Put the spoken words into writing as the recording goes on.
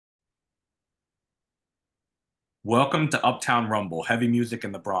Welcome to Uptown Rumble, heavy music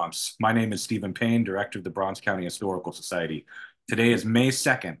in the Bronx. My name is Steven Payne, director of the Bronx County Historical Society. Today is May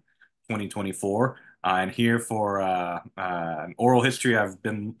 2nd, 2024, and here for an oral history I've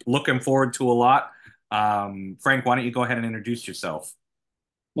been looking forward to a lot. Frank, why don't you go ahead and introduce yourself?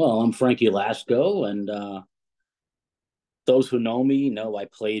 Well, I'm Frankie Lasco, and those who know me know I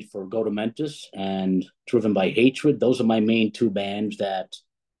played for Goatamentise and Driven by Hatred. Those are my main two bands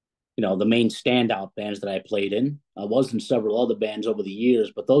the main standout bands that I played in. I was in several other bands over the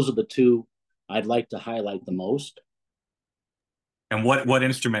years, but those are the two I'd like to highlight the most. And what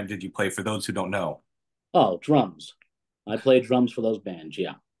instrument did you play for those who don't know? Oh, drums. I played drums for those bands,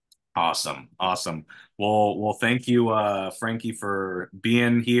 yeah. Awesome, awesome. Well, thank you, Frankie, for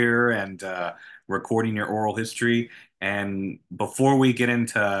being here and recording your oral history. And before we get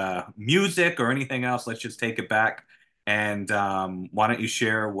into music or anything else, let's just take it back. And why don't you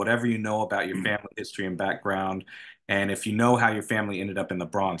share whatever you know about your family history and background? And if you know how your family ended up in the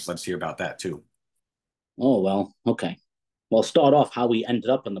Bronx, let's hear about that too. Oh, well, okay. Well, start off how we ended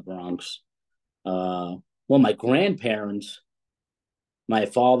up in the Bronx. Uh, well, my grandparents, my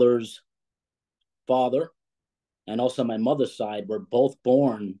father's father, and also my mother's side were both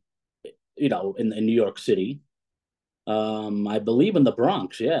born, in New York City. I believe in the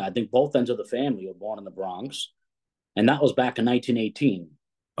Bronx. Yeah, I think both ends of the family were born in the Bronx, and that was back in 1918.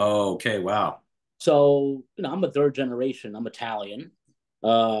 Okay, wow. So, I'm a third generation. I'm Italian.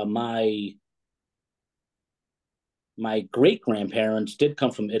 My great grandparents did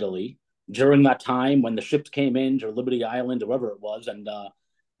come from Italy during that time when the ships came in to Liberty Island or wherever it was, and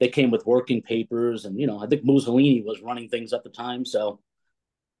they came with working papers, and I think Mussolini was running things at the time, so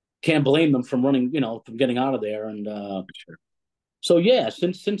can't blame them from running, from getting out of there. And Sure. so yeah,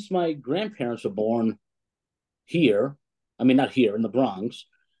 since my grandparents were born here, I mean not here in the Bronx,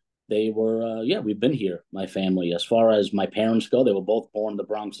 they were yeah, we've been here, my family. As far as my parents go, they were both born in the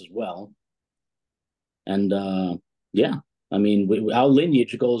Bronx as well. And yeah, I mean our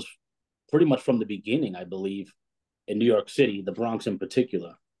lineage goes pretty much from the beginning, I believe, in New York City, the Bronx in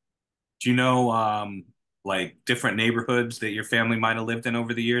particular. Do you know like different neighborhoods that your family might have lived in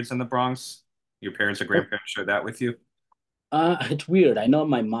over the years in the Bronx? Your parents or grandparents shared that with you? It's weird. I know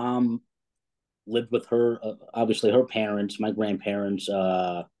my mom lived with her, obviously her parents, my grandparents.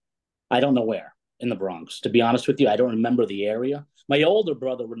 I don't know where in the Bronx. To be honest with you, I don't remember the area. My older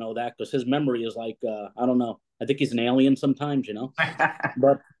brother would know that because his memory is like I don't know. I think he's an alien sometimes.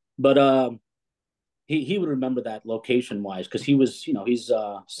 But but he would remember that location wise because he was he's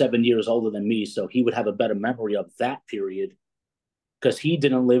 7 years older than me, so he would have a better memory of that period because he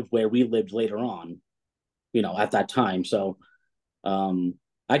didn't live where we lived later on, at that time. So um,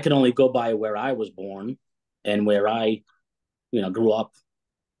 I could only go by where I was born and where I grew up.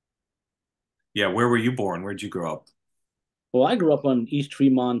 Yeah, where were you born? Where'd you grow up? Well, I grew up on East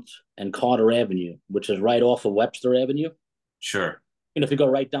Tremont and Carter Avenue, which is right off of Webster Avenue. Sure. If you go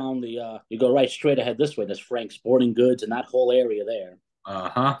right down you go right straight ahead this way. There's Frank's Sporting Goods and that whole area there.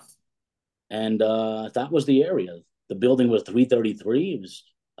 Uh-huh. And that was the area. The building was 333. It was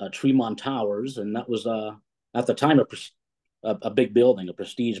Tremont Towers, and that was at the time a big building, a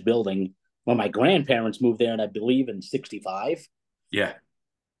prestige building. When my grandparents moved there, and I believe in '65. Yeah.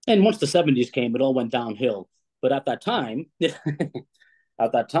 And once the '70s came, it all went downhill. But at that time,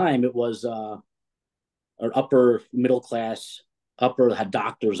 at that time, it was an upper middle class, upper had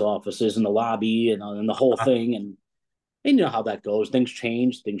doctors' offices in the lobby and the whole Uh-huh. thing. And you know how that goes. Things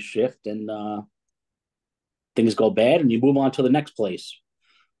change, things shift, and things go bad, and you move on to the next place.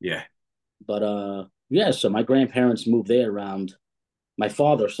 Yeah. But yeah, so my grandparents moved there around my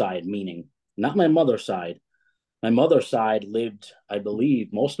father's side, meaning not my mother's side. My mother's side lived, I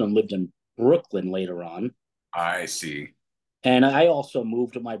believe, most of them lived in Brooklyn later on. I see. And I also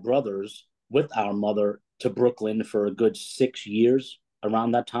moved with my brothers with our mother to Brooklyn for a good 6 years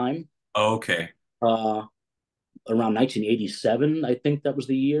around that time. Okay. Uh, Around 1987, I think that was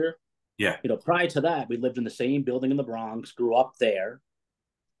the year. Yeah. Prior to that, we lived in the same building in the Bronx, grew up there,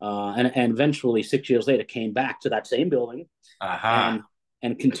 and eventually 6 years later came back to that same building Uh-huh.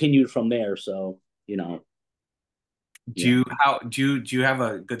 and continued from there. So Do yeah. you how do you have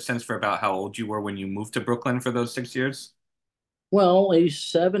a good sense for about how old you were when you moved to Brooklyn for those 6 years? Well,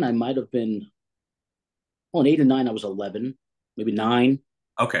 87, I might have been. Well, in 89, I was 11, maybe 9.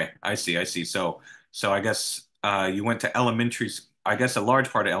 Okay, I see. So I guess you went to I guess a large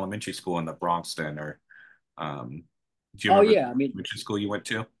part of elementary school in the Bronx then, or um do you Oh remember yeah, I the mean, elementary school you went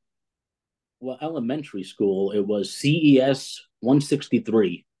to? well, elementary school, it was CES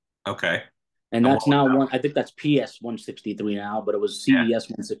 163, Okay. and And what that's was now that? one. I think that's PS 163 now, but it was Yeah. CES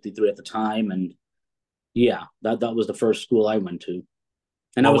 163 at the time, and Yeah, that was the first school I went to,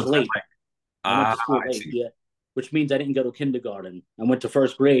 and I What was was that late. like? I went Ah, to school I late, see. yeah, which means I didn't go to kindergarten. I went to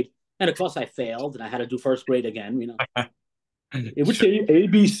first grade, and of course I failed, and I had to do first grade again. It would Sure. say A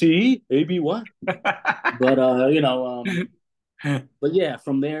B C A B what, but but yeah,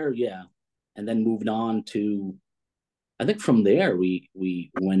 from there, yeah, and then moved on to. I think from there we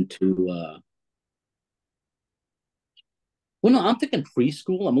went to. Well, no, I'm thinking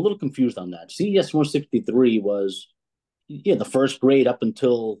preschool. I'm a little confused on that. CES 163 was yeah the first grade up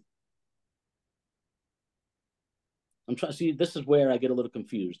until I'm trying to see. This is where I get a little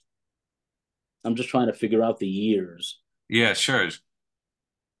confused. I'm just trying to figure out the years. Yeah, sure.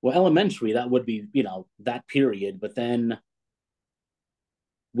 Well, elementary, that would be, that period. But then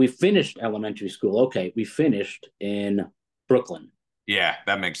we finished elementary school. Okay, we finished in Brooklyn. Yeah,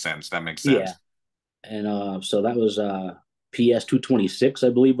 that makes sense. That makes Yeah. sense. And so that was PS 226, I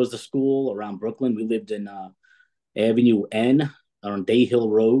believe, was the school around Brooklyn. We lived in Avenue N on Day Hill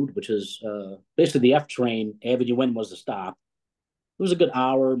Road, which is basically the F train. Avenue N was the stop. It was a good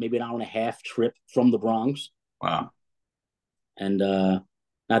hour, maybe an hour and a half trip from the Bronx. Wow. And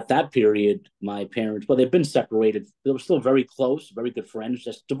at that period, my parents, well, they've been separated. They were still very close, very good friends,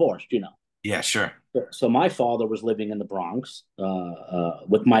 just divorced. Yeah, sure. So my father was living in the Bronx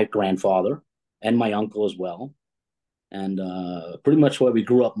with my grandfather and my uncle as well, and pretty much where we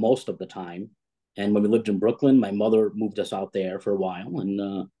grew up most of the time. And when we lived in Brooklyn, my mother moved us out there for a while,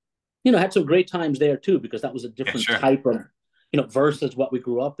 and had some great times there too, because that was a Yeah, different sure. type of, versus what we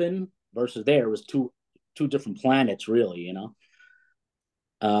grew up in. Versus there was two different planets, really.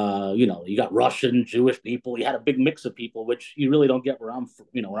 You got Russian, Jewish people. You had a big mix of people, which you really don't get where I'm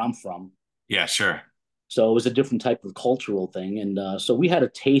from. Yeah, sure. So it was a different type of cultural thing, and so we had a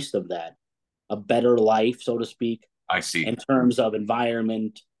taste of that, a better life, so to speak, I see. in terms of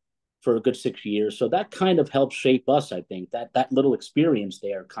environment for a good 6 years. So that kind of helped shape us. I think that little experience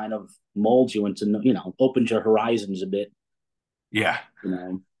there kind of molds you into, opens your horizons a bit. Yeah. You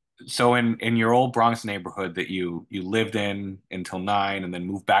know, So in your old Bronx neighborhood that you lived in until 9 and then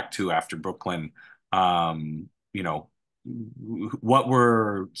moved back to after Brooklyn, you know, what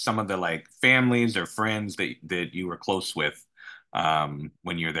were some of the like families or friends that you were close with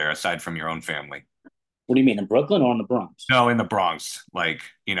when you were there aside from your own family? what do you mean in Brooklyn or in the Bronx? No, in the Bronx. Like,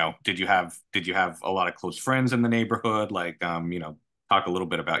 did you have a lot of close friends in the neighborhood? Like, talk a little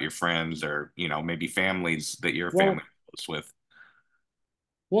bit about your friends or, maybe families that your family Well, was close with.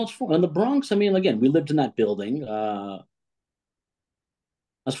 well, it's fun. In the Bronx. I mean, again, we lived in that building.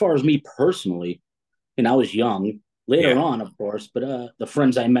 As far as me personally, and I was young. Yeah. Later on, of course, but the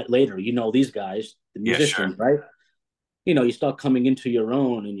friends I met later, these guys, the Yeah, sure. musicians, right? You start coming into your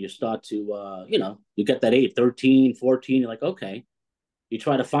own and you start to, you get that age, 13, 14, you're like, okay, you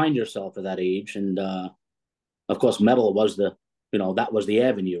try to find yourself at that age. And of course, metal was that was the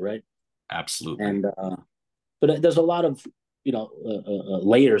avenue, right? Absolutely. And, but there's a lot of,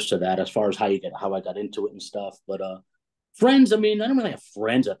 layers to that as far as how I got into it and stuff. But friends, I mean, I don't really have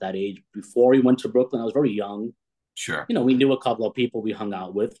friends at that age. Before we went to Brooklyn, I was very young. Sure. We knew a couple of people we hung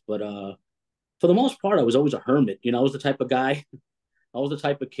out with, but for the most part, I was always a hermit. I was the type of guy, I was the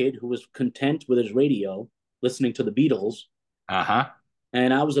type of kid who was content with his radio, listening to the Beatles. Uh-huh.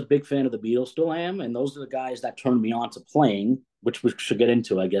 And I was a big fan of the Beatles, still am. And those are the guys that turned me on to playing, which we should get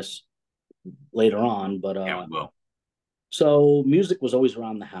into, I guess, later on. But Yeah, we will. so music was always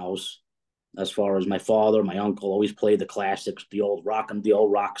around the house. As far as my father, my uncle always played the classics, the old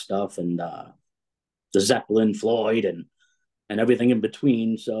rock stuff, and the Zeppelin, Floyd, and everything in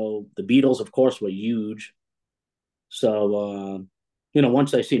between. So the Beatles, of course, were huge. So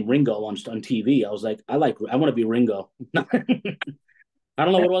once I seen Ringo on TV, I was like, I want to be Ringo. I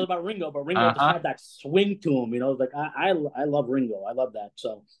don't know what it was about Ringo, but Ringo just Uh-huh. had that swing to him. Like I love Ringo. I love that.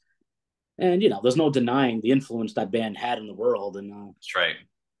 So and there's no denying the influence that band had in the world. And That's right.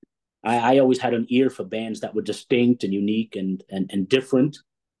 I always had an ear for bands that were distinct and unique and different.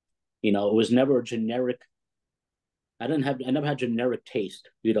 It was never a generic. I never had generic taste.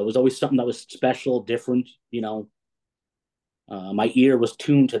 It was always something that was special, different. My ear was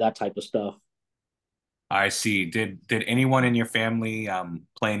tuned to that type of stuff. I see. Did anyone in your family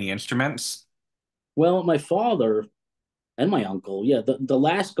play any instruments? Well, my father and my uncle, yeah, the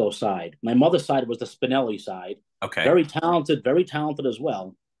Lasco side. My mother's side was the Spinelli side. Okay. Very talented as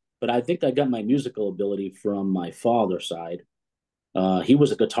well. But I think I got my musical ability from my father's side. He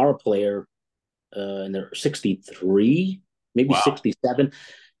was a guitar player in the 63, maybe Wow. 67.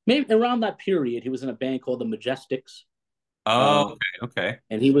 Maybe around that period, he was in a band called the Majestics. Oh, Uh, okay. Okay.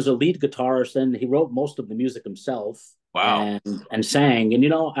 and he was a lead guitarist and he wrote most of the music himself Wow. and sang.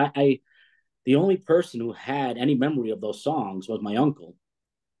 And the only person who had any memory of those songs was my uncle,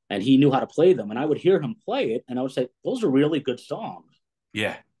 and he knew how to play them. And I would hear him play it, and I would say, "Those are really good songs."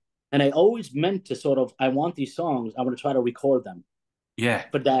 Yeah. And I always meant to sort of, I want these songs. I want to try to record them Yeah.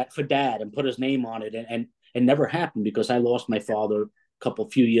 for dad and put his name on it. And it never happened because I lost my father a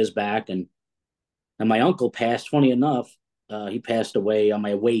few years back, and my uncle passed. Funny enough, he passed away on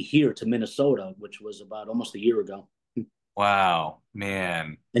my way here to Minnesota, which was about almost a year ago. Wow,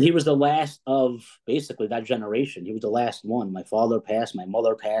 man. And he was the last of basically that generation. He was the last one. My father passed. My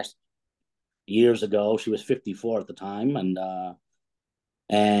mother passed years ago. She was 54 at the time,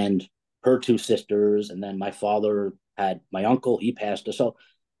 and her two sisters, and then my father had my uncle. He passed. So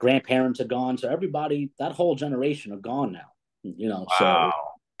grandparents are gone. So everybody, that whole generation are gone now. So Wow.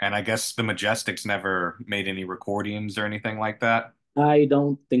 And I guess the Majestics never made any recordings or anything like that. I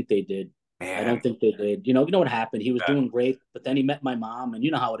don't think they did. I don't Man. think they did. You know what happened? He was doing great, but then he met my mom, and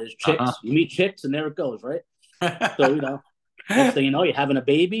you know how it is. Uh-huh. Chicks, you meet chicks, and there it goes, right? So next thing you know, you're having a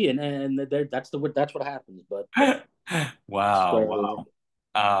baby, and that's what happens. But Wow, so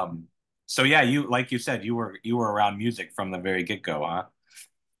wow. So yeah, you like you said, you were around music from the very get-go, huh?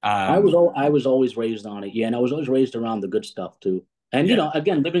 Um, I was always raised on it, yeah, and I was always raised around the good stuff too. And yeah,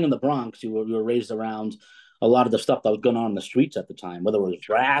 again, living in the Bronx, you were raised around a lot of the stuff that was going on in the streets at the time, whether it was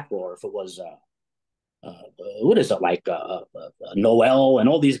rap or if it was what is it like Noel and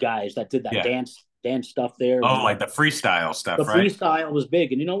all these guys that did that yeah. dance stuff there. Oh, like the freestyle The stuff, right? freestyle was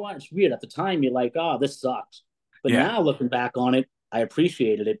big, and you know what? It's weird. At the time, you're like, "Oh, this sucks," but Yeah, now looking back on it, I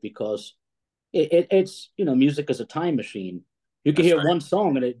appreciated it because it's music is a time machine. You can that's hear right. one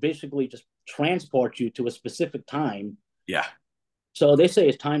song and it basically just transports you to a specific time. Yeah, So they say,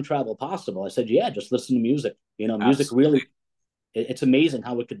 is time travel possible? I said, yeah, just listen to music. Music absolutely. really, it's amazing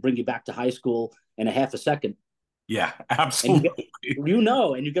how it could bring you back to high school in a half a second. Yeah, And absolutely.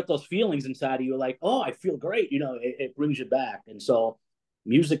 and you get those feelings inside of you like, oh, I feel great. It brings you back. And so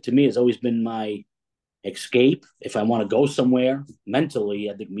music to me has always been my escape. If I want to go somewhere mentally,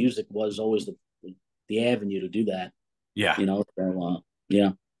 I think music was always the avenue to do that. Yeah.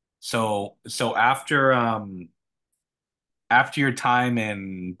 Yeah. So after your time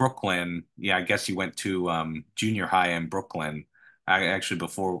in Brooklyn, yeah, I guess you went to junior high in Brooklyn. Actually,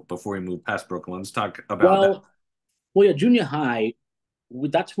 before we move past Brooklyn, let's talk about that. Well, yeah, junior high,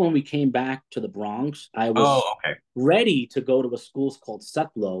 that's when we came back to the Bronx. I was Oh, okay. ready to go to a school called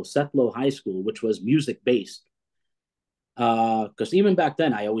Setlo High School, which was music based. Because even back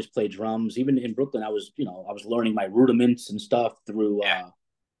then, I always played drums. Even in Brooklyn, I was learning my rudiments and stuff through,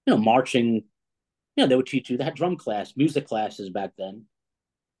 Yeah, marching. They would teach you. They had drum class, music classes back then,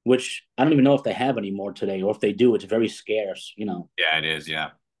 which I don't even know if they have anymore today, or if they do, it's very scarce. yeah, it is. Yeah,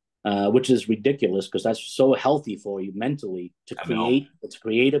 Which is ridiculous because that's so healthy for you mentally to I know. create. It's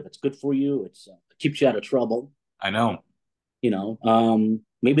creative. It's good for you. It keeps you out of trouble. I know.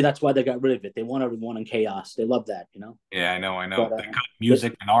 Maybe that's why they got rid of it. They want everyone in chaos. They love that. Yeah, I know. I know. But They cut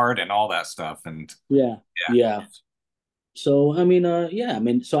music and art and all that stuff, and yeah, yeah, yeah. So yeah.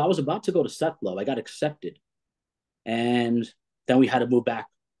 So I was about to go to Sethlo. I got accepted, and then we had to move back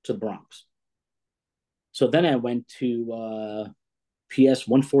to the Bronx. So then I went to PS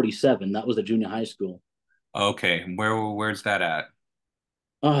 147. That was the junior high school. okay. Where's that at?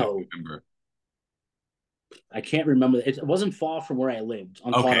 I don't Oh, remember. I can't remember. It wasn't far from where I lived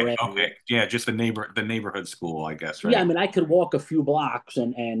on Okay, Carter Avenue. okay. Yeah, just the neighborhood school, I guess, Yeah, right? I could walk a few blocks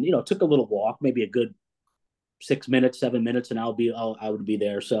and it took a little walk, maybe a good 6 minutes, 7 minutes, and I would be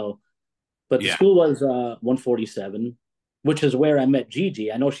there. So, but the Yeah. school was 147, which is where I met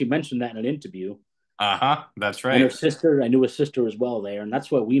Gigi. I know she mentioned that in an interview, Uh-huh. That's and her right. sister. I knew her sister as well there, and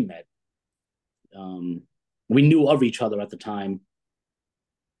that's where we met. Um, we knew of each other at the time,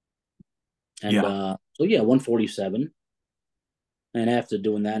 and Yeah. so yeah, 147. And after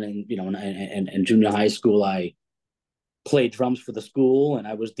doing that, and junior high school, I played drums for the school, and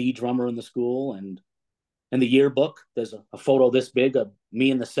I was the drummer in the school. And in the yearbook, there's a photo this big of me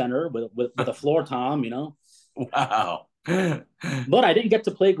in the center with a floor tom. Wow. But I didn't get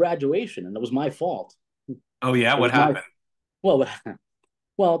to play graduation, and it was my fault. Oh yeah, It what was my happened? well,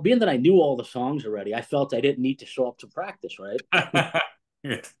 well, being that I knew all the songs already, I felt I didn't need to show up to practice, right?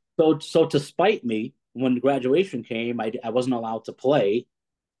 So to spite me, when graduation came, I wasn't allowed to play.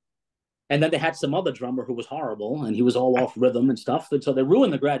 And then they had some other drummer who was horrible, and he was all off rhythm and stuff. And so they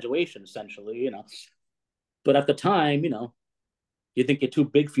ruined the graduation essentially. But at the time, you think you're too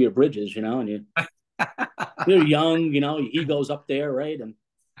big for your bridges, and you're young, your ego's up there, right?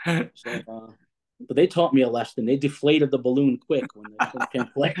 And so But they taught me a lesson. They deflated the balloon quick when they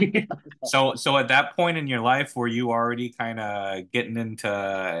can't play. So at that point in your life, were you already kind of getting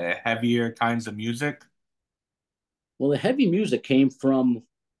into heavier kinds of music? Well, the heavy music came from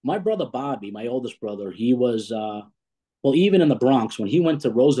my brother Bobby, my oldest brother. He was well, even in the Bronx when he went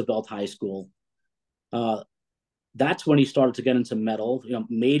to Roosevelt High School. Uh, that's when he started to get into metal. You know,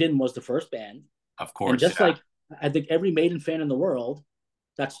 Maiden was the first band, Of and course, just yeah. like I think every Maiden fan in the world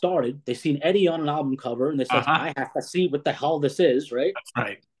that started, they seen Eddie on an album cover, and they said, Uh-huh. "I have to see what the hell this is," right?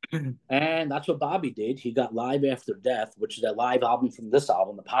 That's right. And that's what Bobby did. He got Live After Death, which is a live album from this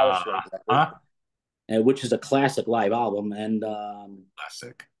album, the Power Slave record, Uh-huh. and which is a classic live album. And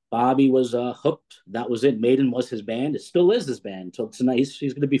Classic. Bobby was hooked. That was it. Maiden was his band. It still is his band. So tonight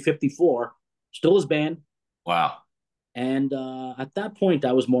he's going to be 54. Still his band. Wow. And at that point,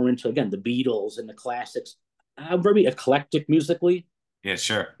 I was more into again the Beatles and the classics. I'm very eclectic musically, Yeah,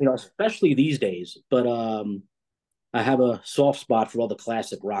 sure. you know, especially these days. But I have a soft spot for all the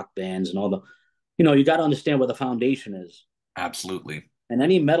classic rock bands and all the, you know, you got to understand where the foundation is. Absolutely. And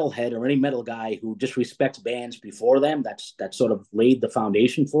any metalhead or any metal guy who just respects bands before them, that sort of laid the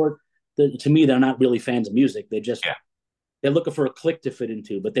foundation for it. To me, they're not really fans of music. Yeah, They're looking for a clique to fit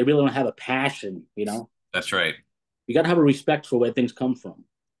into, but they really don't have a passion. You know, that's right. you got to have a respect for where things come from.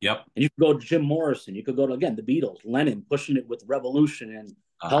 Yep. And you could go to Jim Morrison. You could go to again the Beatles, Lennon pushing it with Revolution and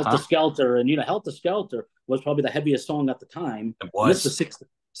Helter Uh-huh. Skelter, and you know Helter Skelter was probably the heaviest song at the time, It and this was. was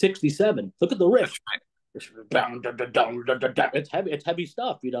 67. Look at the riff. That's right. It's heavy. It's heavy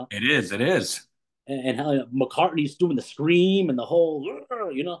stuff, you know. It is. It is. And how McCartney's doing the scream and the whole,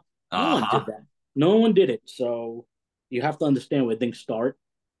 you know, no one did Uh-huh. that. No one did it. So you have to understand where things start.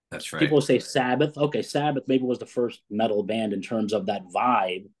 That's right. People say Sabbath. Okay, Sabbath maybe was the first metal band in terms of that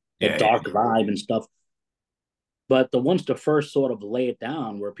vibe, the Yeah, yeah, dark vibe and stuff. But the ones to first sort of lay it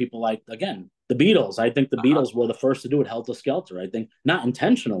down were people like, again, the Beatles. I think the uh-huh. Beatles were the first to do it, Helter Skelter. I think not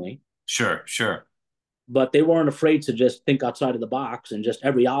intentionally, Sure, sure. but they weren't afraid to just think outside of the box and just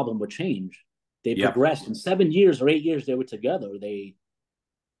every album would change. They Yep. progressed in 7 years or 8 years they were together. They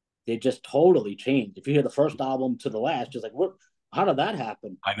just totally changed. If you hear the first album to the last, just like what? How did that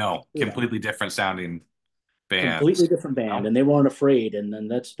happen? I know. You know, Completely different sounding completely bands. different You band, know? and they weren't afraid. And then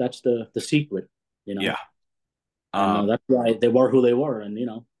that's the secret, you Yeah. know. And Um, that's why they were who they were. And you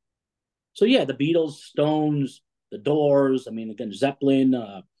know, so yeah, the Beatles, Stones, the Doors. I mean, again, Zeppelin.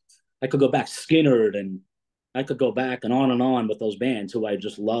 I could go back, Skinner, and I could go back and on with those bands who I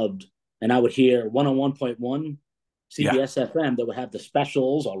just loved. And I would hear 101.1 yeah. CBS FM that would have the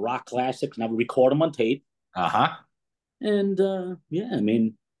specials or rock classics, and I would record them on tape. Uh-huh. And yeah, I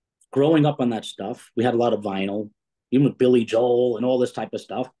mean, growing up on that stuff, we had a lot of vinyl, even with Billy Joel and all this type of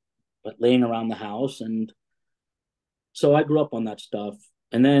stuff, but laying around the house. And so I grew up on that stuff.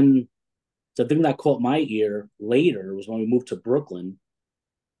 And then the thing that caught my ear later was when we moved to Brooklyn.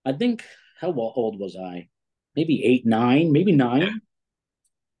 I think, how old was I? Maybe 8, 9, maybe Yeah. 9.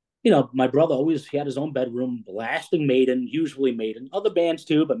 You know, my brother always he had his own bedroom, blasting Maiden, usually Maiden, other bands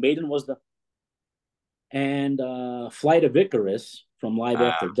too, but Maiden was the and Flight of Icarus from Live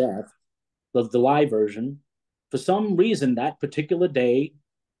After Uh, Death, the live version. For some reason, that particular day,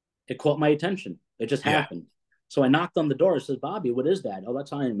 it caught my attention. It just yeah. happened. So I knocked on the door. I says, "Bobby, what is that?" "Oh,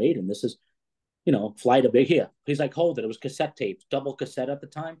 that's Iron Maiden. This is, you know, Flight of Big here." He's like, "Hold it." It was cassette tape, double cassette at the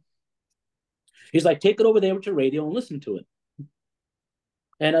time. He's like, "Take it over there with your radio and listen to it."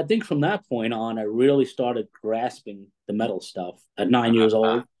 And I think from that point on, I really started grasping the metal stuff at 9 years Uh,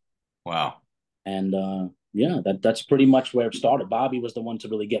 old. wow. And yeah, that's pretty much where it started. Bobby was the one to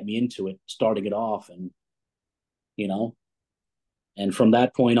really get me into it, starting it off, and you know, and from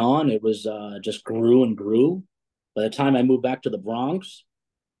that point on, it was just grew and grew. By the time I moved back to the Bronx,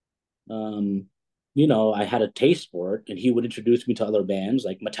 um, you know, I had a taste for it, and he would introduce me to other bands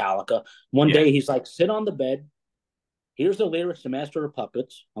like Metallica. One Yeah. day, he's like, "Sit on the bed. Here's the lyrics to Master of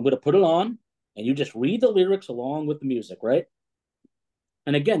Puppets. I'm going to put it on, and you just read the lyrics along with the music, right?"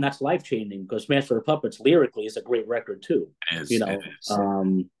 And again, that's life changing because Master of Puppets lyrically is a great record too. It You is. It know,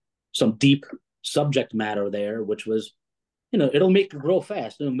 is. some deep subject matter there, which was, you know, it'll make you grow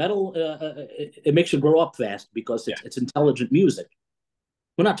fast. You know, metal, it makes you grow up fast because Yeah. it's intelligent music.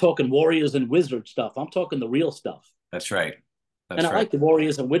 We're not talking warriors and wizard stuff. I'm talking the real stuff. That's right. And That's I right. like the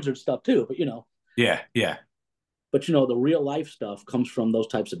warriors and wizard stuff too, Yeah. Yeah. but you know, the real life stuff comes from those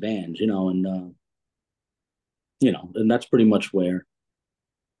types of bands, you know, and you know, and that's pretty much where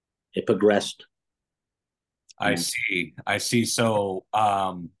it progressed, you I know. see. I see. So,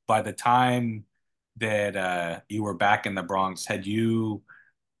 by the time that you were back in the Bronx, had you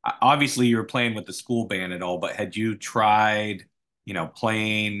obviously you were playing with the school band and all, but had you tried,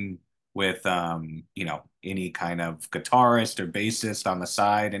 playing with any kind of guitarist or bassist on the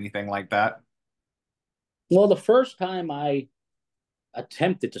side, anything like that? Well, the first time I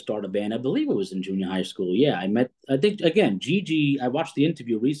attempted to start a band, I believe it was in junior high school. Yeah, I think, again, Gigi, I watched the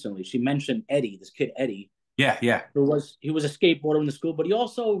interview recently. She mentioned Eddie, this kid, Eddie, Yeah, yeah. he was a skateboarder in the school, but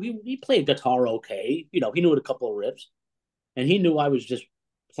he played guitar okay. He knew a couple of riffs, and he knew I was just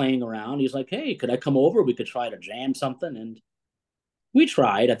playing around. He's like, "Hey, could I come over? We could try to jam something." And we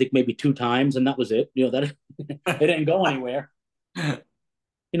tried, I think maybe two times, and that was it. That it didn't go anywhere.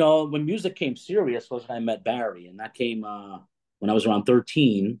 When music came serious was when I met Barry, and that came when I was around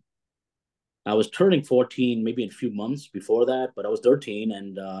 13. I was turning 14 maybe in a few months before that, but I was 13,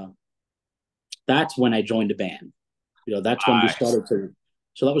 and that's when I joined the band. That's when we Nice. started to.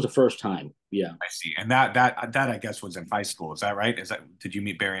 So that was the first time. Yeah. I see. And that I guess was in high school. Is that right? Did you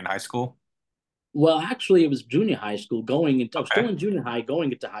meet Barry in high school? Well, actually, it was junior high school. I was still Okay. in junior high,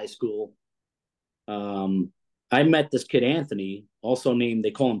 going into high school. Um, I met this kid Anthony, also named,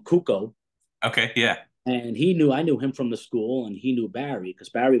 they call him Kuko, Okay. Yeah. and I knew him from the school, and he knew Barry because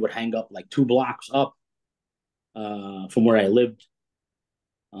Barry would hang up like 2 blocks up from where I lived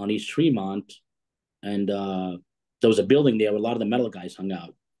on East Tremont, and there was a building there where a lot of the metal guys hung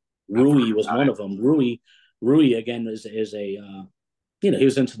out. I've heard Rui was about one it. of them. Rui again is a he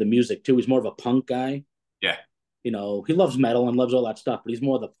was into the music too. He's more of a punk guy. Yeah. He loves metal and loves all that stuff, but he's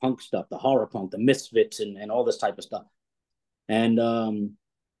more the punk stuff, the horror punk, the Misfits, and all this type of stuff. And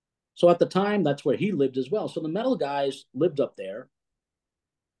so at the time, that's where he lived as well. So the metal guys lived up there,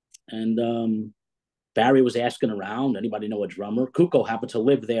 and Barry was asking around, anybody know a drummer? Kuko happened to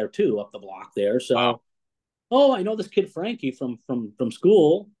live there too, up the block there. Wow. So, oh, I know this kid Frankie from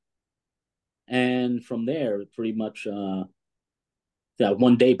school, and from there, pretty much. Yeah,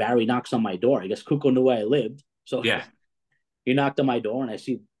 one day Barry knocks on my door. I guess Kuko knew where I lived, so Yeah. he knocked on my door, and I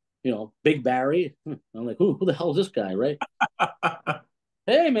see, Big Barry. I'm like, who the hell is this guy, right?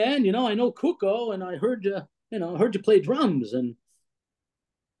 Hey, man, I know Kuko, and I heard heard you play drums, and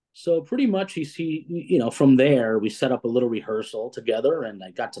so pretty much from there we set up a little rehearsal together, and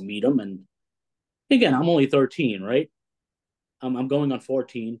I got to meet him. And again, I'm only 13, right? I'm going on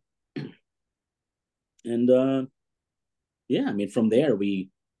 14, and yeah, I mean, from there we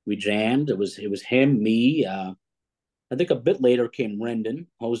jammed. It was him, me. I think a bit later came Yeah.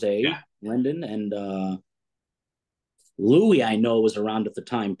 Jose, Rendon, and Louis. I know was around at the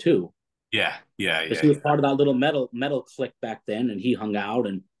time too, Yeah. Yeah. because Yeah. he was Yeah. part of that little metal clique back then, and he hung out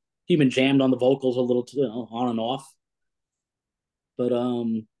and he even jammed on the vocals a little, on and off. But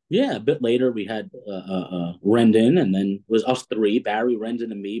yeah, a bit later we had Rendon, and then it was us three: Barry,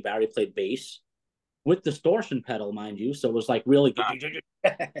 Rendon, and me. Barry played bass with distortion pedal, mind you, so it was like really.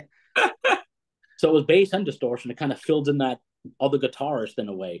 So it was bass and distortion. It kind of filled in that other guitarist in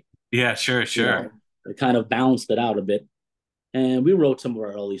a way. Yeah. Sure. You Sure. know, it kind of balanced it out a bit. And we wrote some of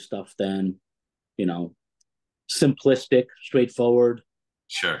our early stuff then, you know, simplistic, straightforward,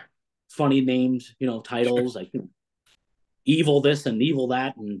 Sure. funny names, titles like evil this and evil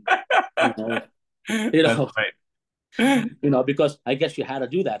that, and you know, you That's know, right. because I guess you had to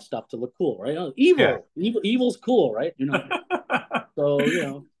do that stuff to look cool, right? Yeah. Evil's cool, right?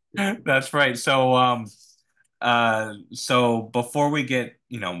 So That's right. So before we get,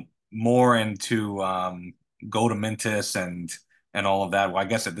 more into Goatamentise and all of that, well, I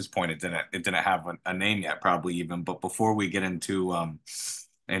guess at this point it didn't have a name yet, probably even. But before we get into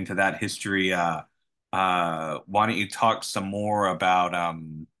that history, why don't you talk some more about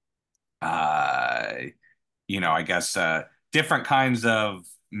uh I guess different kinds of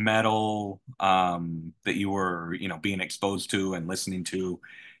metal that you were, being exposed to and listening to,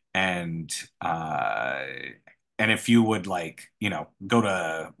 and uh and if you would, like, go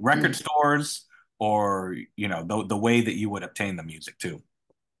to record stores, or the way that you would obtain the music too.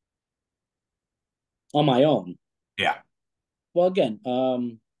 on my own. Yeah. Well, again,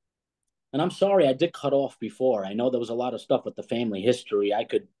 and I'm sorry I did cut off before. I know there was a lot of stuff with the family history. I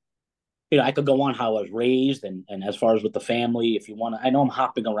could go on how I was raised, and as far as with the family, if you want to. I know I'm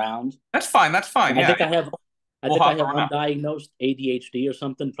hopping around. That's fine. That's fine. I Yeah. think I have I We'll think I hop have around. undiagnosed ADHD or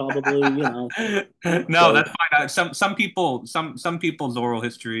something, probably. No, that's So fine. Some people's oral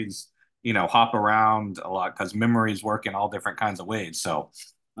histories, hop around a lot because memories work in all different kinds of ways. So,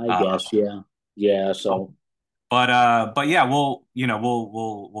 I uh, guess, yeah, yeah. So but yeah, we'll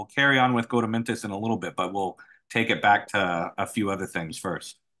carry on with Goatamentise in a little bit, but we'll take it back to a few other things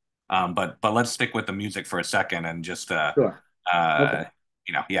first. But let's stick with the music for a second and just sure, uh okay,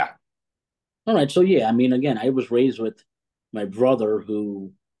 yeah. all right. So yeah, I mean, again, I was raised with my brother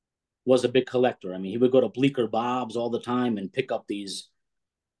who was a big collector. I mean, he would go to Bleecker Bob's all the time and pick up these.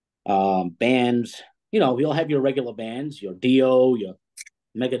 Bands. You'll have your regular bands, your Dio, your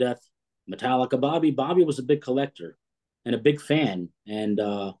Megadeth, Metallica. Bobby was a big collector and a big fan, and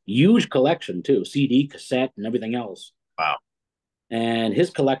huge collection too, CD, cassette, and everything else. Wow. And his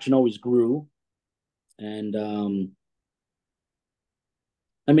collection always grew. And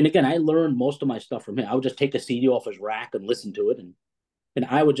I mean, again, I learned most of my stuff from him. I would just take a CD off his rack and listen to it, and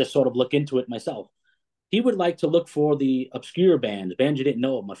I would just sort of look into it myself. He would like to look for the obscure bands you didn't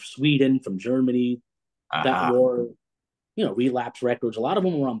know of, from Sweden, from Germany, that Uh-huh. were, Relapse Records. A lot of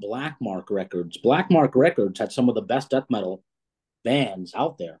them were on Black Mark Records. Black Mark Records had some of the best death metal bands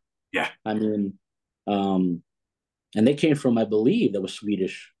out there. Yeah, I mean, um, and they came from, I believe, that was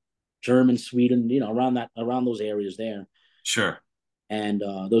Swedish, German, Sweden, around those areas there. sure. And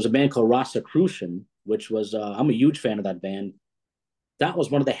there was a band called Rosicrucian, which was I'm a huge fan of that band. That was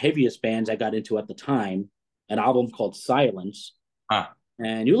one of the heaviest bands I got into at the time. An album called Silence, Huh.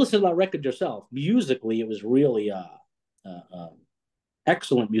 and you listen to that record yourself. Musically, it was really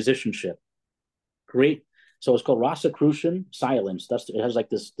excellent musicianship. Great. So it's called Rosicrucian Silence. It has like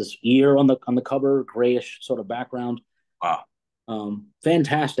this ear on the cover, grayish sort of background. Wow.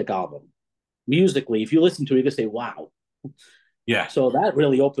 Fantastic album. Musically, if you listen to it, you can say, wow. Yeah, So that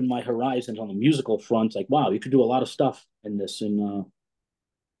really opened my horizons on the musical front. Like, wow, you could do a lot of stuff in this. And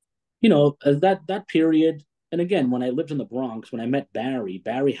that period. And again, when I lived in the Bronx, when I met Barry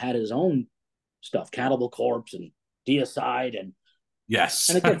had his own stuff, Cannibal Corpse and Deicide, and yes.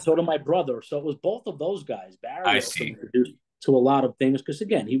 again, so did my brother. So it was both of those guys. Barry I also see. introduced to a lot of things because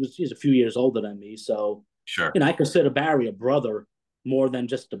again, he's a few years older than me. So Sure. I consider Barry a brother more than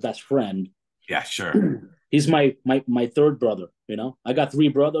just a best friend. Yeah, sure. He's my third brother. I got three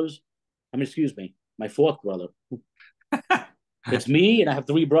brothers. I mean, excuse me, my fourth brother. It's me, and I have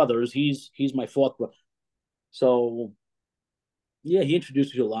three brothers. He's my fourth brother. So yeah, he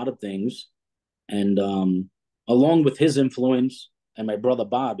introduced me to a lot of things, and along with his influence and my brother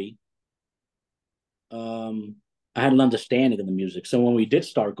Bobby, um, I had an understanding of the music. So when we did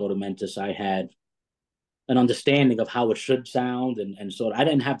start Goatamentise, I had an understanding of how it should sound, and so I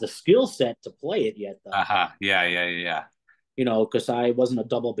didn't have the skill set to play it yet, though. Uh-huh. Yeah, yeah, yeah, yeah. Because I wasn't a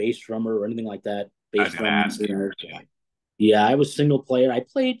double bass drummer or anything like that. I Bass was gonna drum, ask you. so, Yeah. yeah, I was single player. I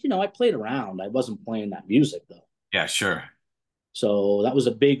played around. I wasn't playing that music though. Yeah, sure. So that was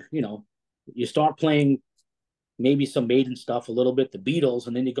a big, you start playing maybe some Maiden stuff a little bit, the Beatles,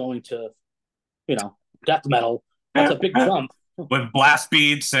 and then you're going to, death metal. That's a big jump. With blast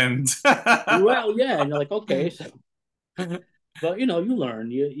beats and Well, yeah, and you're like, okay, so, but you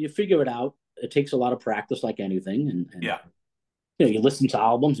learn, you figure it out. It takes a lot of practice, like anything, and yeah. you listen to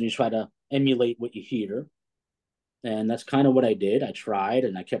albums and you try to emulate what you hear, and that's kind of what I did. I tried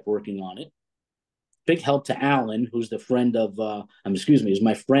and I kept working on it. Big help to Alan, who's the friend of, excuse me, is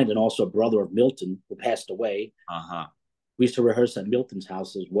my friend and also brother of Milton, who passed away. Uh-huh. We used to rehearse at Milton's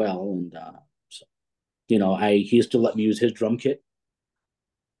house as well, and so, he used to let me use his drum kit.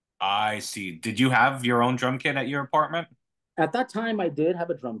 I see. Did you have your own drum kit at your apartment? At that time, I did have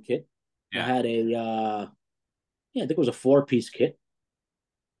a drum kit. I Yeah. had I think it was a four-piece kit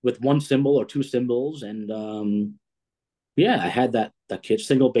with one cymbal or two cymbals, and yeah, I had that kit,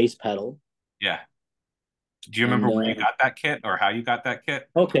 single bass pedal, Yeah. Do you remember and where you got that kit or how you got that kit?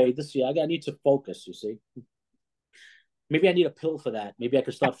 okay, I need to focus. You see, maybe I need a pill for that. Maybe I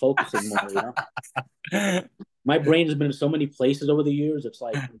could start focusing more. My brain has been in so many places over the years. It's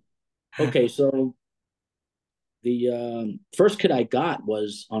like, okay, so the first kit I got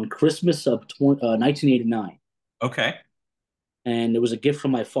was on Christmas of 1989, Okay. and it was a gift from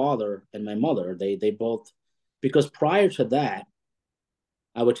my father and my mother. They both, because prior to that,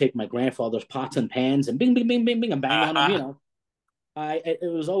 I would take my grandfather's pots and pans and bing, bing, bing, bing, bing, and bang on them. Uh-huh. It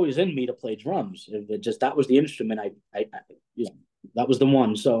was always in me to play drums. That was the instrument. That was the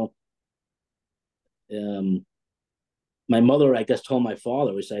one. So, um, my mother, I guess, told my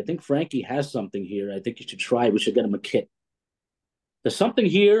father, we said, I think Frankie has something here. I think you should try it. We should get him a kit. There's something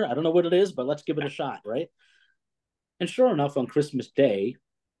here. I don't know what it is, but let's give it a shot, right? And sure enough, on Christmas Day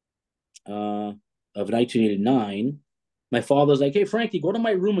of 1989, my father's like, hey, Frankie, go to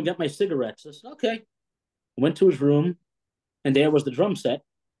my room and get my cigarettes. I said, okay. Went to his room, and there was the drum set.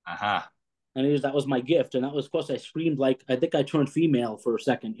 Uh-huh. And that was my gift. And that was, of course, I screamed like, I think I turned female for a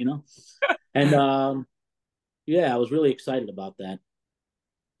second, And yeah, I was really excited about that.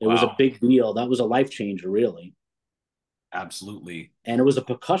 It was a Wow. big deal. That was a life changer, really. Absolutely. And it was a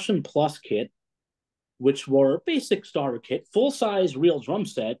percussion plus kit, which were a basic starter kit, full size real drum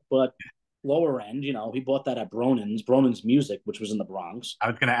set, but lower end. He bought that at Bronen's Music, which was in the Bronx. I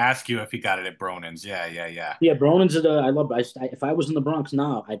was gonna ask you if he got it at Bronen's. Yeah, yeah, yeah. Yeah, Bronen's I love. If I was in the Bronx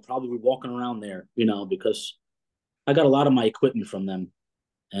now, I'd probably be walking around there, because I got a lot of my equipment from them,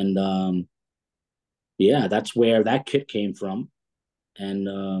 and yeah, that's where that kit came from,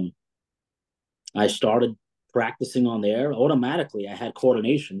 and I started practicing on there. Automatically, I had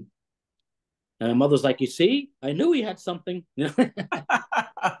coordination, and my mother's like, "You see, I knew he had something."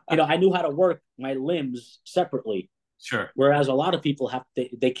 I knew how to work my limbs separately, Sure, whereas a lot of people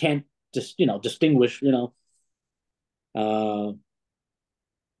they can't just distinguish. Uh,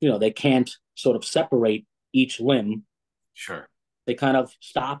 they can't sort of separate each limb. sure. They kind of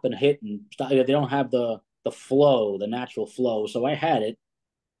stop and hit and stop. They don't have the flow, the natural flow. So I had it,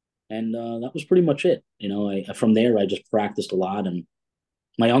 and that was pretty much it. From there I just practiced a lot, and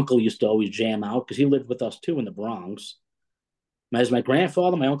my uncle used to always jam out because he lived with us too in the Bronx. As my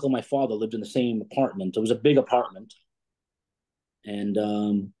grandfather, my uncle, and my father lived in the same apartment. It was a big apartment,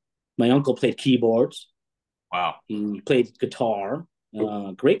 and my uncle played keyboards. Wow. He played guitar.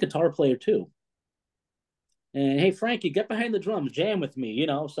 Great guitar player too. And hey, Frankie, get behind the drums, jam with me.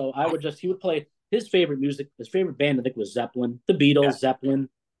 So he would play his favorite music, his favorite band, I think, was Zeppelin, the Yeah. Beatles, Zeppelin.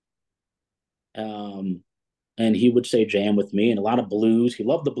 Um, and he would say jam with me and a lot of blues. He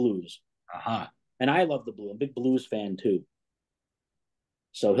loved the blues. Uh-huh. And I love the blues. I'm a big blues fan too.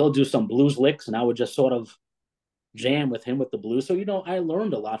 So he'll do some blues licks and I would just sort of jam with him with the blues. So, I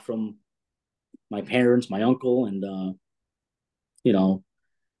learned a lot from my parents, my uncle, and, you know,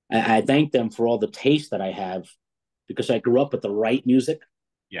 I thank them for all the taste that I have because I grew up with the right music.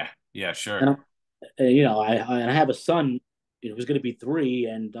 Yeah. Yeah, sure. And, I have a son, who's going to be 3,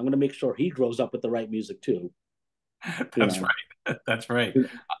 and I'm going to make sure he grows up with the right music too. You That's know, right. That's right.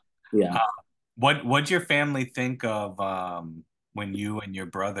 yeah. Uh, what'd your family think of when you and your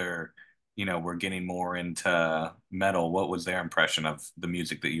brother, were getting more into metal? What was their impression of the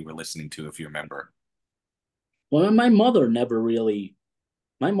music that you were listening to, if you remember? Well, my mother never really.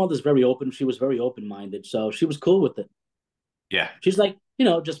 My mother's very open. She was very open minded, so she was cool with it. Yeah. She's like,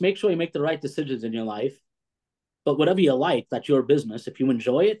 just make sure you make the right decisions in your life. But whatever you like, that's your business. If you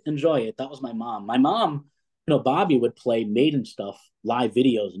enjoy it, enjoy it. That was my mom. My mom, Bobby would play Maiden stuff, live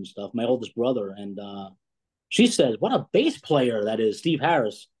videos and stuff. My oldest brother, and she says, "What a bass player that is, Steve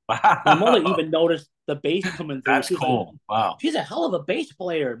Harris." My mother Wow. even noticed the bass coming through. That's She's like, cool. Wow. "She's a hell of a bass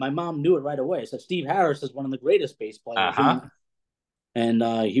player." My mom knew it right away. Said Steve Harris is one of the greatest bass players, Uh-huh. and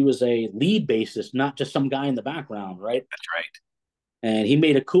he was a lead bassist, not just some guy in the background, right? That's right. And he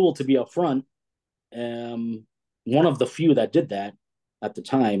made it cool to be up front. One of the few that did that at the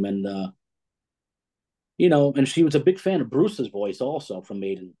time, and and she was a big fan of Bruce's voice also from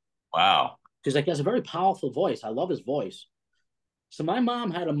Maiden. Wow. She's like, he has a very powerful voice. I love his voice. So my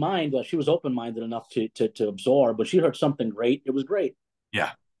mom had a mind that she was open minded enough to absorb. But she heard something great, it was great.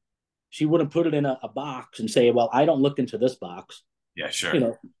 Yeah. She wouldn't put it in a box and say, "Well, I don't look into this box." Yeah, You sure.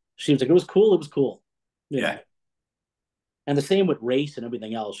 know, she was like, "It was cool. It was cool." You Yeah. know, and the same with race and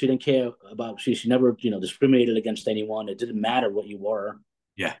everything else. She didn't care about. She never discriminated against anyone. It didn't matter what you were.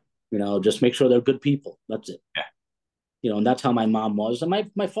 Yeah. Just make sure they're good people. That's it. Yeah. And that's how my mom was,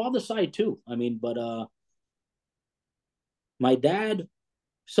 and my father's side too. I mean, but my dad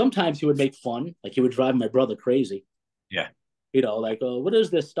sometimes he would make fun, like he would drive my brother crazy. Yeah. Like, "Oh, what is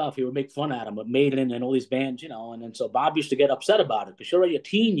this stuff?" He would make fun at him with Maiden and all these bands, and then so Bob used to get upset about it because you're in your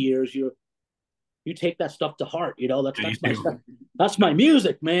teen years, you take that stuff to heart. You That's my do. stuff. That's my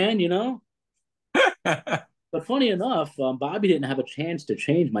music, man. But funny enough, Bobby didn't have a chance to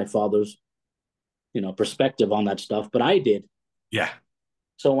change my father's, perspective on that stuff, but I did. Yeah.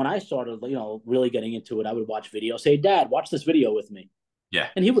 So when I started, really getting into it, I would watch videos. Say, "Dad, watch this video with me," Yeah.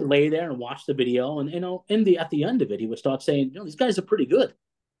 and he would lay there and watch the video, and at the end of it, he would start saying, "These guys are pretty good."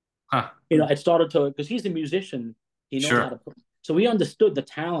 Huh. It started to because he's a musician, he knows how Sure. to. So he understood the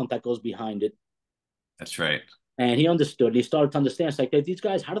talent that goes behind it, That's right. and he understood. And he started to understand. It's like, these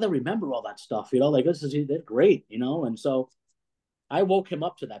guys, how do they remember all that stuff? Like they're great, And so I woke him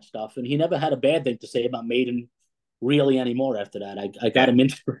up to that stuff, and he never had a bad thing to say about Maiden really anymore after that. I got Yeah. him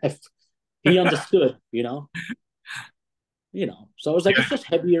into it. He understood, So it was like Yeah. it's just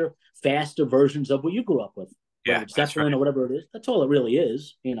heavier, faster versions of what you grew up with, whether Yeah. it's That's right. Zeppelin or whatever it is. That's all it really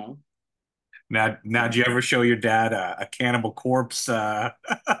is. Now, did you ever show your dad a Cannibal Corpse Oh,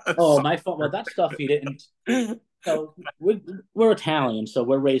 song? my fault. Well, that stuff he didn't. So we're Italian, so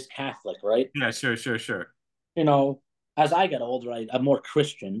we're raised Catholic, right? Yeah, sure, sure, sure. As I get older, I'm more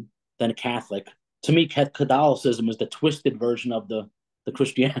Christian than Catholic. To me, Catholicism is the twisted version of the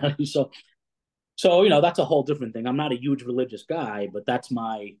Christianity. So that's a whole different thing. I'm not a huge religious guy, but that's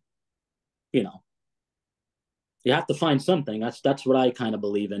my you know, you have to find something. That's what I kind of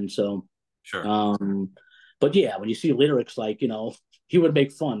believe in. So, Sure. um, but yeah, when you see lyrics like, he would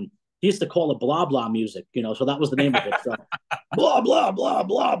make fun. He used to call it blah blah music, so that was the name of it. So blah blah blah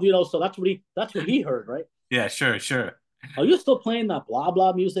blah, so that's what he heard, right? Yeah, sure, sure. Are you still playing that blah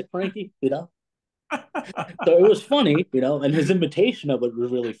blah music, Frankie? So it was funny, and his imitation of it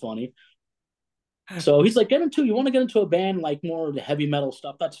was really funny. So he's like, you want to get into a band like more of the heavy metal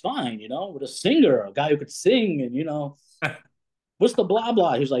stuff? That's fine, with a singer, a guy who could sing, and what's the blah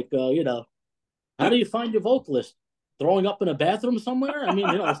blah? He's like, how do you find your vocalist? Throwing up in a bathroom somewhere? I mean,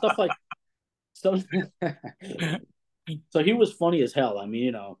 stuff like stuff. So he was funny as hell. I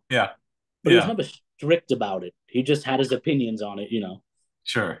mean, Yeah, but he was yeah, never strict about it. He just had his opinions on it.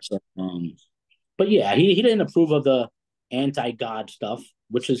 sure, So, but yeah, he didn't approve of the anti-God stuff,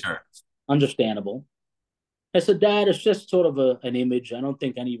 which is sure. understandable. I said, Dad, it's just sort of an image. I don't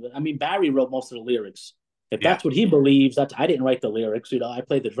think any of it. I mean, Barry wrote most of the lyrics. If Yeah, that's what he believes, I didn't write the lyrics. I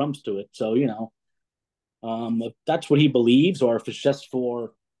played the drums to it. So, if that's what he believes, or if it's just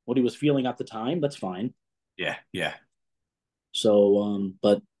for what he was feeling at the time, that's fine. yeah, yeah. So,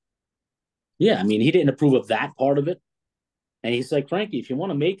 but yeah, I mean, he didn't approve of that part of it. And he's like, Frankie, if you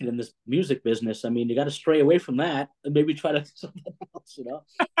want to make it in this music business, I mean, you got to stray away from that and maybe try to do something else.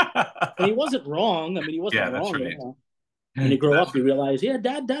 And he wasn't wrong. I mean, he wasn't Yeah, that's wrong at right. all. When you grow up, That's you realize, yeah,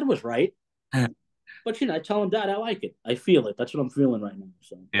 Dad was right. right. But I tell him, Dad, I like it. I feel it. That's what I'm feeling right now.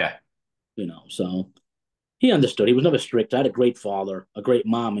 So, Yeah, so he understood. He was never strict. I had a great father, a great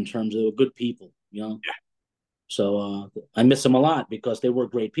mom in terms of good people. yeah. So I miss them a lot because they were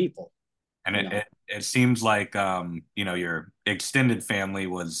great people. And You it, know, it it seems like your extended family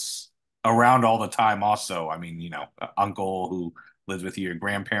was around all the time also. I mean, uncle who lives with you, your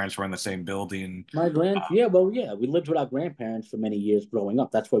grandparents were in the same building. yeah, well, yeah, we lived with our grandparents for many years growing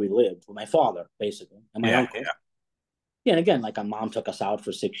up. That's where we lived with my father, basically, and my Yeah, uncle. Yeah, and again, like our mom took us out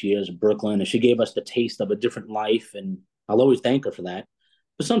for 6 years in Brooklyn, and she gave us the taste of a different life, and I'll always thank her for that.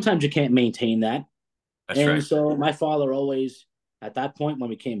 But sometimes you can't maintain that, that's right. and so my father always, at that point when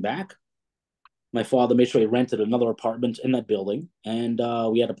we came back, my father made sure he rented another apartment in that building, and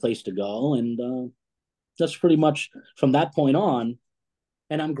we had a place to go, and that's pretty much from that point on.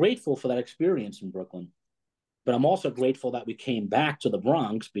 And I'm grateful for that experience in Brooklyn. But I'm also grateful that we came back to the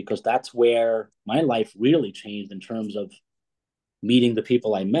Bronx because that's where my life really changed in terms of meeting the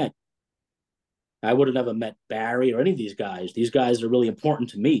people I met. I would have never met Barry or any of these guys. These guys are really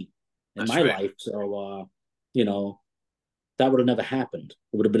important to me in That's my right. life. So, you know, that would have never happened.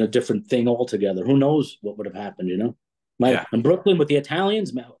 It would have been a different thing altogether. Who knows what would have happened? Yeah. Might in Brooklyn with the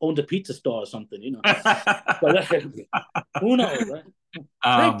Italians, owned a pizza store or something. But who knows, right?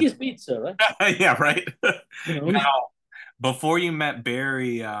 Um, Frankie's Pizza, right? yeah, right. You know, Now, before you met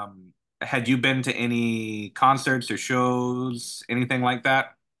Barry, had you been to any concerts or shows, anything like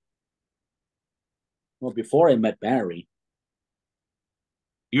that? well, before I met Barry,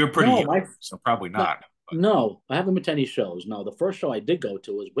 You were pretty no, young, so probably no, not. no, I haven't been to any shows. No, the first show I did go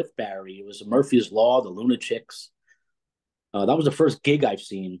to was with Barry. It was Murphy's Law, the Lunatics. That was the first gig I've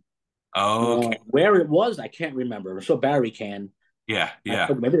seen. Okay. Where it was, I can't remember. So Barry can. Yeah, I yeah.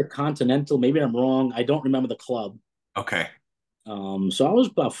 forget, maybe the Continental. Maybe I'm wrong. I don't remember the club. Okay. So I was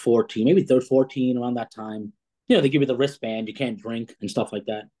about 14, maybe 13, 14 around that time. They give you the wristband. You can't drink and stuff like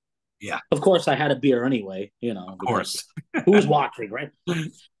that. Yeah, Of course, I had a beer anyway. of Because course. who's watching, right?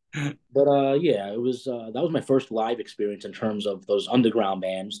 But yeah, it was that was my first live experience in terms of those underground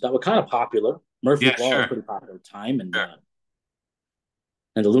bands that were kind of popular. Yeah, Murphy's Law was sure. pretty popular at the time, Sure.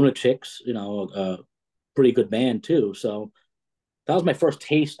 and the Lunatics, pretty good band too. So that was my first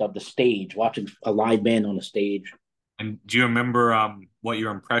taste of the stage, watching a live band on a stage. And do you remember what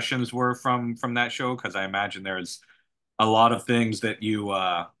your impressions were from that show? Because I imagine there's a lot of things that you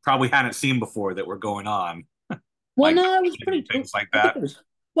probably hadn't seen before that were going on, Well, like no, it was and pretty. things like I think that. it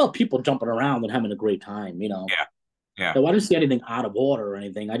was people jumping around and having a great time. Yeah, yeah. So I didn't see anything out of order or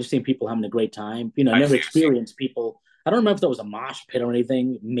anything. I just seen people having a great time. I I never see. I see. experienced people. I don't remember if there was a mosh pit or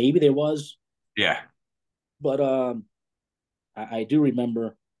anything. Maybe there was, Yeah, but I do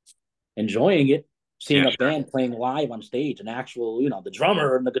remember enjoying it, yeah, seeing a sure. band playing live on stage, an actual, the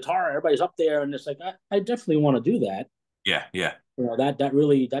drummer and the guitar, everybody's up there, and it's like I definitely want to do that. Yeah, yeah, That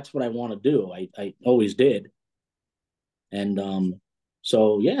really that's what I want to do. I always did, and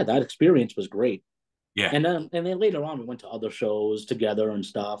so yeah, that experience was great. yeah, And then later on, we went to other shows together and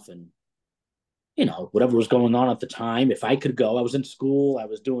stuff, and whatever was going on at the time. If I could go, I was in school, I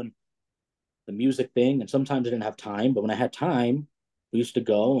was doing the music thing, and sometimes I didn't have time, but when I had time, we used to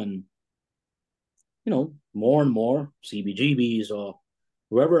go and more and more CBGBs or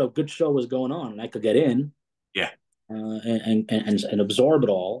wherever a good show was going on, and I could get in Yeah, and absorb it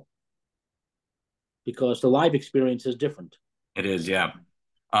all because the live experience is different. it is. Yeah.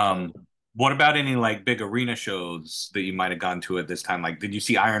 So, Um, what about any like big arena shows that you might have gone to at this time? Like, did you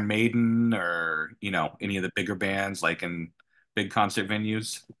see Iron Maiden or, any of the bigger bands like in big concert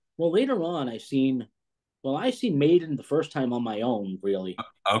venues? well, later on, I seen Maiden the first time on my own, really,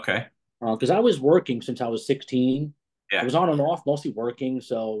 Okay. because I was working since I was 16. It Yeah. was on and off, mostly working.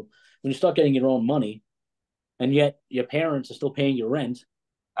 So when you start getting your own money, and yet your parents are still paying your rent,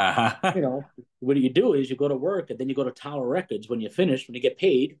 Uh-huh. you know, what you do is you go to work and then you go to Tower Records when you finish, when you get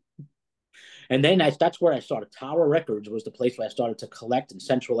paid. And then that's where I started. Tower Records was the place where I started to collect in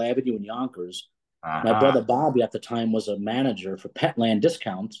Central Avenue in Yonkers. My Uh-huh. brother Bobby at the time was a manager for Petland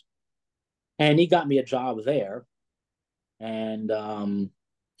Discounts, and he got me a job there. And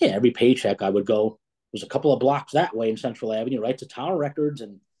yeah, every paycheck I would go was a couple of blocks that way in Central Avenue, right to Tower Records,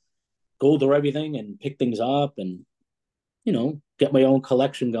 and go through everything and pick things up, and get my own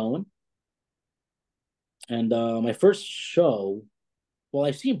collection going. And my first show, well,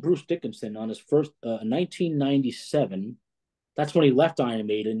 I seen Bruce Dickinson on his first 1997. That's when he left Iron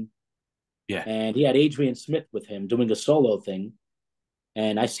Maiden, Yeah. and he had Adrian Smith with him doing a solo thing.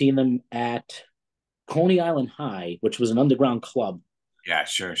 And I seen them at Coney Island High, which was an underground club. Yeah,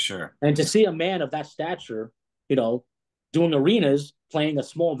 sure, sure. And to see a man of that stature, you know, doing arenas, playing a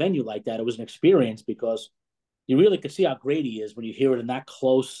small venue like that, it was an experience because you really could see how great he is when you hear it in that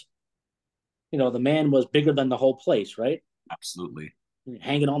close. The man was bigger than the whole place, right? Absolutely.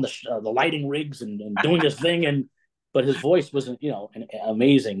 Hanging on the lighting rigs and doing his thing, and but his voice wasn't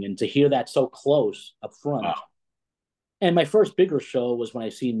amazing, and to hear that so close up front. Wow. And my first bigger show was when I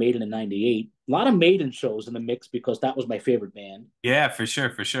seen Maiden in '98. A lot of Maiden shows in the mix because that was my favorite band, Yeah, for sure,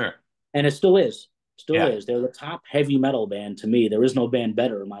 for sure. and it still is. Still Yeah. is. They're the top heavy metal band to me. There is no band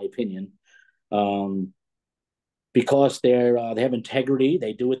better, in my opinion, um, because they have integrity.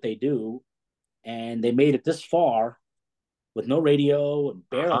 They do what they do, and they made it this far with no radio and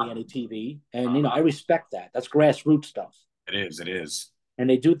barely Uh-huh. any TV. And I Uh-huh. respect that. That's grassroots stuff, It is, it is. and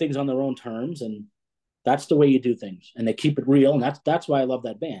they do things on their own terms, and that's the way you do things. And they keep it real, and that's why I love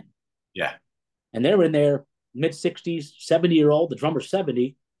that band. Yeah, And they're in their mid 60s, 70-year old. The drummer's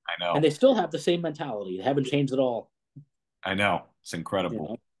 70, I and know. they still have the same mentality. They haven't changed at all. I know. It's You incredible.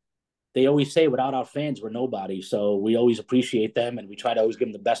 know, they always say, without our fans, we're nobody. So we always appreciate them, and we try to always give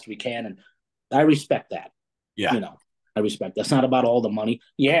them the best we can. And I respect that. Yeah, You know, I respect. That's not about all the money.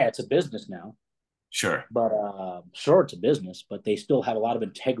 Yeah, it's a business now, sure. but sure, it's a business, but they still have a lot of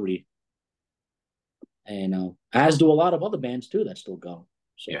integrity, and as do a lot of other bands too that still go.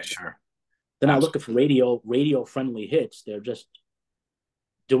 Yeah, So sure. they're not Absolutely. looking for radio friendly hits. They're just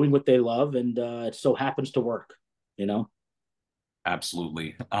doing what they love, and it so happens to work. You know.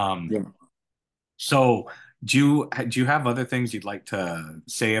 Absolutely. Yeah. So do you have other things you'd like to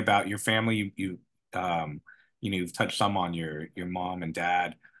say about your family? You've touched some on your mom and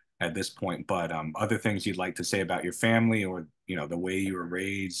dad at this point, but other things you'd like to say about your family or the way you were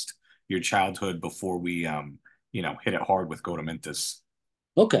raised, your childhood before we hit it hard with Goatamentise.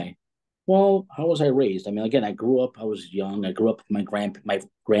 Okay. Well, how was I raised? I mean, again, I grew up. I was young. I grew up with my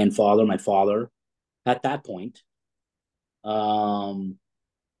grandfather, my father. At that point, um,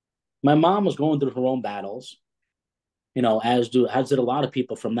 my mom was going through her own battles. As did a lot of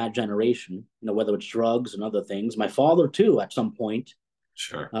people from that generation. Whether it's drugs and other things. My father too, at some point.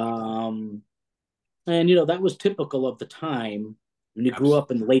 Sure. Um, and that was typical of the time when you grew Abs-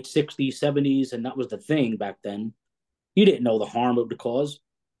 up in the late '60s, '70s, and that was the thing back then. You didn't know the harm it would cause.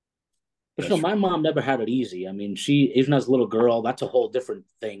 But That's my mom never had it easy. I mean, she even as a little girl, that's a whole different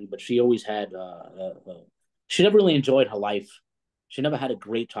thing. But she always had. She never really enjoyed her life. She never had a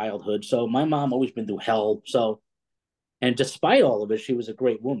great childhood. So my mom always been through hell. So and despite all of it, she was a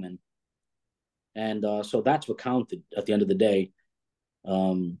great woman. And so that's what counted at the end of the day.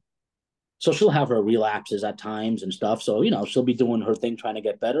 Um, so she'll have her relapses at times and stuff. So she'll be doing her thing, trying to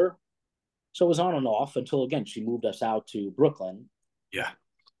get better. So it was on and off until again she moved us out to Brooklyn. yeah,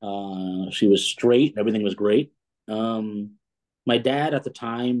 She was straight and everything was great. My dad at the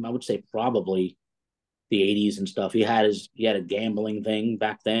time, I would say probably the '80s and stuff. He had a gambling thing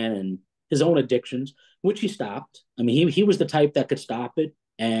back then and his own addictions, which he stopped. I mean, he was the type that could stop it,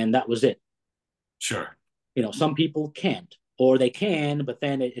 and that was it. sure. Some people can't, or they can, but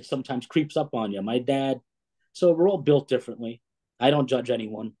then it sometimes creeps up on you. My dad, so we're all built differently. I don't judge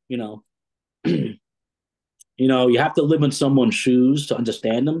anyone. You have to live in someone's shoes to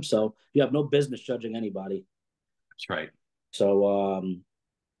understand them. So you have no business judging anybody. That's right. So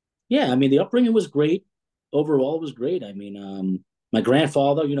yeah, I mean the upbringing was great. Overall, it was great. I mean, My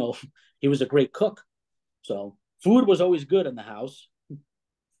grandfather, he was a great cook. So food was always good in the house.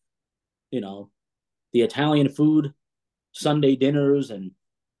 You know, the Italian food, Sunday dinners, and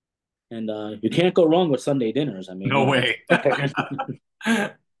you can't go wrong with Sunday dinners. I mean, No way.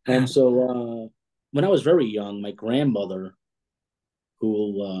 and so when I was very young, my grandmother,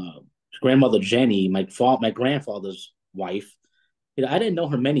 who grandmother Jenny, my grandfather's wife, I didn't know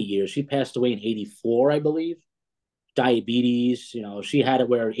her many years. She passed away in '84, I believe. Diabetes, she had it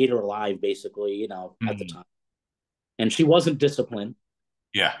where it ate her alive, basically, at the Mm, time. And she wasn't disciplined.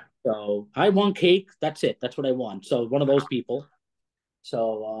 yeah. So I want cake. That's it. That's what I want. So one of those people.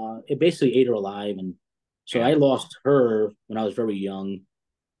 So it basically ate her alive. And so Yeah. I lost her when I was very young.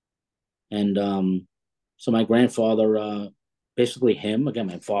 And so my grandfather, basically him, again,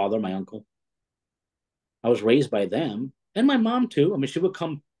 my father, my uncle, I was raised by them and my mom too. I mean, she would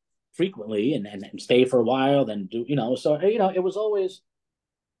come frequently and stay for a while, then so, it was always,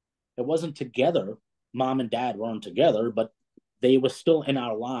 it wasn't together. Mom and dad weren't together, but they were still in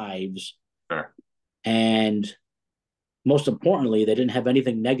our lives. Sure. And most importantly, they didn't have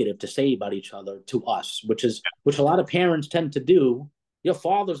anything negative to say about each other to us, which a lot of parents tend to do. Your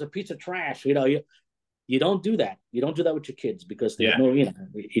father's a piece of trash. You don't do that. You don't do that with your kids because they have Yeah.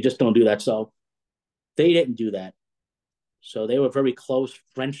 no, you just don't do that. So they didn't do that. So they were very close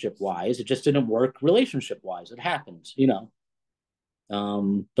friendship wise. It just didn't work relationship wise. It happens.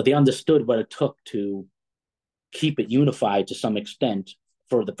 But they understood what it took to keep it unified to some extent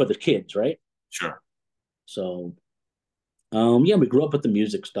for the kids, right? Sure. So yeah, we grew up with the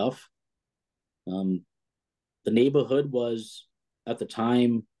music stuff. Um, the neighborhood was at the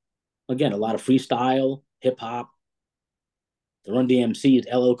time again a lot of freestyle, hip hop, the Run DMCs,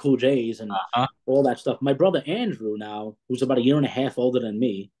 LL Cool J's, and Uh-huh. all that stuff. My brother Andrew now, who's about a year and a half older than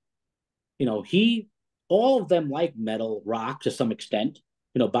me, he all of them like metal rock to some extent.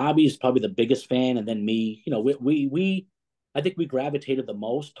 Bobby's probably the biggest fan, and then me. We I think we gravitated the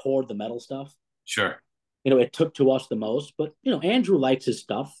most toward the metal stuff. Sure. It took to us the most, but Andrew likes his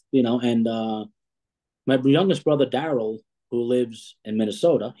stuff. And my youngest brother Daryl, who lives in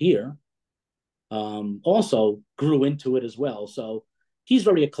Minnesota here, also grew into it as well. So he's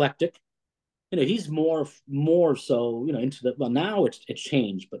very eclectic. He's more so into the, well, now it's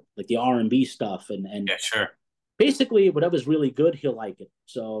changed, but like the R&B stuff and Yeah, sure. basically whatever's really good, he'll like it.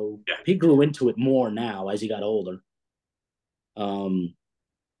 So Yeah. he grew into it more now as he got older. Um,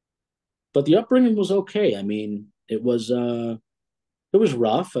 but the upbringing was okay. I mean, it was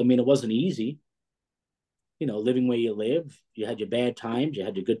rough. I mean, it wasn't easy. Living where you live, you had your bad times, you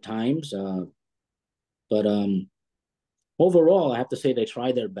had your good times. But overall, I have to say they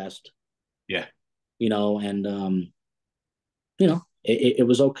tried their best. Yeah. And it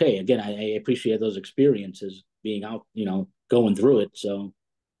was okay. Again, I appreciate those experiences being out, going through it. So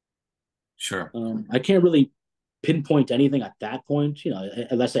Sure. I can't really pinpoint anything at that point,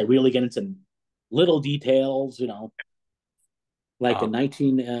 unless I really get into little details, like Uh, in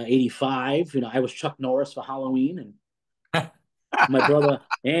 1985, I was Chuck Norris for Halloween, and my brother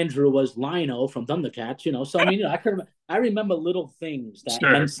Andrew was Lino from Thundercats. So I mean, I remember little things that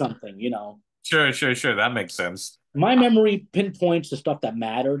sure. meant something. Sure, sure, sure. That makes sense. My memory pinpoints the stuff that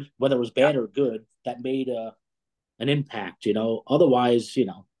mattered, whether it was Yeah. bad or good, that made an impact. Otherwise,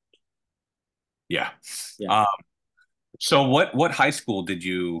 Yeah. yeah. Um, so what high school did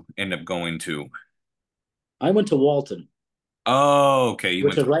you end up going to? I went to Walton, Oh, okay. You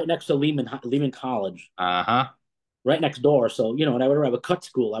which went is to right next to Lehman College, uh-huh. right next door. So whenever I would cut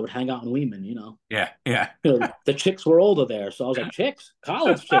school, I would hang out in Lehman. Yeah, yeah. The chicks were older there, so I was like, chicks,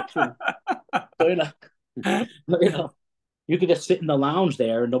 college chicks. So you know, you could just sit in the lounge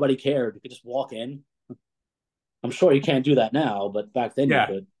there and nobody cared. You could just walk in. I'm sure you can't do that now, but back then you Yeah.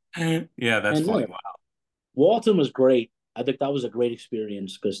 could. Yeah, that's And funny. yeah, Walton was great. I think that was a great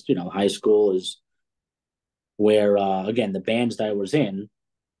experience because high school is where again the bands that I was in,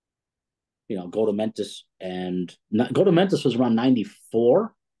 Goatamentise and Goatamentise was around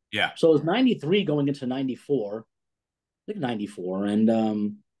 '94, Yeah, so it was '93 going into '94. I think '94,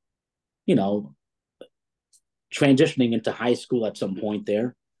 and you know, transitioning into high school at some point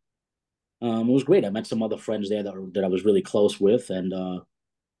there. It was great. I met some other friends there that I was really close with, and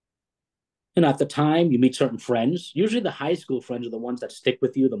at the time, you meet certain friends. Usually, the high school friends are the ones that stick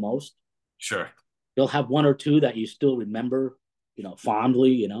with you the most. sure. You'll have one or two that you still remember,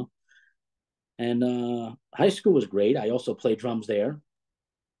 fondly, And high school was great. I also played drums there,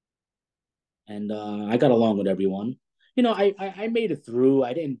 and I got along with everyone. I made it through.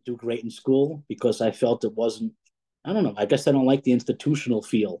 I didn't do great in school because I felt it wasn't. I don't know. I guess I don't like the institutional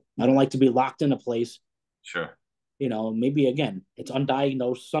feel. I don't like to be locked in a place. Sure. maybe again, it's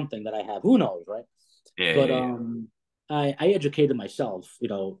undiagnosed something that I have. Who knows, right? Yeah, But yeah, yeah. I educated myself.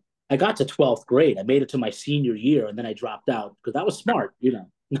 I got to 12th grade. I made it to my senior year, and then I dropped out because I was smart.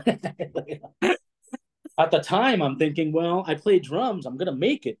 At the time, I'm thinking, well, I play drums. I'm gonna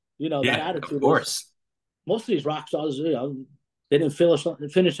make it. That Yeah, of attitude was course. most of these rock stars. They didn't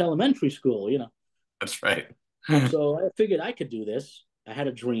finish elementary school. That's right. So I figured I could do this. I had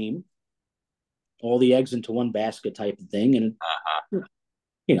a dream, all the eggs into one basket type of thing, and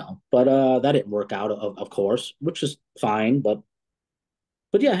but that didn't work out, of course, which is fine. But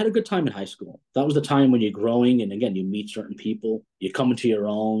yeah, I had a good time in high school. That was the time when you're growing, and again, you meet certain people, you come into your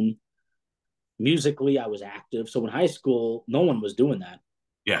own. Musically, I was active, so in high school, no one was doing that.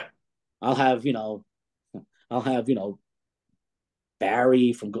 Yeah. I'll have I'll have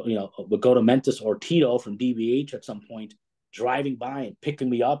Barry from with Goatamentise or Tito from DBH at some point driving by and picking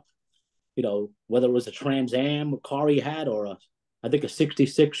me up. Whether it was a Trans Am car he had or I think a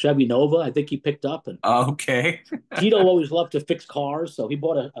 '66 Chevy Nova. I think he picked up, and Okay. Tito always loved to fix cars, so he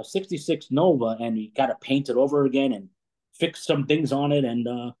bought a '66 Nova and he got it painted over again and fixed some things on it. And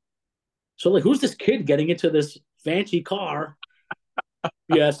so, like, who's this kid getting into this fancy car?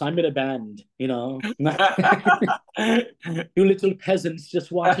 Yes, I'm in a band. You little peasants,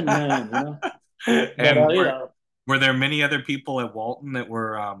 just watch and learn. But And were there many other people at Walton that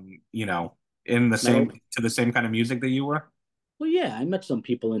were in the no. same to the same kind of music that you were? Well, yeah, I met some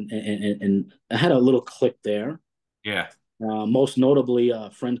people and I had a little clique there. Yeah. Most notably,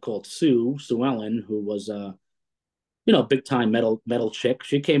 a friend called Sue Ellen, who was big time metal chick.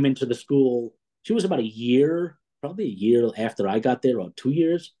 She came into the school. She was about a year, probably a year after I got there, or 2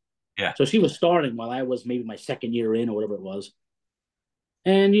 years. Yeah. So she was starting while I was maybe my second year in or whatever it was.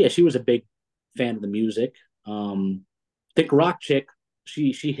 And yeah, she was a big fan of the music. Think rock chick.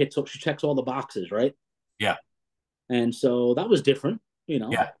 She checks all the boxes, right? Yeah. And so that was different,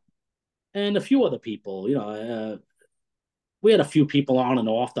 Yeah. and a few other people. We had a few people on and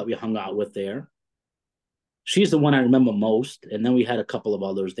off that we hung out with there. She's the one I remember most, and then we had a couple of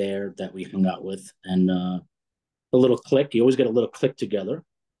others there that we hung out with, and a little clique. You always get a little clique together.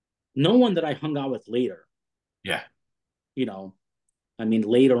 No one that I hung out with later. Yeah. You know, I mean,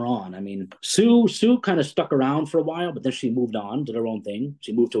 later on. I mean, Sue kind of stuck around for a while, but then she moved on, did her own thing.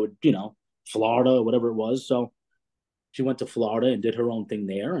 She moved to Florida or whatever it was. So she went to Florida and did her own thing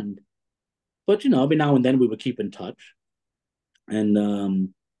there. But every now and then we would keep in touch.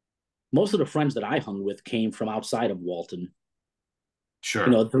 And most of the friends that I hung with came from outside of Walton.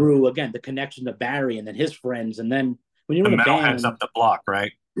 Sure. Through again the connection to Barry and then his friends, and then when you're The in a metalheads up band, the block,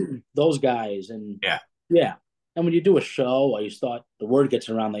 right? those guys, and Yeah. yeah, and when you do a show or you start, the word gets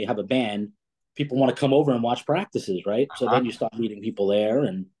around that you have a band, people want to come over and watch practices, right? So Uh-huh. then you start meeting people there,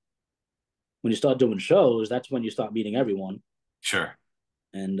 and when you start doing shows, that's when you start meeting everyone. Sure.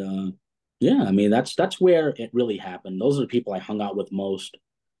 And yeah, I mean that's where it really happened. Those are the people I hung out with most.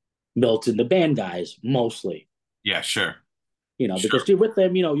 Milton, the band guys, mostly. Yeah, sure. Because Sure. you're with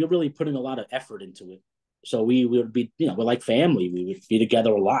them, you're really putting a lot of effort into it. So we would be, we're like family. We would be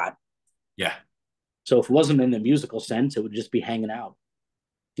together a lot. Yeah, So if it wasn't in the musical sense, it would just be hanging out,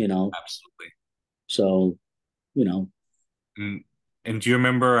 you know. absolutely. So, you know, And, and do you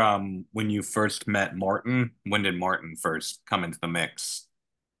remember when you first met Martin? When did Martin first come into the mix?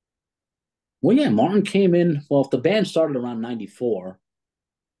 well, yeah, Martin came in. Well, if the band started around '94,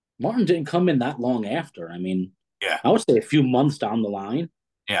 Martin didn't come in that long after. I mean, Yeah. I would say a few months down the line.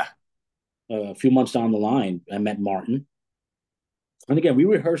 Yeah. A few months down the line, I met Martin. And again, we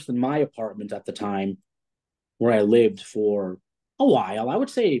rehearsed in my apartment at the time where I lived for a while. I would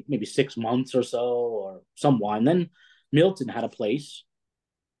say maybe 6 months or so, or some while. And then Milton had a place,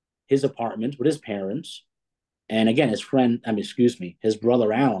 his apartment with his parents. And again, excuse me, his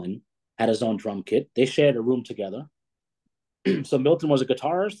brother Alan had his own drum kit. They shared a room together. So Milton was a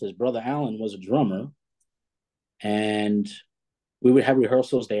guitarist, his brother Alan was a drummer. And we would have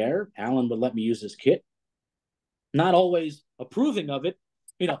rehearsals there. Alan would let me use his kit, not always approving of it.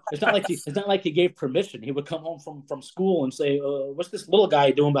 It's not like he gave permission. He would come home from school and say, "What's this little guy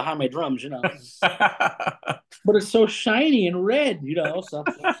doing behind my drums?" But it's so shiny and red. So,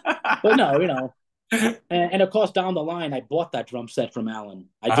 but no, and of course down the line, I bought that drum set from Alan.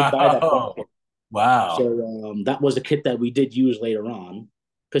 I did buy that drum Oh, kit. wow. So that was a kit that we did use later on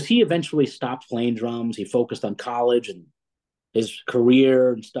because he eventually stopped playing drums. He focused on college and his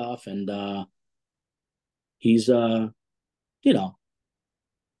career and stuff, and he's you know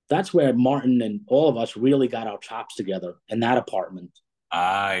that's where Martin and all of us really got our chops together in that apartment.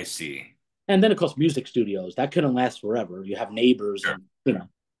 I see. And then, of course, music studios that couldn't last forever. You have neighbors, Sure. and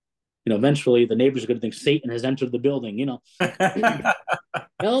Eventually the neighbors are going to think Satan has entered the building.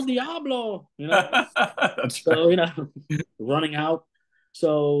 El Diablo. That's right. So running out.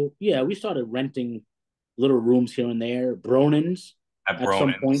 So yeah, we started renting little rooms here and there. Bronens At at some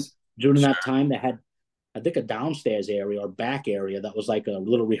point Bronen's. during Sure. that time, they had, I think, a downstairs area or back area that was like a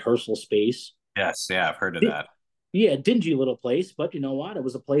little rehearsal space. Yes, yeah, I've heard of that. Yeah, dingy little place, but you know what? It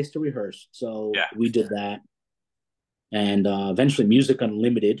was a place to rehearse. So Yeah, we did that. And eventually Music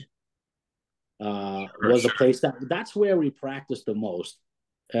Unlimited for was a sure. place that's where we practiced the most.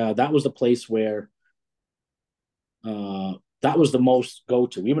 That was the place where that was the most go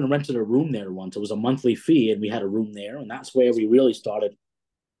to. We even rented a room there once. It was a monthly fee, and we had a room there, and that's where we really started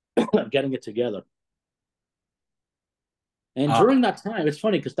getting it together. And Uh, during that time, it's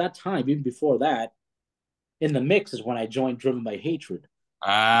funny because that time, even before that, in the mix is when I joined Driven by Hatred.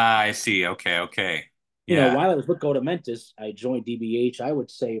 I see. Okay, okay. Yeah. While I was with Goatamentise, I joined DBH. I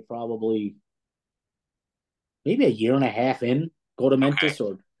would say probably maybe a year and a half in Okay. Goatamentise,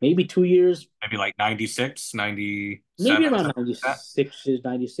 or maybe 2 years, Maybe like 96, maybe 97, around something like that. 96,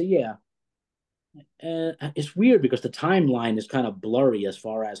 96. Yeah. And it's weird because the timeline is kind of blurry as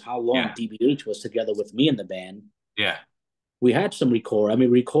far as how long Yeah. DBH was together with me in the band. Yeah. We had some record. I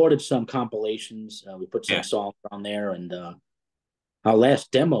mean, we recorded some compilations. We put some Yeah. songs on there, and our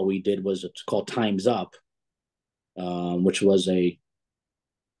last demo we did was it's called "Time's Up," which was an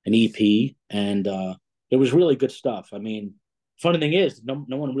EP, and it was really good stuff. I mean, funny thing is, no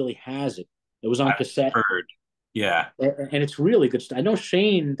one really has it. It was on I've cassette, heard. Yeah. and it's really good stuff. I know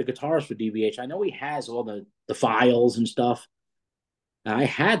Shane, the guitarist for DBH. I know he has all the files and stuff. I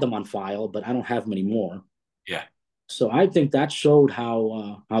had them on file, but I don't have them anymore. Yeah. So I think that showed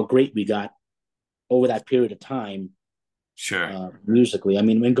how great we got over that period of time Sure. musically. I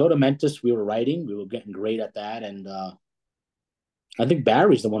mean, when Go to Mentis, we were writing, we were getting great at that, and I think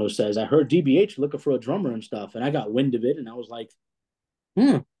Barry's the one who says, "I heard DBH looking for a drummer and stuff," and I got wind of it, and I was like,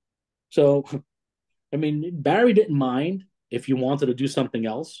 "Hmm." So I mean, Barry didn't mind if you wanted to do something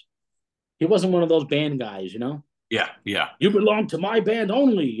else. He wasn't one of those band guys. Yeah. Yeah. You belong to my band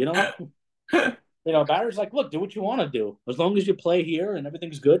only. Barry's like, look, do what you want to do as long as you play here and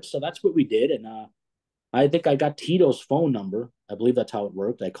everything's good. So that's what we did, and I think I got Tito's phone number. I believe that's how it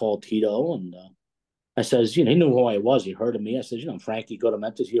worked. I called Tito, and I says, he knew who I was. He heard of me. I says, Frankie, go to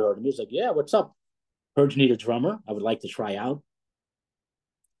Memphis. He heard of me. He's like, yeah, what's up? Heard you need a drummer. I would like to try out.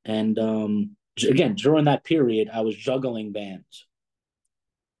 And again, during that period, I was juggling bands.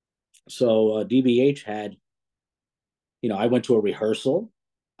 So DBH had, I went to a rehearsal.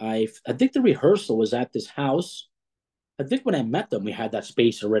 I think the rehearsal was at this house. I think when I met them, we had that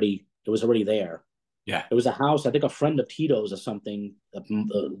space already. It was already there. Yeah. It was a house, I think a friend of Tito's or something.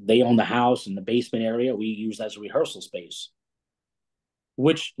 They owned the house in the basement area. We used as a rehearsal space,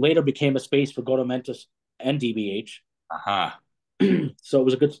 which later became a space for Goatamentis and DBH. Uh-huh. So it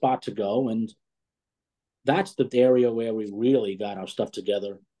was a good spot to go. And that's the area where we really got our stuff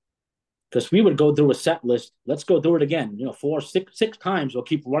together. Because we would go through a set list. Let's go through it again. Four, six times. We'll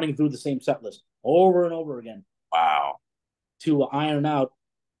keep running through the same set list over and over again Wow. to iron out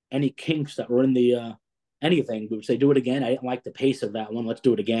any kinks that were in the anything. We would say, do it again. I didn't like the pace of that one. Let's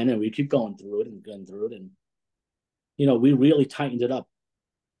do it again. And we keep going through it and going through it. And, we really tightened it up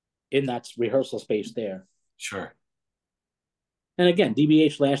in that rehearsal space there. Sure. And again,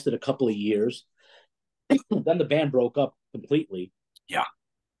 DBH lasted a couple of years. Then the band broke up completely. Yeah.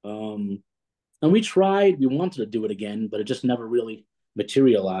 And we wanted to do it again, but it just never really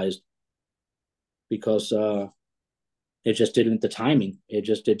materialized because it just didn't, the timing, it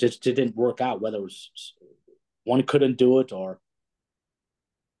just didn't work out, whether it was one couldn't do it or,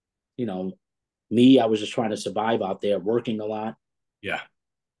 me, I was just trying to survive out there working a lot. Yeah.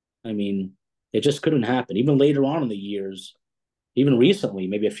 I mean, it just couldn't happen. Even later on in the years, even recently,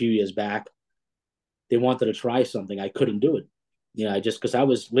 maybe a few years back, they wanted to try something. I couldn't do it. I just, because I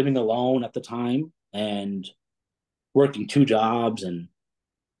was living alone at the time and working two jobs, and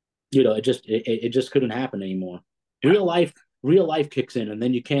it just couldn't happen anymore. Yeah. Real life kicks in, and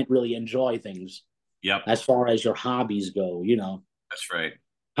then you can't really enjoy things Yep. as far as your hobbies go. That's right.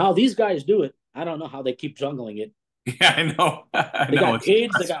 How these guys do it, I don't know how they keep juggling it. Yeah, I know. I They know. got It's kids, they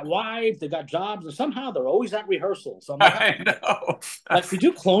impressive. got wives, they got jobs, and somehow they're always at rehearsal. So I'm like, I know. did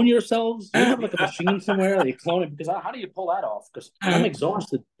you clone yourselves? Do you have like a machine somewhere that you clone it? Because how do you pull that off? Because I'm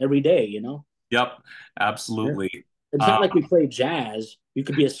exhausted every day. Yep. Yeah. Absolutely. It's Um, not like we play jazz. You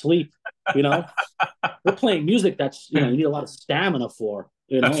could be asleep, you know. We're playing music that's you need a lot of stamina for.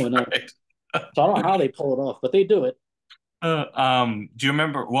 that's And right. so I don't know how they pull it off, but they do it. Do you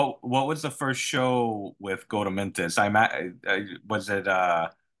remember what was the first show with Goatamentise? Was it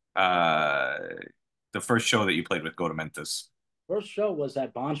Uh, the first show that you played with Goatamentise. First show was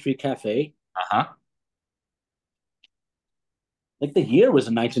at Bond Street Cafe. Uh-huh. Like the year was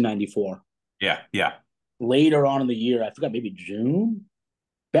in 1994. Yeah, yeah, Later on in the year, I forgot, maybe June.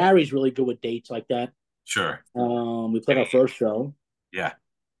 Barry's really good with dates like that. sure. We played our first show Yeah.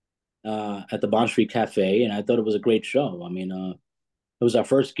 at the Bond Street Cafe, and I thought it was a great show. I mean, it was our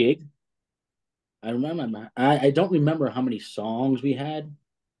first gig. I remember. I don't remember how many songs we had,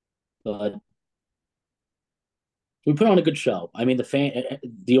 but we put on a good show. I mean,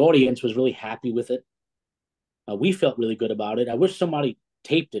 the audience was really happy with it. We felt really good about it. I wish somebody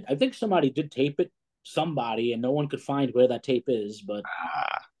taped it. I think somebody did tape it, somebody, and no one could find where that tape is. But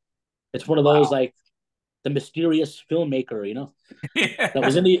Ah, it's one of those wow. like the mysterious filmmaker, Yeah. that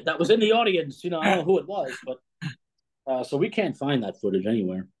was in the audience. I don't know who it was, but so we can't find that footage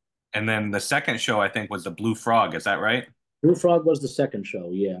anywhere. And then the second show, I think, was the Blue Frog. Is that right? Blue Frog was the second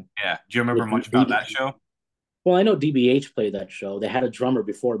show, yeah. Yeah. Do you remember With much about that show? Well, I know DBH played that show. They had a drummer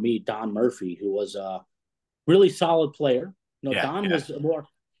before me, Don Murphy, who was a really solid player. Yeah, Don yeah. was more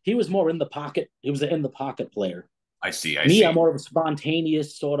he was more in the pocket. He was an in the pocket player. I see, I Me, I'm see. more of a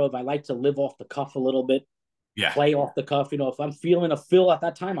spontaneous sort of. I like to live off the cuff a little bit, Yeah, play off the cuff. If I'm feeling a fill at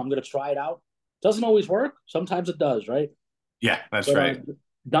that time, I'm going to try it out. Doesn't always work. Sometimes it does, right? yeah, that's But right.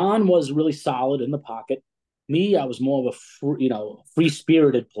 Don was really solid in the pocket. Me, I was more of a free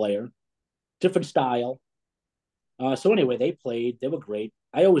spirited player, different style. So anyway, they played. They were great.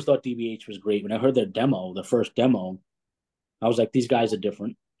 I always thought DBH was great. When I heard their demo, the first demo, I was like, these guys are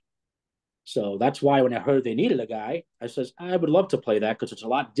different. So that's why when I heard they needed a guy, I says I would love to play that because it's a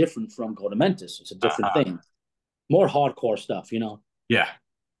lot different from Goatamentise. It's a different Uh-huh. thing, more hardcore stuff, Yeah.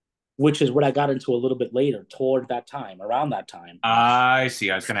 which is what I got into a little bit later, toward that time, around that time. I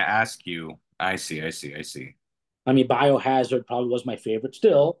see. I was gonna ask you. I see, I see, I see. I mean, Biohazard probably was my favorite.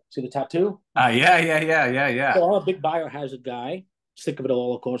 Still, see the tattoo? Yeah, yeah, yeah, yeah, yeah. Well, I'm a big Biohazard guy. Sick of it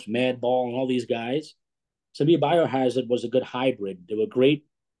all, of course. Madball and all these guys. To me, Biohazard was a good hybrid. They were great.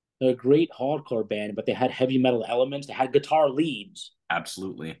 They're a great hardcore band, but they had heavy metal elements. They had guitar leads.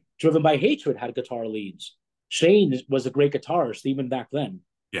 Absolutely. Driven by Hatred had guitar leads. Shane was a great guitarist even back then.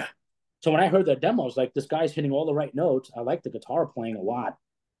 Yeah, So when I heard their demos, like this guy's hitting all the right notes. I like the guitar playing a lot,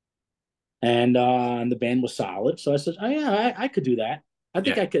 and the band was solid. So I said, oh yeah, I could do that. I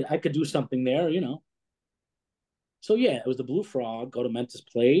think yeah, I could do something there. So yeah, it was the Blue Frog. Goatamentise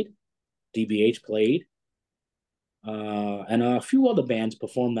played, DBH played, and a few other bands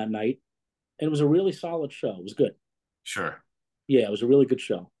performed that night. And it was a really solid show. It was good. sure. Yeah, it was a really good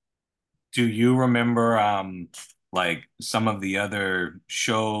show. Do you remember like some of the other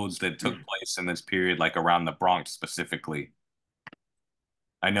shows that took place in this period, like around the Bronx specifically?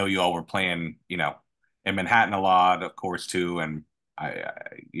 I know you all were playing, in Manhattan a lot, of course, too, and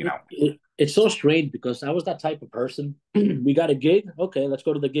you know, It's so strange because I was that type of person. We got a gig, okay, let's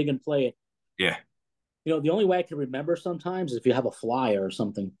go to the gig and play it. yeah, The only way I can remember sometimes is if you have a flyer or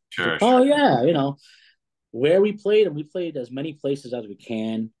something. It's like, sure, oh sure. yeah, where we played, and we played as many places as we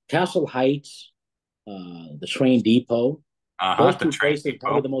can. Castle Heights, the train depot. Uh-huh, Those the two train places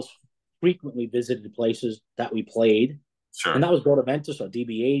probably depot. the most frequently visited places that we played. And Sure, that was Goatamentise or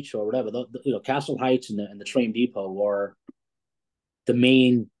DBH or whatever. Castle Heights and the train depot were the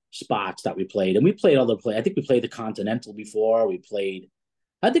main spots that we played. And we played other play. I think we played the Continental before.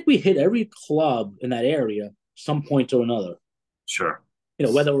 I think we hit every club in that area some point or another. sure,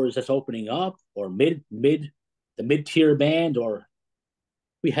 Whether it was just opening up or the mid tier band, or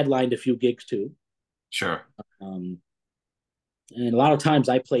we headlined a few gigs too. sure. Um, and a lot of times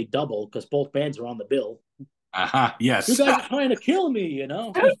I played double because both bands were on the bill. Uh-huh, You yes. guys are trying to kill me.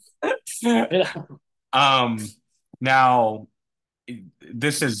 Yeah. Um, now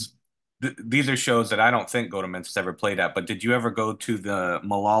this is these are shows that I don't think Go to Memphis ever played at, but did you ever go to the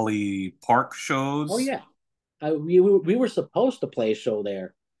Mullally Park Oh shows? yeah. We were supposed to play a show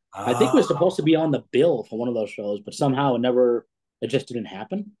there. I think we were Oh, supposed to be on the bill for one of those shows, but somehow it just didn't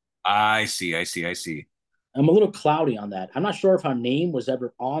happen. I see, I see, I see. I'm a little cloudy on that. I'm not sure if our name was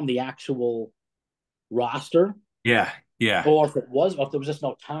ever on the actual roster Yeah, yeah, or if it was, or if there was just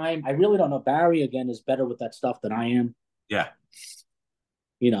no time. I really don't know. Barry, again, is better with that stuff than I am. yeah,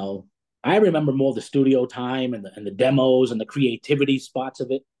 You know, I remember more the studio time and the demos and the creativity spots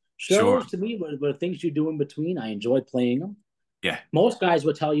of it. sure. Shows to me were things you do in between. I enjoyed playing them. Yeah, Most guys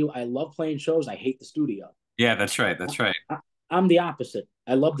would tell you, I love playing shows. I hate the studio. yeah, that's right, that's right. I, I'm the opposite.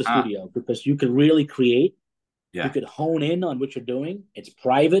 I love the Ah, studio because you can really create. You yeah, could hone in on what you're doing. It's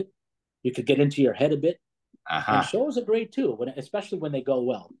private. You could get into your head a bit. And uh-huh. shows are great too, especially when they go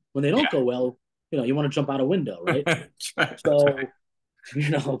well. When they don't Yeah. go well, you want to jump out a window, right? That's right, that's So right.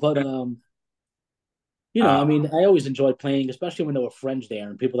 But I Uh, mean, I always enjoyed playing, especially when there were friends there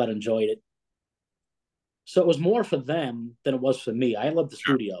and people that enjoyed it. So it was more for them than it was for me. I love the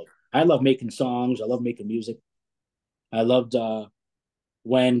sure. studio. I love making songs. I love making music. I loved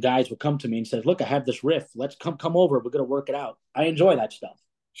when guys would come to me and said, "Look, I have this riff. Let's come over. We're gonna work it out." I enjoy that stuff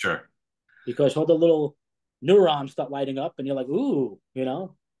Sure. because all the little neurons start lighting up, and you're like, "Ooh,"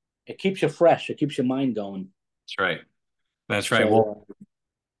 it keeps you fresh. It keeps your mind going. That's right. That's right. Well,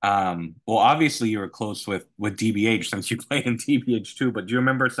 So obviously you were close with DBH since you played in DBH too, but do you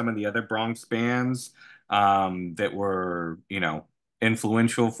remember some of the other Bronx bands that were,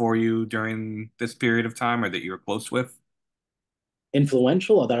 influential for you during this period of time or that you were close with?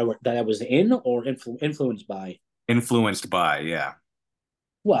 influential, or that I was in, or influenced by. Influenced by, yeah.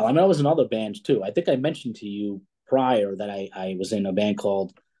 Well, I mean, I was in other bands too. I think I mentioned to you prior that I was in a band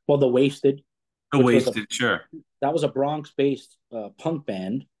called, well, The Wasted, The which was Wasted, sure. a Bronx-based punk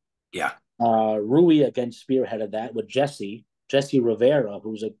band. Yeah. Rui again spearheaded that with Jesse Rivera,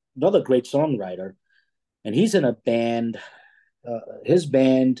 who's another great songwriter, and he's in a band. His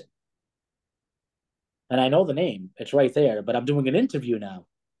band, and I know the name; it's right there. But I'm doing an interview now,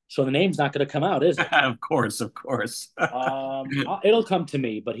 so the name's not going to come out, is it? Of course, of course. It'll come to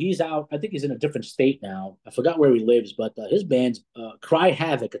me, but he's out. I think he's in a different state now. I forgot where he lives, but his band's Cry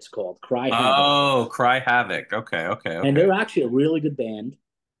Havoc. It's called Cry Havoc, Oh, Cry Havoc. Okay, okay, and okay. they're actually a really good band.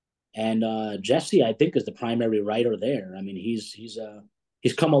 And Jesse, I think, is the primary writer there. I mean, he's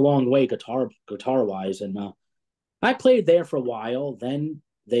come a long way guitar wise, and I played there for a while. Then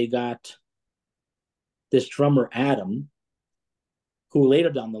they got this drummer Adam, who later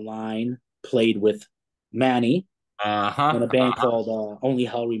down the line played with Manny in Uh-huh. a band Uh-huh. called Only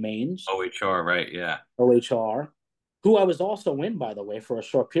Hell Remains, OHR, right, yeah. OHR, who I was also in, by the way, for a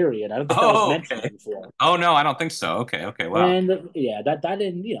short period. I don't think that was Oh, mentioned okay. before. Oh no, I don't think so. Okay, okay, wow. And yeah, that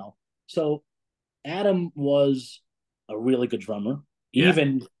didn't, So Adam was a really good drummer. Yeah,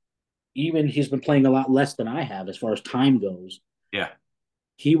 Even he's been playing a lot less than I have as far as time goes. yeah.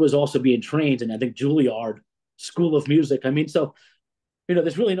 He was also being trained in, I think, Juilliard School of Music. I mean, so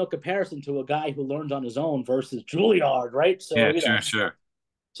there's really no comparison to a guy who learned on his own versus Juilliard, right? So Yeah, sure, sure.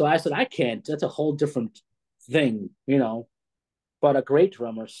 so I said I can't. That's a whole different thing. But a great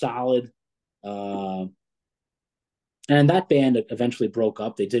drummer, solid. Uh, and that band eventually broke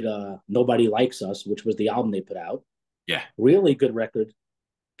up. They did Nobody Likes Us, which was the album they put out. Yeah, Really good record,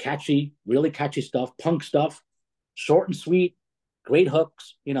 catchy, really catchy stuff, punk stuff, short and sweet, great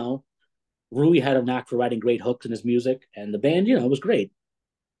hooks. Rui had a knack for writing great hooks in his music, and the band, was great.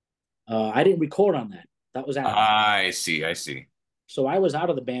 I didn't record on that. That was Adam. I see, I see. So I was out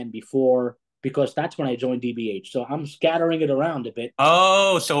of the band before because that's when I joined DBH. So I'm scattering it around a bit.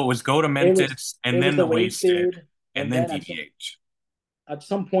 Oh, so it was It was Goatamentise and it was then the the Wasted Wasted, and and then then DBH. at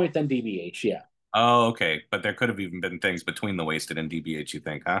some point then DBH. Yeah. Oh, okay. But there could have even been things between the Wasted and DBH, you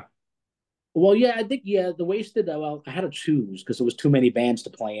think, huh? Well, yeah, I think the Wasted. Well, I had to choose because there was too many bands to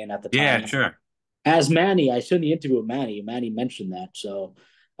play in at the Yeah, time. sure. As Manny, I saw in the interview with Manny. Manny mentioned that, so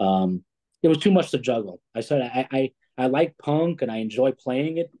um, it was too much to juggle. I said I like punk and I enjoy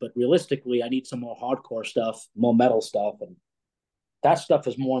playing it, but realistically, I need some more hardcore stuff, more metal stuff, and that stuff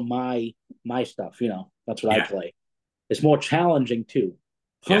is more my stuff. That's what I Yeah, play. It's more challenging too.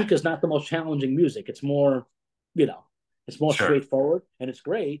 yeah, Punk is not the most challenging music. It's more, you know, it's more sure. straightforward and it's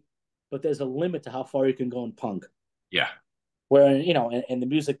great, but there's a limit to how far you can go in punk. Yeah, Where in the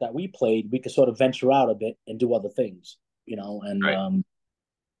music that we played, we could sort of venture out a bit and do other things. And right.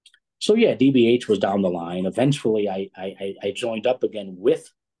 so yeah, DBH was down the line. Eventually, I joined up again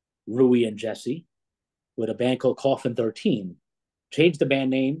with Rui and Jesse with a band called Coffin 13. Changed the band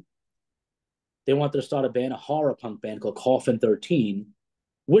name. They wanted to start a horror punk band called Coffin 13,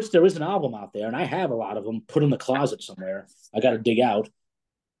 which there is an album out there, and I have a lot of them put in the closet somewhere. I got to dig out.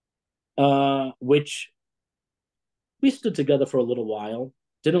 Which we stood together for a little while.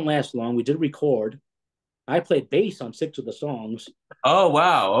 Didn't last long. We did record. I played bass on 6 of the songs. Oh,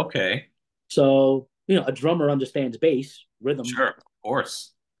 wow. Okay. So, a drummer understands bass, rhythm. Sure. Of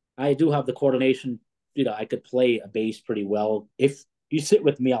course. I do have the coordination. I could play a bass pretty well. If you sit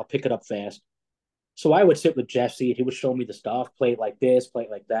with me, I'll pick it up fast. So I would sit with Jesse and he would show me the stuff, play it like this, play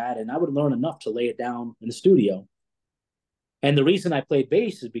it like that. And I would learn enough to lay it down in the studio. And the reason I played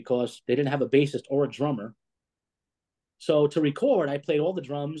bass is because they didn't have a bassist or a drummer. So to record, I played all the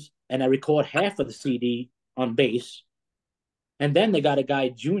drums and I record half of the CD on bass. And then they got a guy,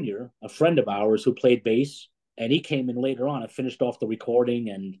 Junior, a friend of ours, who played bass. And he came in later on and finished off the recording.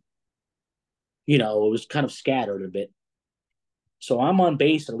 And, it was kind of scattered a bit. So I'm on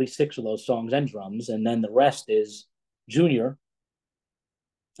bass at least 6 of those songs and drums. And then the rest is Junior.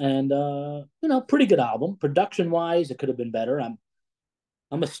 And pretty good album. Production wise, it could have been better.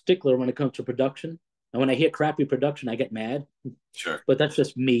 I'm a stickler when it comes to production. And when I hear crappy production, I get mad. Sure. But that's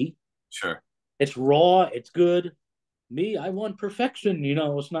just me. Sure. It's raw, it's good. Me, I want perfection.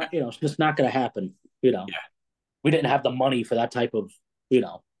 It's not, it's just not gonna happen, you know. Yeah, We didn't have the money for that type of, you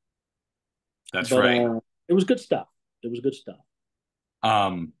know. that's But right. it was good stuff. It was good stuff.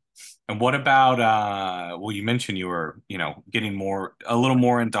 Um, and what about well, you mentioned you were, getting a little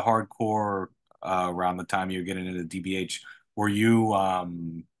more into hardcore around the time you were getting into DBH. Were you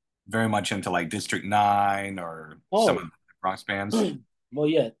very much into like District 9 or some of Oh, the Bronx bands? well,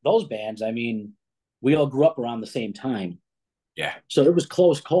 yeah, those bands, I mean, we all grew up around the same time. Yeah, So it was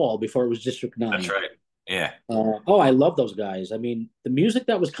close call before it was District that's 9. right. Yeah. I love those guys. I mean, the music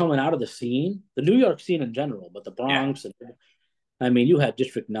that was coming out of the scene, the New York scene in general, but the Yeah. Bronx, and I mean, you had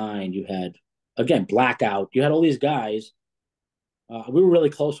District 9, you had, again, Blackout, you had all these guys. We were really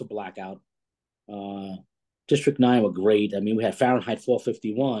close with Blackout. Uh, District 9 were great. I mean, we had Fahrenheit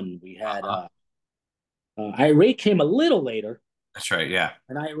 451. We had Uh-huh. Irate came a little later, That's right. Yeah.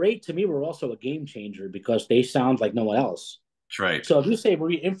 and Irate to me were also a game changer because they sound like no one else. That's right. So if you say were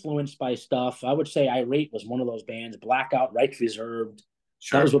you influenced by stuff, I would say Irate was one of those bands. Blackout, Rights Reserved.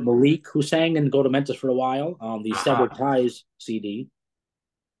 That was Sure. with Malik, who sang in Goatamentis for a while on the Uh-huh. Severed Ties CD,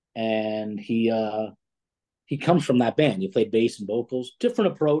 and he comes from that band. He played bass and vocals,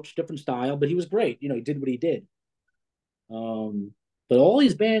 different approach, different style, but he was great. He did what he did. Um, but all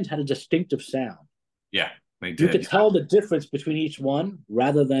these bands had a distinctive sound. Yeah, they You could did. tell the difference between each one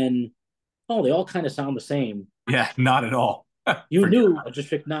rather than, oh, they all kind of sound the same. Yeah, not at all. You Forget knew about a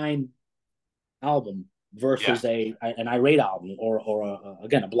District 9 album it. Yeah, versus an Irate album or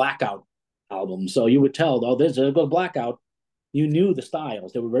again a Blackout album. So you would tell, oh, there's a Blackout. You knew the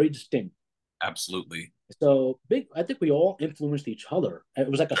styles; they were very distinct. absolutely. So big. I think we all influenced each other. It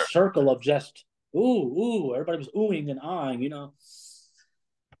was like a Sure. circle of just ooh. Everybody was oohing and ahhing.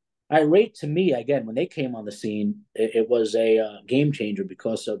 Irate to me again when they came on the scene, it was a game changer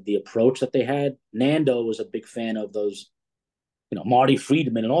because of the approach that they had. Nando was a big fan of those, Marty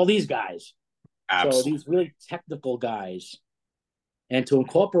Friedman and all these guys. So Absolutely. these really technical guys, and to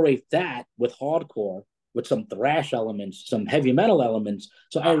incorporate that with hardcore, with some thrash elements, some heavy metal elements.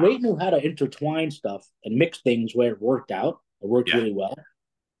 So Uh-huh. Irate knew how to intertwine stuff and mix things where it worked out. It worked Yeah, really well,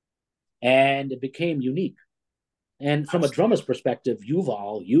 and it became unique. And from a absolutely. drummer's perspective,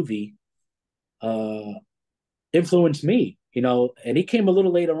 UV, uh, influenced me. And he came a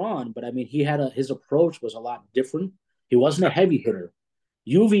little later on, but I mean, his approach was a lot different. He wasn't a Sure. heavy hitter.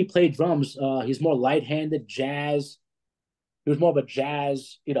 UV played drums. He's more light-handed, jazz. He was more of a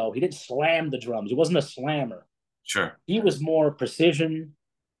jazz. He didn't slam the drums. He wasn't a slammer. Sure. He was more precision.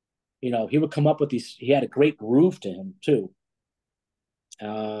 He would come up with these. He had a great groove to him too.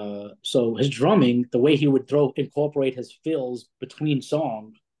 So his drumming, the way he would incorporate his fills between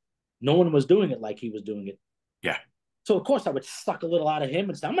songs, no one was doing it like he was doing it. Yeah. So of course I would suck a little out of him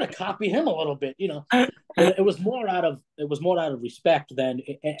and say, I'm going to copy him a little bit. But it was more out of respect than,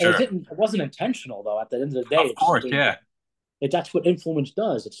 and it Sure. didn't. It wasn't intentional though. At the end of the day, Of course. Yeah. that's what influence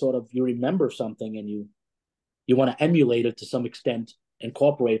does. It's sort of you remember something and you want to emulate it to some extent,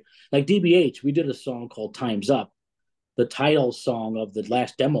 incorporate. Like DBH, we did a song called "Time's Up," the title song of the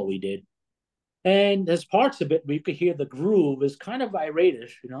last demo we did, and there's parts of it where you could hear the groove is kind of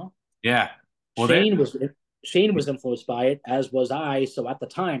irate-ish. Yeah. Well, there. Shane was Shane was influenced by it, as was I. So at the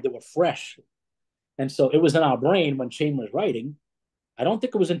time, they were fresh, and so it was in our brain when Shane was writing. I don't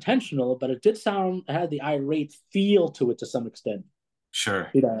think it was intentional, but it did sound it had the irate feel to it to some extent. Sure.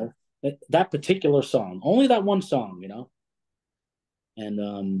 You know that particular song, only that one song. And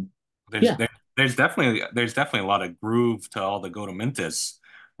There's yeah, there, there's definitely a lot of groove to all the Goatamentise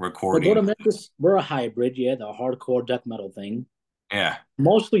well, recordings. Goatamentis, we're a hybrid, yeah, the hardcore death metal thing. Yeah,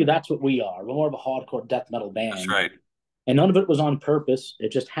 Mostly that's what we are. We're more of a hardcore death metal that's band, right. and none of it was on purpose.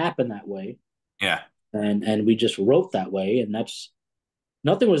 It just happened that way, Yeah, and we just wrote that way, and that's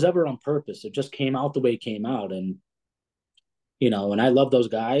nothing was ever on purpose. It just came out the way it came out, and I love those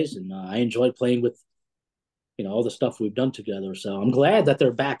guys, and I enjoy playing with all the stuff we've done together. So I'm glad that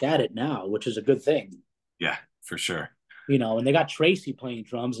they're back at it now, which is a good thing. yeah, for sure. And they got Tracy playing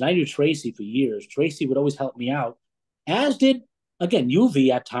drums, and I knew Tracy for years. Tracy would always help me out, as did again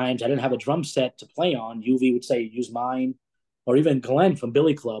UV at times. I didn't have a drum set to play on. UV would say use mine, or even Glenn from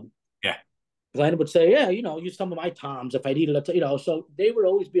Billy Club. Yeah, Glenn would say, yeah, use some of my toms if I needed it. So they would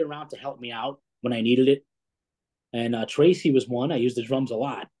always be around to help me out when I needed it. And Tracy was one. I used the drums a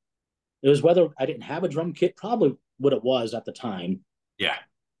lot. It was whether I didn't have a drum kit, probably what it was at the time. yeah,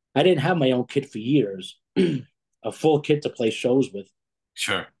 I didn't have my own kit for years, a full kit to play shows with.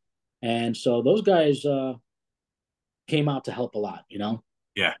 Sure. And so those guys came out to help a lot,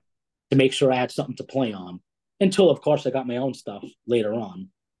 Yeah. to make sure I had something to play on. Until, of course, I got my own stuff later on.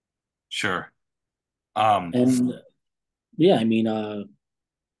 Sure. Um, And yeah, I mean,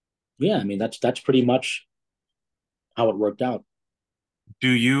 that's pretty much how it worked out. do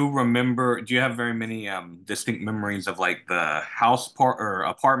you have very many distinct memories of like the house part or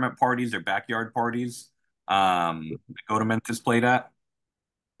apartment parties or backyard parties that Goatamentise played at?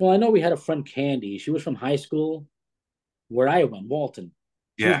 Well, I know we had a friend Candy. She was from high school where I went, Walton.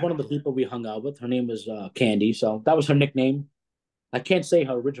 She was Yeah. one of the people we hung out with. Her name was Candy, so that was her nickname. I can't say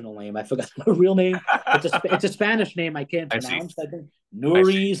her original name. I forgot her real name. It's a Spanish name I can't I see. pronounce. I think I see.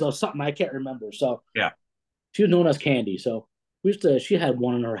 Nuris or something I can't remember. So Yeah. she was known as Candy. So we used to. She had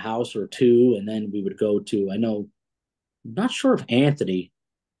one in her house or two, and then we would go to. I know, I'm not sure if Anthony.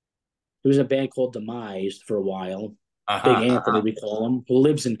 There was a band called Demise for a while. Big Uh-huh. Anthony, we call him, who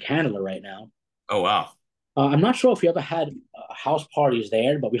lives in Canada right now. Oh wow. I'm not sure if we ever had house parties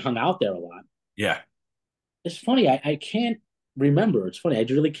there, but we hung out there a lot. Yeah. It's funny. I can't remember. It's funny. I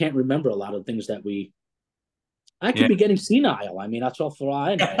really can't remember a lot of things that we. I could Yeah. be getting senile. I mean, that's all for all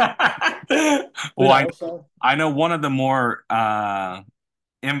I know. Well, So I know one of the more I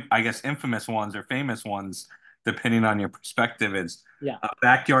guess infamous ones or famous ones, depending on your perspective, is yeah. a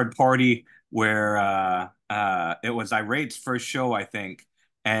backyard party where it was Irate's first show, I think,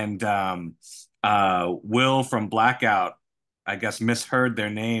 and Will from Blackout, I guess, misheard their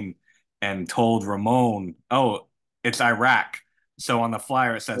name and told Ramon, "Oh, it's Iraq." So on the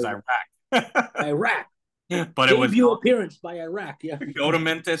flyer it says Iraq, Iraq. but it was Debut appearance by Iraq. Yeah. Go to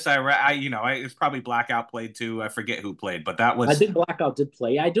Memphis. It's probably Blackout played too. I forget who played, but that I was think Blackout did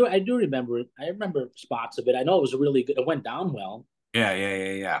play. I do remember it. I remember spots of it. I know it was really good. It went down well.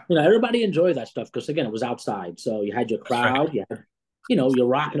 yeah. Everybody enjoyed that stuff because again, it was outside. So you had your That's right. crowd. You're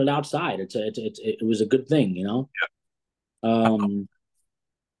rocking it outside. It was a good thing. Um,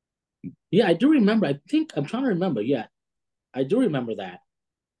 yeah, I do remember. I think I'm trying to remember. Yeah, I do remember that.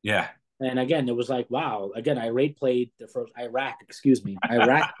 Yeah, And again, it was like, wow. Again, Iraq played the first Iraq. Excuse me,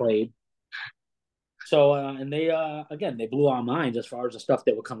 Iraq played. So and they again they blew our minds as far as the stuff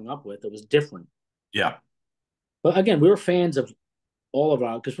they were coming up with. It was different. yeah, But again, we were fans of all of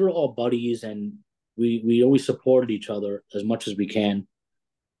our because we were all buddies and we always supported each other as much as we can.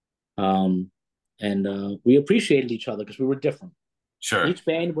 Um, and we appreciated each other because we were different. sure. Each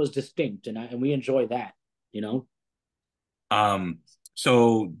band was distinct, and we enjoy that. You know, Um,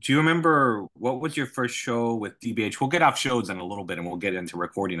 so do you remember what was your first show with DBH? We'll get off shows in a little bit and we'll get into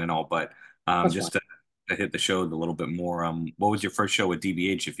recording and all, but that's fine. just to hit the show a little bit more, what was your first show with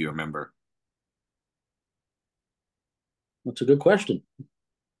DBH if you remember? That's a good question.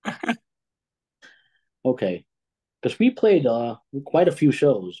 Okay, because we played quite a few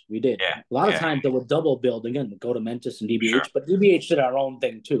shows. We did Yeah, a lot of yeah, times. They were double billed again, the Goatamentise and sure. DBH, but DBH did our own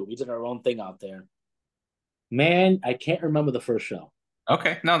thing too. We did our own thing out there. Man, I can't remember the first show.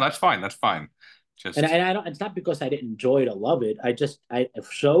 Okay, no, that's fine. That's fine. Just And I don't. It's not because I didn't enjoy it or love it.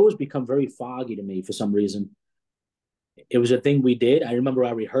 Shows become very foggy to me for some reason. It was a thing we did. I remember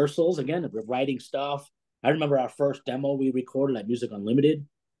our rehearsals again, writing stuff. I remember our first demo we recorded at Music Unlimited.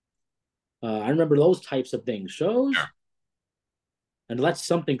 I remember those types of things. sure. Shows, unless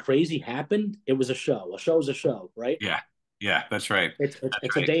something crazy happened, it was a show. A show is a show, right? Yeah, yeah, that's right. It's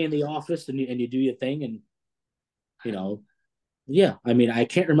That's a right. day in the office, and you do your thing, and you know, yeah. I mean, I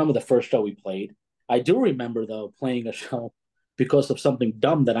can't remember the first show we played. I do remember though playing a show because of something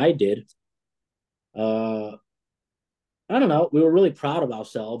dumb that I did. Uh, I don't know. We were really proud of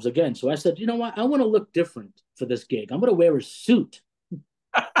ourselves again. So I said, you know what? I want to look different for this gig. I'm going to wear a suit.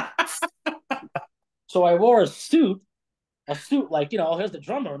 So I wore a suit like, here's the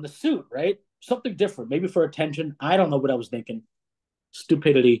drummer in the suit, right? Something different, maybe for attention. I don't know what I was thinking.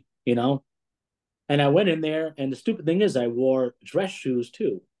 Stupidity. And I went in there, and the stupid thing is, I wore dress shoes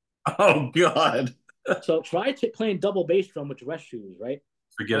too. Oh God. So try playing double bass drum with dress shoes, right?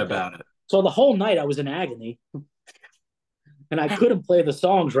 Forget Okay. about it. So the whole night I was in agony, and I couldn't play the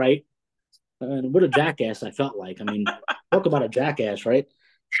songs right. And what a jackass I felt like. I mean, talk about a jackass, right?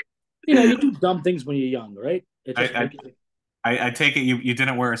 You do dumb things when you're young, right? It just I, make it. I take it you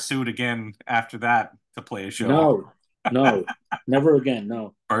didn't wear a suit again after that to play a show. No, no, never again.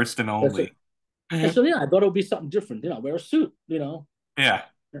 No. First and That's it. only. And so yeah, I thought it would be something different. Wear a suit. Yeah.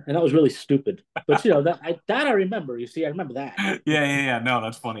 And that was really stupid. But that I remember. You see, I remember that Yeah. No,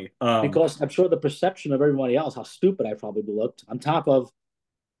 that's funny. because I'm sure the perception of everybody else, how stupid I probably looked, on top of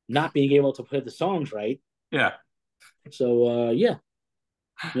not being able to play the songs right. Yeah. So yeah,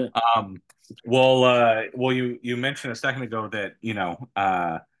 Yeah. Um, well, you mentioned a second ago that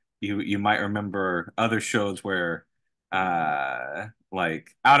you might remember other shows where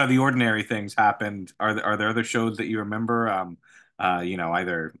like out of the ordinary things happened. Are there other shows that you remember?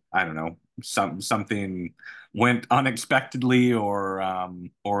 Either I don't know something went unexpectedly or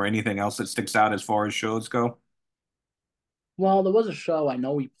anything else that sticks out as far as shows go. Well, there was a show I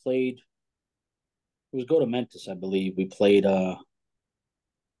know we played. It was Goatamentise, I believe. We played. I'm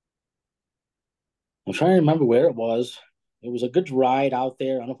trying to remember where it was. It was a good ride out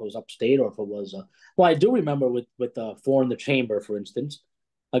there. I don't know if it was upstate or if it was. Well, I do remember with Four in the Chamber, for instance.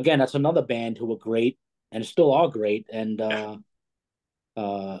 Again, that's another band who were great and still are great, and uh,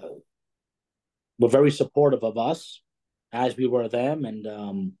 were very supportive of us as we were them.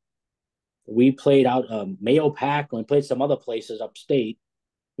 And we played out Mayo Pack and we played some other places upstate.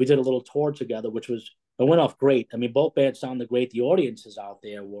 We did a little tour together, which was it went off great. I mean, both bands sounded great. The audiences out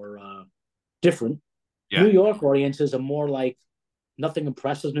there were different. New Yeah. York audiences are more like nothing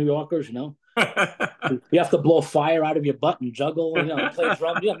impresses New Yorkers, you know. You have to blow fire out of your butt and juggle, and play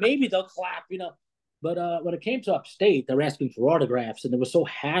drums. Yeah, maybe they'll clap. But when it came to upstate, they're asking for autographs, and they were so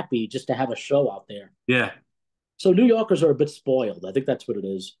happy just to have a show out there. Yeah. So New Yorkers are a bit spoiled. I think that's what it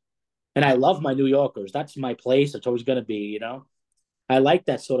is. And I love my New Yorkers. That's my place. It's always going to be. I like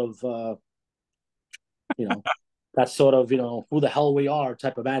that sort of, you know, who the hell we are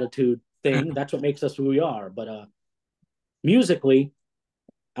type of attitude thing. That's what makes us who we are. But musically,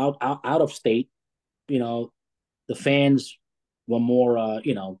 out of state, you know, the fans were more,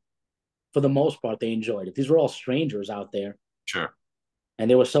 for the most part, they enjoyed it. These were all strangers out there, Sure. and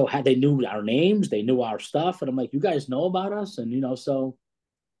they were they knew our names, they knew our stuff, and I'm like, you guys know about us, and so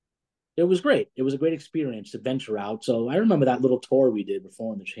it was great. It was a great experience to venture out. So I remember that little tour we did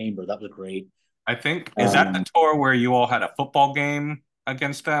before in the chamber. That was great. I think is that the Um, tour where you all had a football game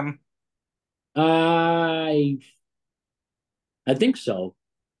against them? I I think so.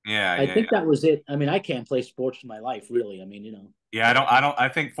 Yeah, I yeah, think yeah. that was it. I mean, I can't play sports in my life, really. I mean, Yeah, I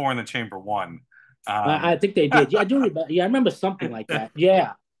think Four in the Chamber won. I think they did. Yeah, I do remember. Yeah, I remember something like that.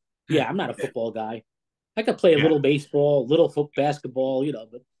 Yeah, yeah. I'm not a football guy. I could play a Yeah, little baseball, little foot basketball,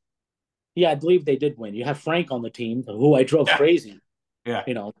 but yeah, I believe they did win. You have Frank on the team, who I drove yeah, crazy. yeah.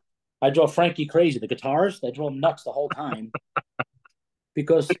 You know, I drove Frankie crazy. The guitarist, I drove him nuts the whole time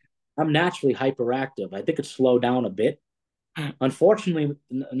because I'm naturally hyperactive. I think it's slowed down a bit. Unfortunately,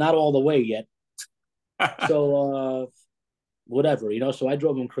 not all the way yet. So whatever. So I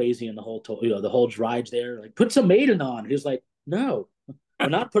drove him crazy in the whole drive there. Like, put some Maiden on. He's like, no, we're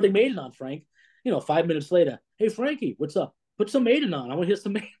not putting Maiden on, Frank. 5 minutes later, hey Frankie, what's up? Put some Maiden on. I want to hear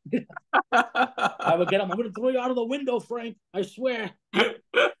some Maiden. I would get him. I'm going to throw you out of the window, Frank. I swear.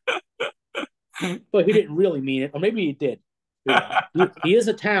 But he didn't really mean it, or maybe he did. He is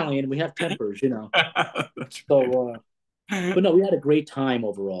Italian. We have tempers. That's right. So, but no, we had a great time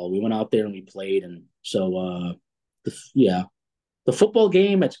overall. We went out there and we played, and so yeah, the football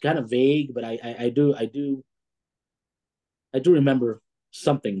game. It's kind of vague, but I do remember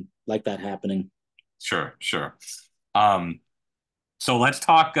something like that happening. Sure, sure. Um, so let's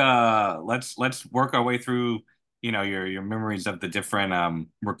talk let's work our way through, your memories of the different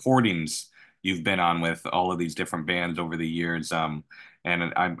recordings you've been on with all of these different bands over the years. And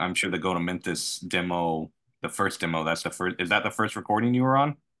I'm sure the Goatamentise demo, the first demo, that's the first, is that the first recording you were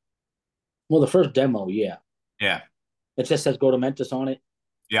on? Well, the first demo, yeah, Yeah. it just says Goatmentise on it.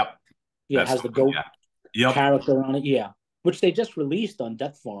 Yep. Yeah, it That's has the the one. goat Yeah. Yep. character on it. Yeah, which they just released on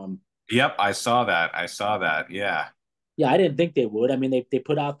Death Farm. Yep. I saw that. I saw that. Yeah. Yeah, I didn't think they would. I mean, they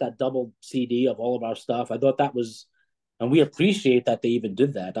put out that double CD of all of our stuff. I thought that was, and we appreciate that they even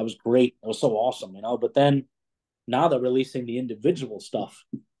did that. That was great. That was so awesome. But then now they're releasing the individual stuff,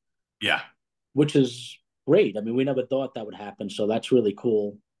 Yeah. which is great. I mean, we never thought that would happen, so that's really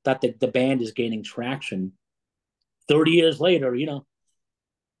cool. That the band is gaining traction 30 years later.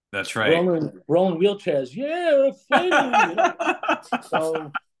 That's right. Rolling wheelchairs. Yeah, finally.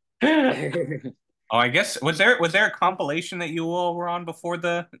 So Oh, I guess was there a compilation that you all were on before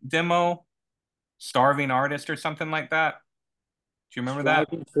the demo? Starving Artist or something like that? Do you remember that?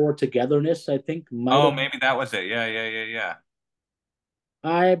 striving for togetherness, I think might Oh, have. maybe that was it. Yeah, yeah, yeah, yeah.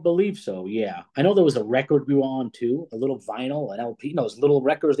 I believe so. Yeah, I know there was a record we were on too, a little vinyl, an LP. Those little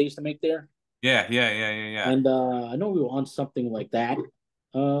records they used to make there. Yeah, yeah, yeah, yeah, yeah. And I know we were on something like that.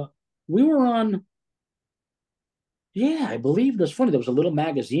 Uh, we were on. Yeah, I believe it was funny. There was a little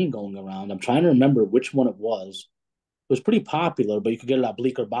magazine going around. I'm trying to remember which one it was. It was pretty popular, but you could get it at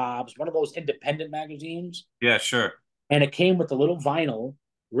Bleecker Bob's, one of those independent magazines. Yeah, sure. And it came with a little vinyl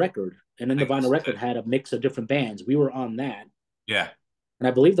record. And then I the think vinyl this is record it. had a mix of different bands. We were on that. Yeah. and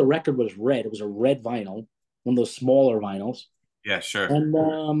I believe the record was red. It was a red vinyl, one of those smaller vinyls. Yeah, sure.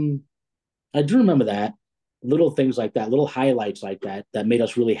 And I do remember that little things like that, little highlights like that, that made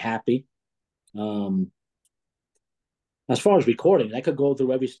us really happy. Um, as far as recording, I could go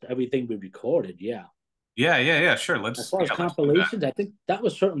through everything we recorded. Yeah. Yeah, sure. As far as Let's do that. compilations, I think that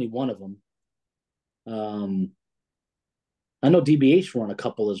was certainly one of them. Um, I know DBH were on a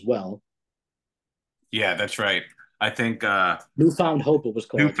couple as well. Yeah, that's right. I think Newfound Hope, it was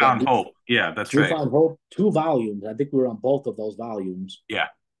called. Yeah, Newfound Hope. Yeah, that's right. Newfound Hope, 2 volumes. I think we were on both of those volumes, Yeah.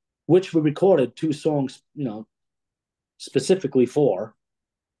 which we recorded 2 songs, specifically for,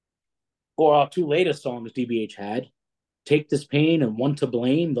 or our 2 latest songs DBH had. Take This Pain and One to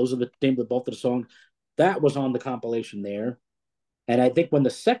Blame. Those are the names of both of the songs. That was on the compilation there. And I think when the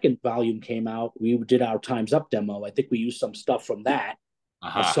second volume came out, we did our Time's Up demo. I think we used some stuff from that, a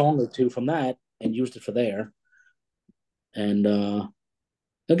Uh-huh. song or two from that, and used it for there. And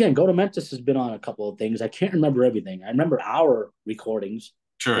again, Goatamentise has been on a couple of things. I can't remember everything. I remember our recordings.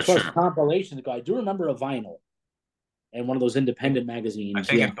 Sure, As far as sure. compilations go, I do remember a vinyl and one of those independent I magazines.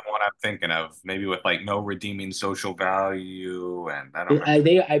 think Yeah, it's the one I'm thinking of, maybe with like no redeeming social value, and I don't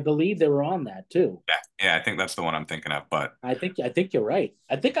remember. I believe they were on that too. Yeah, I think that's the one I'm thinking of. But I think you're right.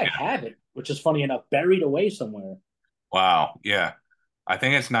 I think I yeah, have it, which is funny enough, buried away somewhere. wow, yeah, I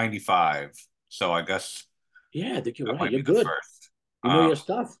think it's 95. So I guess Yeah, I think you're that right. might You're be the good. first. You know Um, your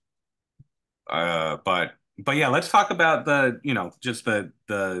stuff. but yeah, let's talk about the just the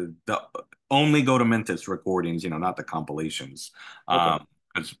only Goatamentise recordings, not the compilations. Okay.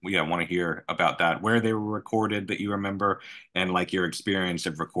 Because we want to hear about that, where they were recorded that you remember, and like your experience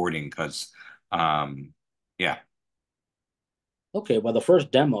of recording. Because yeah, Okay. Well, the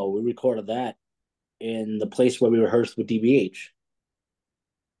first demo we recorded that in the place where we rehearsed with DBH.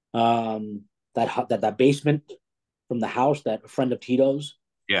 That basement from the house, that friend of Tito's.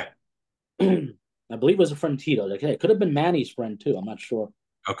 yeah, I believe it was a friend of Tito's. Okay, it could have been Manny's friend too. I'm not sure.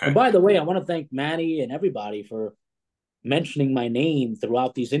 And okay. by the way, I want to thank Manny and everybody for mentioning my name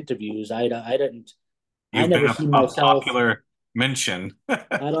throughout these interviews. I didn't. I You've been never see a myself. popular mention. I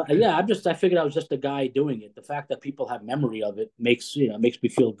don't. Yeah, I figured I was just a guy doing it. The fact that people have memory of it makes me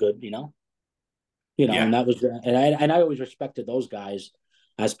feel good. Yeah, And that was and I always respected those guys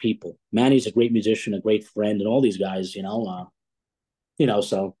as people. Manny's a great musician, a great friend, and all these guys.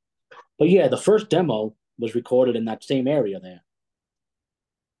 So. But yeah, the first demo was recorded in that same area there.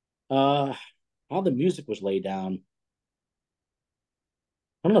 Uh, how the music was laid down.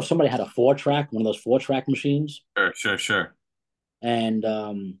 I don't know if somebody had a 4 track, one of those 4 track machines, sure. and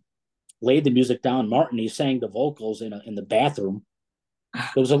laid the music down. Martin, he sang the vocals in the bathroom.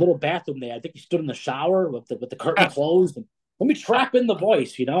 There was a little bathroom there. I think he stood in the shower with the curtain closed and let me trap in the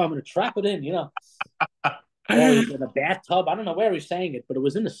voice. I'm going to trap it in. Or he's in a bathtub. I don't know where he's saying it, but it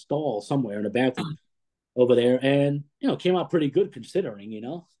was in a stall somewhere in a bathroom over there, and came out pretty good considering.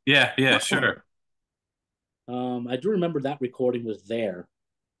 Yeah, sure. I do remember that recording was there.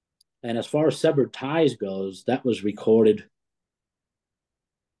 And as far as Severed Ties goes, that was recorded,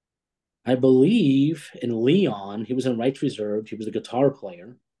 I believe, in Leon. He was in Rights Reserved. He was a guitar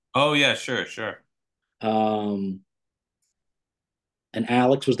player. Oh yeah, sure. Um, and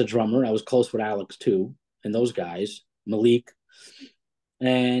Alex was the drummer. I was close with Alex too, and those guys, Malik.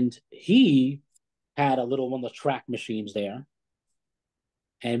 And he had a little one of the track machines there.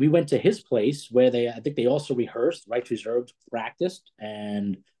 And we went to his place where I think they also rehearsed, Rights Reserved, practiced,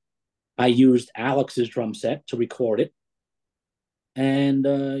 and I used Alex's drum set to record it. And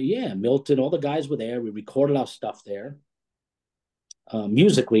yeah, Milton, all the guys were there. We recorded our stuff there.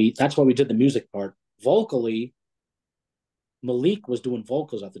 Musically, that's why we did the music part. Vocally, Malik was doing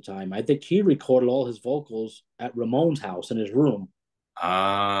vocals at the time. I think he recorded all his vocals at Ramon's house in his room. Oh,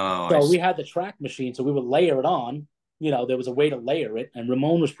 I So see. we had the track machine, so we would layer it on. There was a way to layer it, and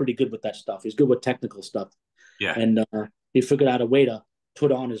Ramon was pretty good with that stuff. He's good with technical stuff, Yeah. and he figured out a way to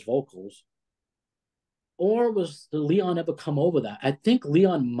put on his vocals. Or was the Leon ever come over that? I think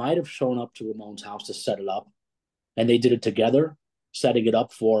Leon might have shown up to Ramon's house to set it up, and they did it together, setting it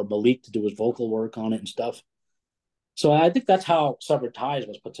up for Malik to do his vocal work on it and stuff. So I think that's how Severed Ties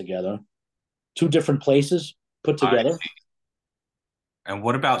was put together. 2 different places put I together. see. And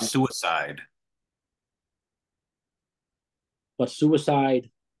what about suicide? But Suicide.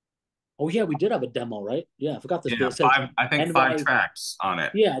 Oh yeah, we did have a demo, right? Yeah, I forgot this. Yeah, It says I think five NY. tracks on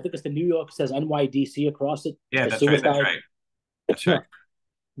it. Yeah, I think it's the New York. It says NYDC across it. Yeah, The that's right. That's Suicide. right. That's right.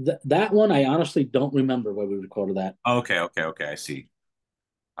 That one, I honestly don't remember where we recorded that. Okay. I see.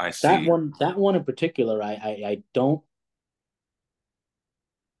 I That see. one, that one in particular, I don't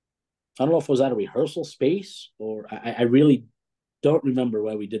know if it was at a rehearsal space or I really. Don't remember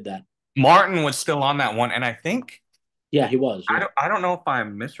where we did that. Martin was still on that one, and I think Yeah, he was. I Yeah. don't know if I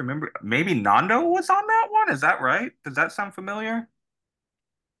misremember. Maybe Nando was on that one. Is that right? Does that sound familiar?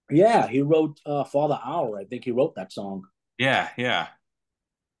 Yeah, he wrote Father Hour. I think he wrote that song. Yeah, yeah,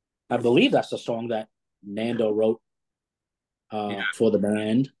 I believe that's the song that Nando wrote yeah, for the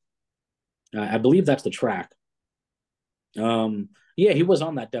band. I believe that's the track. Yeah, he was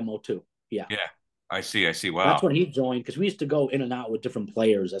on that demo too. Yeah. yeah. I see, I see. That's Wow. when he joined because we used to go in and out with different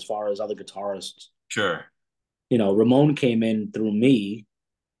players as far as other guitarists. Sure. Ramon came in through me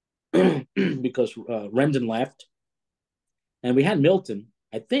because Rendon left, and we had Milton.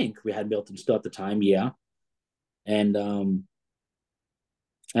 I think we had Milton still at the time. Yeah, and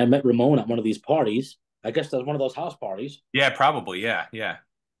I met Ramon at one of these parties. I guess that was one of those house parties. Yeah, probably. Yeah, yeah,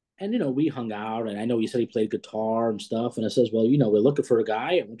 And we hung out, and I know he said he played guitar and stuff. And I says, well, we're looking for a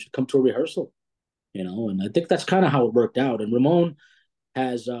guy. I want you to come to a rehearsal. And I think that's kind of how it worked out. And Ramon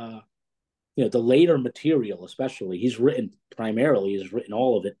has, the later material, especially. He's written primarily. He's written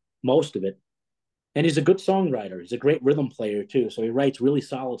all of it, most of it, and he's a good songwriter. He's a great rhythm player too. So he writes really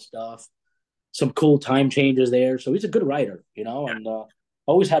solid stuff. Some cool time changes there. So he's a good writer, yeah. and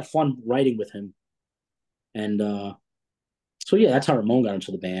always had fun writing with him. And so yeah, that's how Ramon got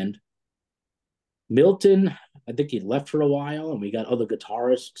into the band. Milton, I think he left for a while, and we got other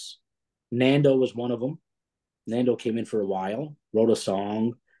guitarists. Nando was one of them. Nando came in for a while, wrote a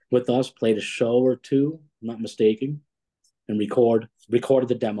song with us, played a show or two, I'm not mistaken, and recorded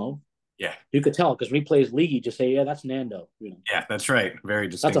the demo. Yeah, You could tell because replays league, you just say, yeah, that's Nando. yeah. That's right. Very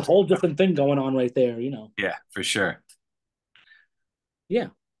That's a distinct. whole different thing going on right there. Yeah, for sure. Yeah.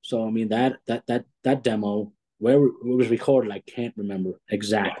 So I mean that demo where it was recorded, I can't remember Yeah.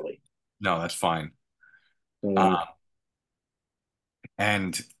 exactly. No, that's fine. So Uh,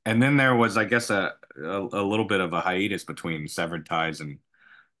 and then there was, I guess, a little bit of a hiatus between Severed Ties and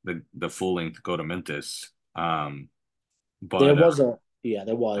the full length Goatamentise. there But was a yeah,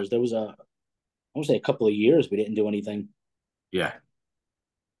 there was I would say a couple of years we didn't do anything. yeah,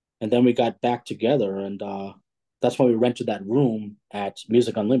 And then we got back together, and that's when we rented that room at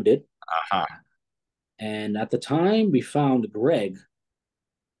Music Unlimited. uh-huh. And at the time, we found Greg,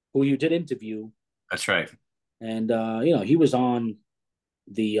 who you did interview, That's right. and he was on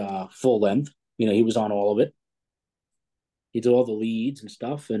the full length. He was on all of it. He did all the leads and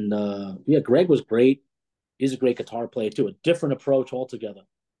stuff, and yeah, Greg was great. He's a great guitar player too. A different approach altogether.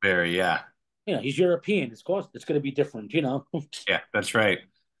 Very, yeah, He's European. Of course, it's going to be different. yeah. That's right.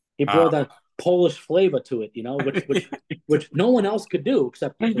 He Um, brought that Polish flavor to it. Which no one else could do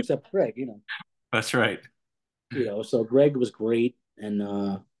except Greg. that's right. So Greg was great,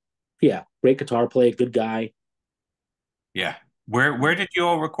 and yeah, great guitar player, good guy. Yeah. Where did you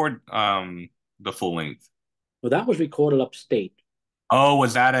all record the full length? Well, that was recorded upstate. Oh,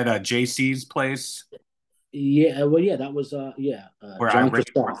 was that at a JC's place Yeah, well, yeah, that was yeah, where John Irene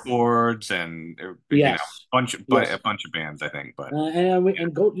Christoph. records and Yes, a yes, bunch of bands, I think. But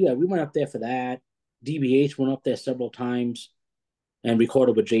and go yeah, we went up there for that. DBH went up there several times and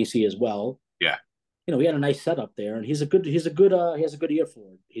recorded with JC as well. yeah, We had a nice setup there, and he has a good ear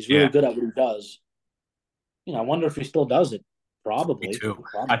for it. He's really yeah, good at what he does. I wonder if he still does it. me Probably, too.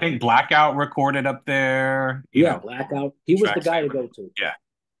 I probably. think Blackout recorded up there. Yeah, Blackout. He was the Tracks. guy to go to. Yeah,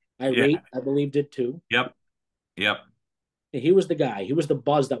 yeah, Irate, I believe, did too. yep, yep. He was the guy. He was the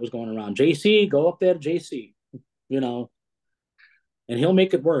buzz that was going around. JC, go up there to JC, you know, and he'll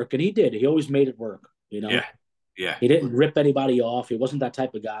make it work. And he did. He always made it work. Yeah, yeah, He didn't rip anybody off. He wasn't that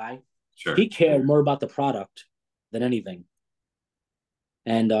type of guy. sure. He cared more about the product than anything.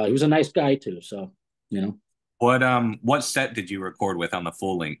 And he was a nice guy too. So, you know, What set did you record with on the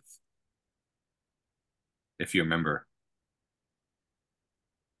full length, if you remember?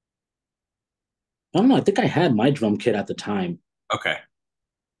 I don't know. I think I had my drum kit at the time, Okay.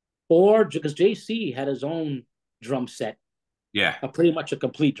 or because JC had his own drum set, Yeah, pretty much a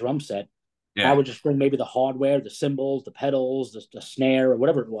complete drum set. I yeah, would just bring maybe the hardware, the cymbals, the pedals, the snare, or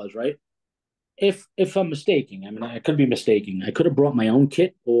whatever it was, right? If I'm mistaking, I mean, I could be mistaking. I could have brought my own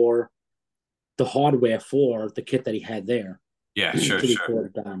kit or the hardware for the kit that he had there yeah, sure, to sure.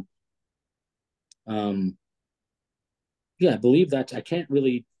 record it on. Um, yeah, I believe that I can't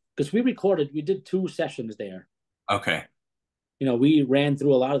really because we did 2 sessions there. Okay. We ran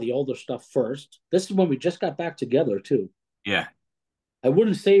through a lot of the older stuff first. This is when we just got back together too. Yeah, I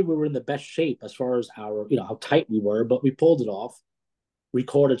wouldn't say we were in the best shape as far as our, how tight we were, but we pulled it off.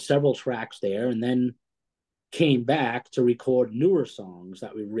 Recorded several tracks there, and then came back to record newer songs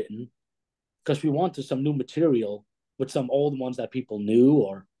that we've written because we wanted some new material with some old ones that people knew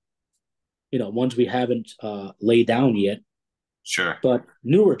or ones we haven't laid down yet. Sure. but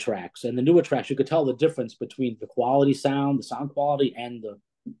newer tracks. And the newer tracks, you could tell the difference between the quality sound, the sound quality, and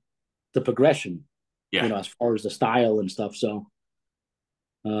the progression, Yeah. as far as the style and stuff. So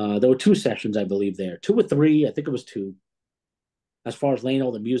there were two sessions, I believe, there, two or three. I think it was two, as far as laying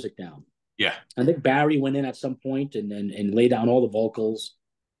all the music down. Yeah. I think Barry went in at some point and laid down all the vocals.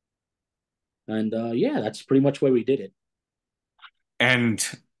 And yeah, that's pretty much where we did it. And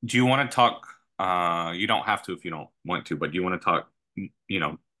do you want to talk, you don't have to if you don't want to, but do you want to talk,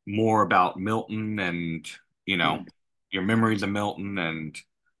 more about Milton and, you know, Mm. your memories of Milton and,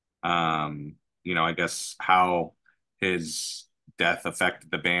 I guess how his death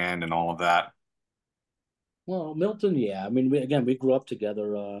affected the band and all of that? Well, Milton, yeah. I mean, we grew up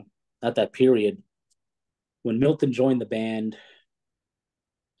together at that period. When Milton joined the band,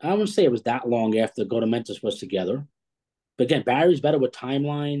 I wouldn't say it was that long after Goatamentise was together. But again, Barry's better with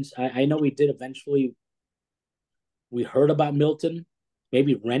timelines. I know we did eventually, we heard about Milton.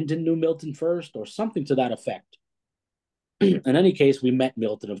 Maybe Rendon knew Milton first or something to that effect. In any case, we met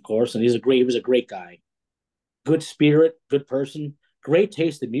Milton, of course, and he was a great guy. Good spirit, good person, great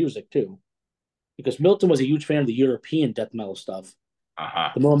taste in music, too. Because Milton was a huge fan of the European death metal stuff, Uh-huh.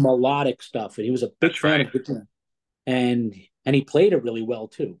 the more melodic stuff. And he was a big That's fan right. of guitar. And he played it really well,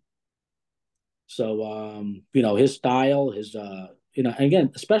 too. So his style, and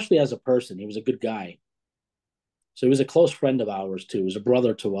again, especially as a person, he was a good guy. So he was a close friend of ours too. He was a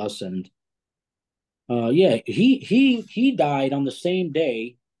brother to us, and yeah, he died on the same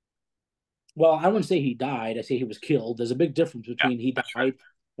day. Well, I wouldn't say he died. I say he was killed. There's a big difference Yeah, between he that's right. died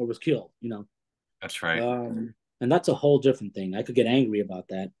or was killed. That's right. And that's a whole different thing. I could get angry about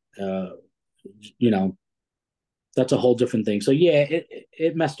that. You know, that's a whole different thing. So yeah,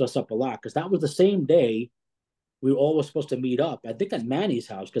 it messed us up a lot because that was the same day we were all supposed to meet up. I think at Manny's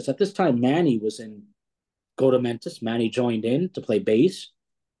house because at this time Manny was in Goatmentise. Manny joined in to play bass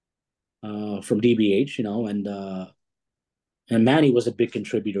from DBH, and Manny was a big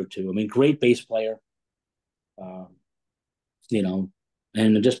contributor too. I mean, great bass player, uh, you know,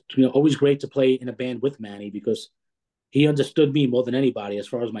 and just always great to play in a band with Manny because he understood me more than anybody as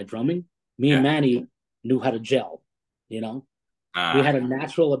far as my drumming. Me and Yeah. Manny knew how to gel. You know, we Uh, had a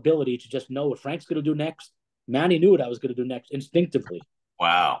natural ability to just know what Frank's going to do next. Manny knew what I was going to do next instinctively.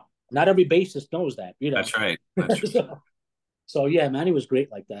 wow. Not every bassist knows that. That's right. That's so yeah, Manny was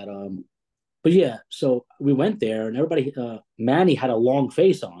great like that. But yeah, so we went there and everybody, Manny had a long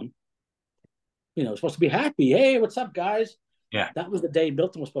face on, supposed to be happy. Hey, what's up, guys? yeah. That was the day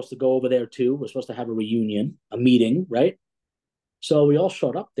Milton was supposed to go over there too. We're supposed to have a reunion, a meeting, right? So we all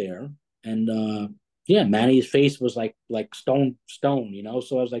showed up there, and yeah, Manny's face was like stone. So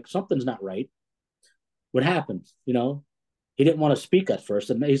I was like, something's not right. What happened? He didn't want to speak at first,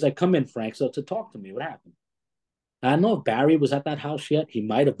 and he's like, "Come in, Frank, so to talk to me. What happened?" I don't know if Barry was at that house yet. He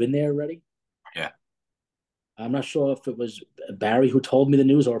might have been there already. Yeah. I'm not sure if it was Barry who told me the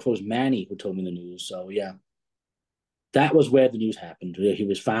news or if it was Manny who told me the news. So yeah, that was where the news happened. He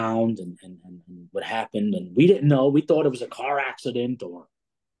was found and what happened, and we didn't know. We thought it was a car accident or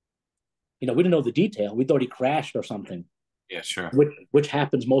we didn't know the detail. We thought he crashed or something, Yeah, sure. which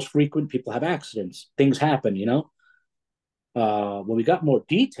happens most frequent. People have accidents. Things happen. When we got more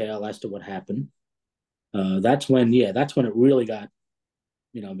detail as to what happened, that's when it really got,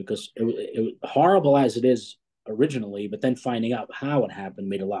 because it was horrible as it is originally, but then finding out how it happened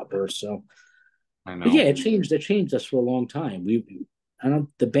made it a lot worse. So, I but yeah, know. it changed us for a long time. I don't.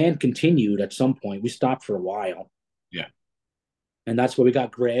 The band continued at some point. We stopped for a while, Yeah. and that's where we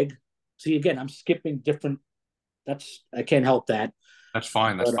got Greg. See, again, I'm skipping different. I can't help that. That's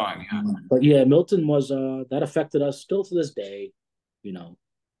fine. That's But fine. Yeah. yeah, Milton was that affected us still to this day. You know,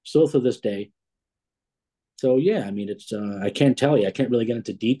 still to this day. So yeah, I mean, it's I can't tell you. I can't really get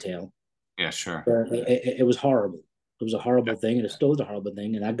into detail. Yeah, sure. But it was horrible. It was a Yeah. horrible thing, and it still is a horrible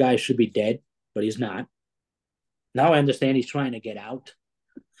thing. And that guy should be dead, but he's not. Now I understand he's trying to get out.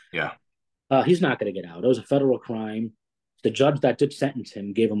 Yeah. He's not going to get out. It was a federal crime. The judge that did sentence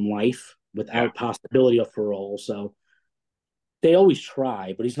him gave him life Yeah. without possibility of parole. So they always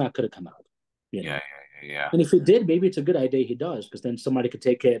try, but he's not going to come out. You know. Yeah. Yeah. And if he did, maybe it's a good idea he does, because then somebody could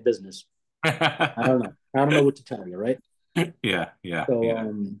take care of business. I Yeah. don't know. I don't know what to tell you, right? Yeah. Yeah. So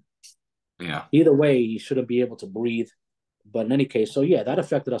Yeah. Yeah. either way, he shouldn't be able to breathe. But in any case, so yeah, that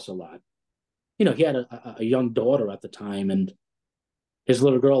affected us a lot. He had a young daughter at the time, and his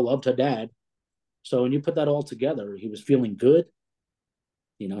little girl loved her dad. So when you put that all together, he was feeling good.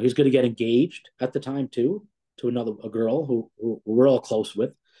 He was going to get engaged at the time too to a girl who we're all close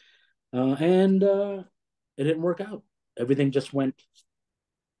with, and it didn't work out. Everything just went.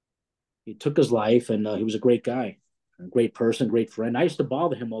 He took his life, and he was a great guy. A great person, great friend. I used to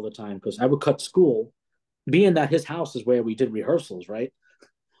bother him all the time because I would cut school, being that his house is where we did rehearsals, right?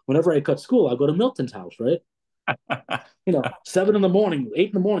 Whenever I cut school, I go to Milton's house, right? 7 in the morning, 8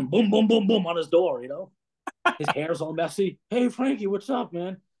 in the morning, boom, boom, boom, boom on his door, His hair's all messy. Hey, Frankie, what's up,?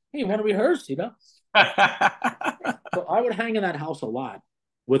 Hey, you want to rehearse? So I would hang in that house a lot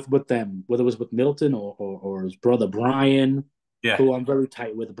with them, whether it was with Milton or his brother Brian, Yeah, who I'm very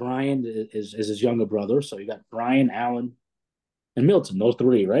tight with. Brian is his younger brother. So you got Brian, Alan, and Milton, those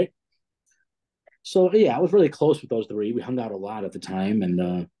three, right? So yeah, I was really close with those three. We hung out a lot at the time,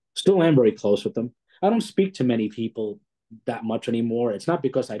 and still am very close with them. I don't speak to many people that much anymore. It's not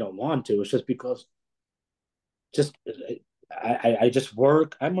because I don't want to. It's just because just I just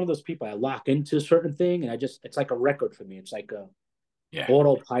work. I'm one of those people. I lock into a certain thing, and it's like a record for me. It's like a yeah,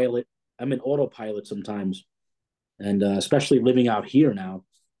 autopilot. I'm in autopilot sometimes, and especially living out here now.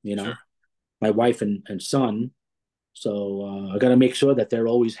 You sure. know, my wife and son. So I got to make sure that they're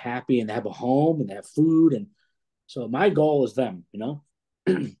always happy and they have a home and they have food. And so my goal is them.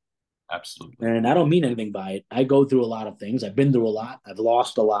 Absolutely. And I don't mean anything by it. I go through a lot of things. I've been through a lot. I've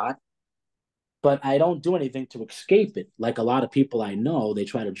lost a lot, but I don't do anything to escape it. Like a lot of people I know, they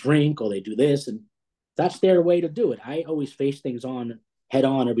try to drink or they do this, and that's their way to do it. I always face things on head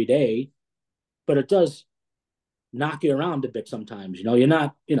on every day, but it does knock you around a bit sometimes. You're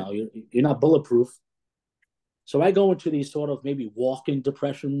not bulletproof. So I go into these sort of maybe walking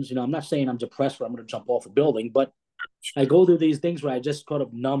depressions. I'm not saying I'm depressed where I'm going to jump off a building, but I go through these things where I just kind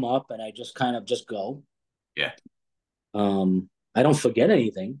of numb up and I just kind of just go. Yeah, I don't forget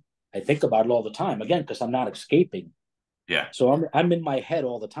anything. I think about it all the time again because I'm not escaping. yeah, So I'm in my head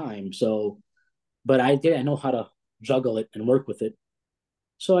all the time. So, but I know how to juggle it and work with it.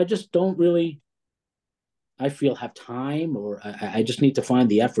 So I just don't really. I feel have time, or I just need to find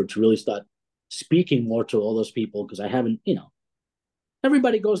the effort to really start speaking more to all those people because I haven't.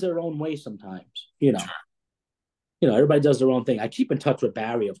 Everybody goes their own way sometimes. Everybody does their own thing. I keep in touch with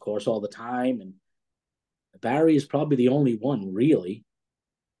Barry, of course, all the time, and Barry is probably the only one really,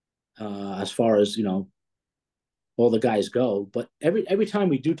 as far as all the guys go. But every time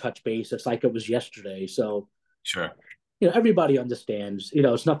we do touch base, it's like it was yesterday. So sure. everybody understands.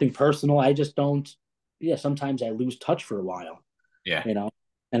 It's nothing personal. I just don't. Yeah, sometimes I lose touch for a while. Yeah, You know,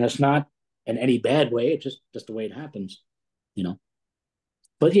 and it's not in any bad way. It's just the way it happens. You know.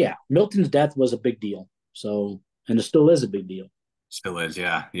 But yeah, Milton's death was a big deal. So, and it still is a big deal. still is.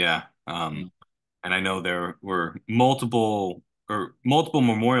 Yeah, yeah. You know? And I know there were multiple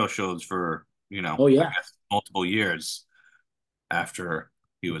memorial shows for, Oh I yeah, guess multiple years after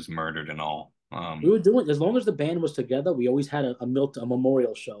he was murdered and all. we were doing as long as the band was together. We always had a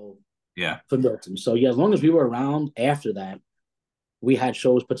memorial show Yeah, for Milton. So yeah, as long as we were around after that, we had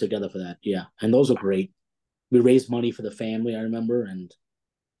shows put together for that. Yeah, and those are great. We raised money for the family. I remember, and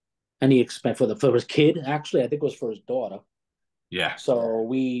any expect for his kid. Actually, I think it was for his daughter. yeah, So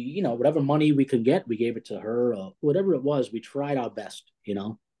we, whatever money we could get, we gave it to her. Whatever it was, we tried our best.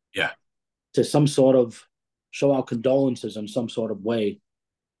 yeah, To some sort of show our condolences in some sort of way.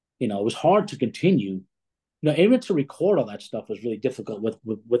 It was hard to continue. Even to record all that stuff was really difficult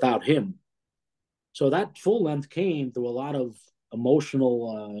without him. So that full length came through a lot of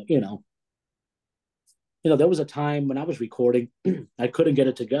emotional. There was a time when I was recording, I couldn't get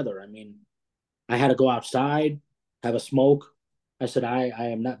it together. I mean, I had to go outside, have a smoke. I said, I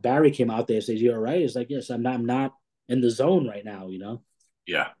am not. Barry came out there and says, "You're all right." It's like, yes, I'm not in the zone right now.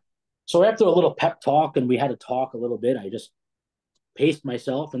 yeah. So after a little pep talk and we had to talk a little bit, I just paced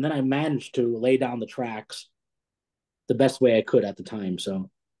myself and then I managed to lay down the tracks the best way I could at the time.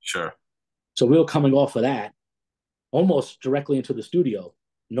 Sure. So we were coming off of that almost directly into the studio.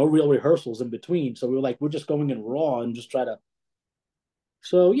 No real rehearsals in between. So we were like, we're just going in raw and just try to.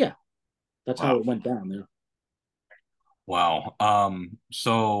 So yeah, that's how Wow. it went down there. Wow.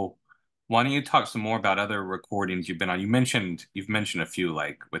 So why don't you talk some more about other recordings you've been on? You've mentioned a few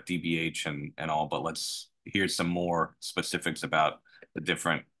like with DBH and all, but let's hear some more specifics about the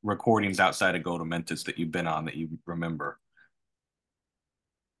different recordings outside of Goatamentise that you've been on that you remember.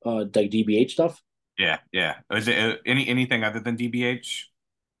 Like DBH stuff. Yeah, yeah. Is it anything other than DBH?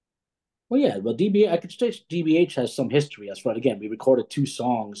 Well, yeah, well, DBH, I could say DBH has some history. That's right. Again, we recorded 2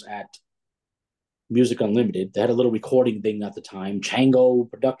 songs at Music Unlimited. They had a little recording thing at the time, Chango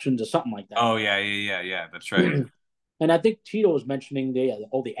Productions or something like that. Oh yeah, yeah, yeah, yeah. That's right. And I think Tito was mentioning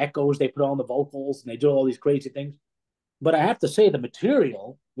all the echoes they put on the vocals and they do all these crazy things. But I have to say, the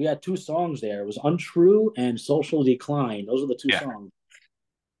material, we had 2 songs there. It was Untrue and Social Decline. Those are the two Yeah, songs.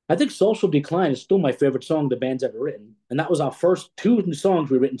 I think Social Decline is still my favorite song the band's ever written. And that was our first 2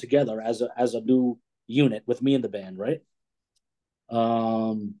 songs we written together as a new unit with me in the band, right?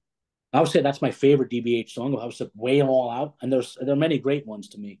 Um, I would say that's my favorite DBH song. I was like way all out, and there are many great ones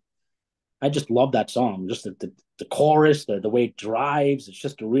to me. I just love that song. Just the chorus, the way it drives. It's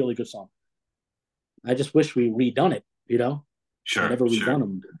just a really good song. I just wish we redone it. We Sure, never sure.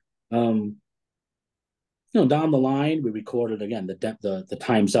 redone them. Um, down the line, we recorded again the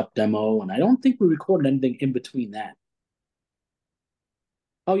Times Up demo, and I don't think we recorded anything in between that.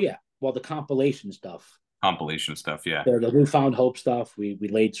 Oh yeah, well the compilation stuff, Compilation stuff, yeah. the New Found Hope stuff. We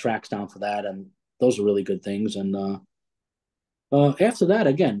laid tracks down for that, and those are really good things. And after that,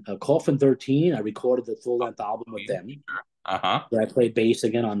 again, Coffin 13, I recorded the full length album with them. Sure. Uh-huh. Where I played bass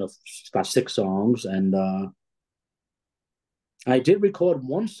again on about 6 songs, and I did record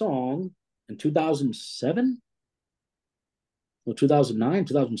one song in 2007 or 2009,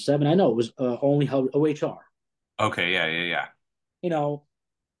 2007. I know it was only OHR. Okay, yeah, yeah, yeah. You know,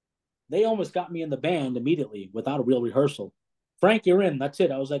 they almost got me in the band immediately without a real rehearsal. Frank, you're in. That's it.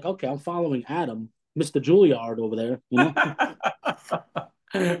 I was like, okay, I'm following Adam, Mr. Juilliard over there.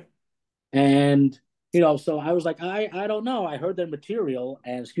 And so I was like, I don't know. I heard their material,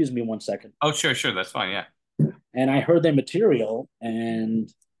 and excuse me one second. Oh, sure, sure. That's fine. Yeah. And I heard their material,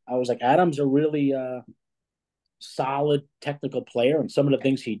 and I was like, Adam's a really solid technical player, and some of the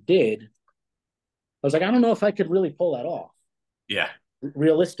things he did, I was like, I don't know if I could really pull that off Yeah.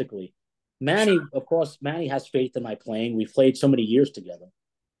 realistically. Manny, Sure. of course, Manny has faith in my playing. We've played so many years together.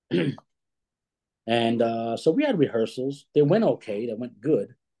 And so we had rehearsals. They went okay. They went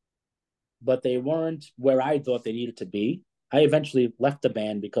good, but they weren't where I thought they needed to be. I eventually left the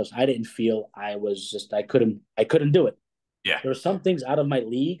band because I didn't feel I couldn't do it. Yeah. There were some things out of my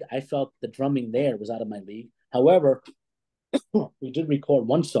league. I felt the drumming there was out of my league. However, we did record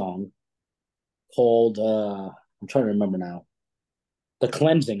one song called I'm trying to remember now. The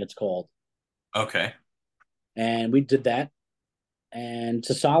Cleansing, it's called. Okay. And we did that. And it's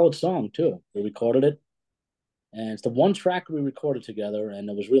a solid song too. We recorded it. And it's the one track we recorded together, and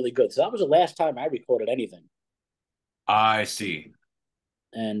it was really good. So that was the last time I recorded anything. I see.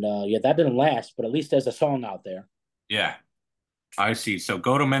 And yeah, that didn't last, but at least there's a song out there. Yeah. I see. So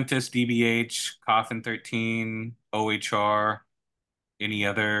Goatamentise, DBH, Coffin 13, OHR, any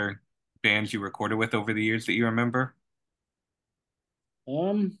other bands you recorded with over the years that you remember?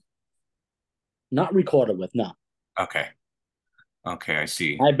 Um, Not recorded with, no. Okay. Okay, I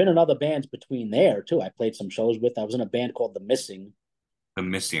see. I've been in other bands between there too. I played some shows with. I was in a band called The Missing, The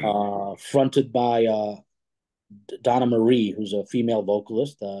Missing. fronted by Donna Marie, who's a female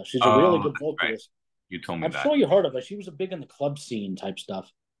vocalist. She's a really Oh, good that's right. vocalist. You told me I'm that. sure you heard of her. She was a big in the club scene type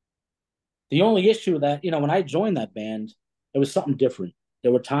stuff. The only issue that when I joined that band, it was something different.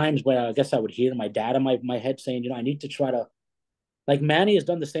 There were times where I guess I would hear my dad in my head saying, I need to try to, like Manny has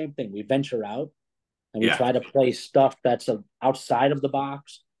done the same thing. We venture out and we Yeah. try to play stuff that's outside of the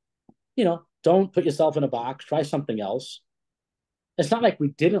box. Don't put yourself in a box. Try something else. It's not like we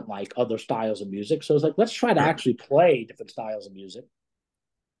didn't like other styles of music. So it's like, let's try to Sure. actually play different styles of music.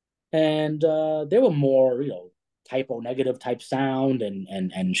 And they were more, typo negative type sound,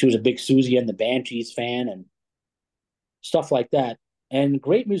 and she was a big Susie and the Banshees fan and stuff like that. And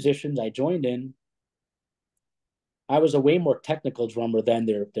great musicians. I joined in. I was a way more technical drummer than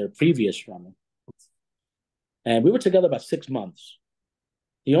their previous drummer. And we were together about 6 months.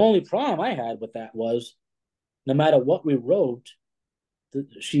 The only problem I had with that was no matter what we wrote,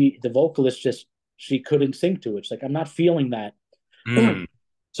 the vocalist just she couldn't sing to it. It's like I'm not feeling that. Mm,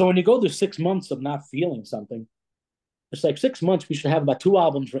 So when you go through 6 months of not feeling something, it's like 6 months we should have about 2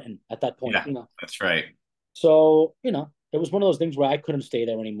 albums written at that point. yeah, that's right. So it was one of those things where I couldn't stay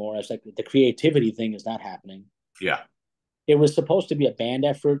there anymore. It's like the creativity thing is not happening. Yeah, It was supposed to be a band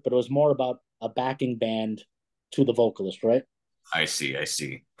effort, but it was more about a backing band to the vocalist, right? I see. I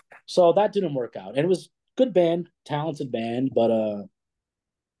see. So that didn't work out. And it was good band, talented band, but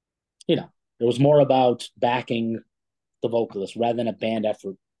it was more about backing the vocalist rather than a band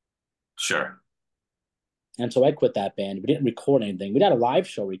effort. Sure. And so I quit that band. We didn't record anything. We had a live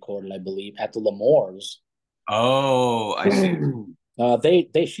show recorded, I believe, at the Lemores. Oh, I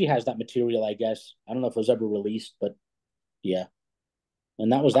see. She has that material, I guess. I don't know if it was ever released, but yeah.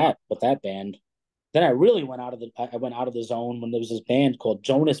 And that was that with that band. Then I really went out of the zone when there was this band called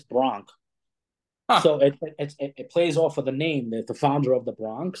Jonas Bronx. Huh. So it plays off of the name, the founder of the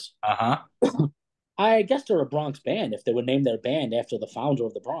Bronx. Uh-huh. I guess they're a Bronx band if they would name their band after the founder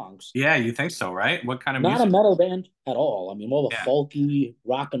of the Bronx. Yeah, you think so, right? What kind of Not a music? metal band at all. I mean, more of a Yeah. folky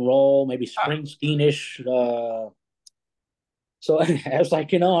rock and roll, maybe Huh. Springsteen-ish. So I was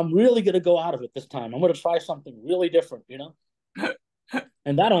like, I'm really gonna go out of it this time. I'm gonna try something really different.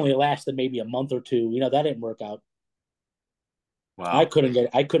 And that only lasted maybe a month or two. That didn't work out. I Wow. couldn't get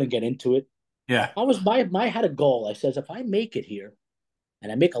I couldn't get into it. Yeah. I had a goal. I says if I make it here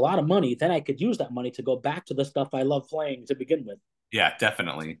and I make a lot of money, then I could use that money to go back to the stuff I love playing to begin with. Yeah,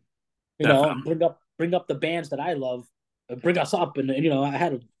 definitely. And Definitely. bring up the bands that I love, bring us up, and I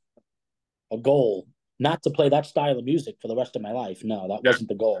had a goal not to play that style of music for the rest of my life. No, that Sure. wasn't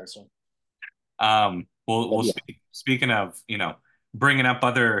the goal. So, Well, but yeah, speaking of, bringing up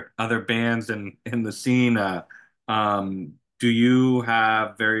other bands in the scene, do you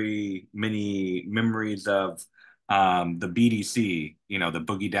have very many memories of the BDC, the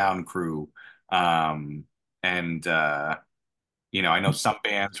Boogie Down crew? Um, and I know some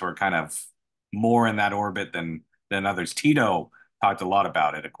bands were kind of more in that orbit than others. Tito talked a lot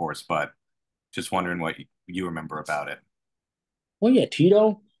about it, of course, but just wondering what you remember about it. well, yeah,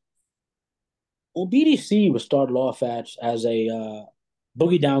 Tito. Well, BDC was started off as a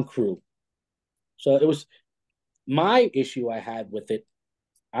boogie down crew. So it was my issue I had with it.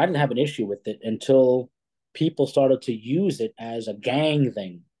 I didn't have an issue with it until people started to use it as a gang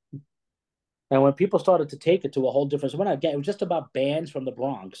thing. And when people started to take it to a whole different, so when again, it was just about bands from the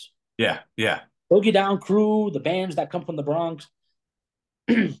Bronx, Yeah, yeah, Boogie Down Crew, the bands that come from the Bronx.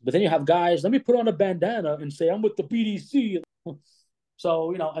 But then you have guys, let me put on a bandana and say I'm with the BDC.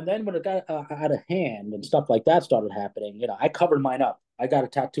 So and then when it got out of hand and stuff like that started happening, I covered mine up. I got a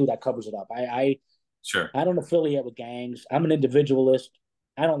tattoo that covers it up. sure, I don't affiliate with gangs. I'm an individualist.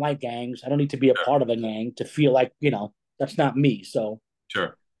 I don't like gangs. I don't need to be a sure, part of a gang to feel like that's not me. So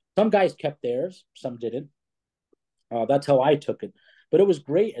sure. some guys kept theirs, some didn't. That's how I took it. But it was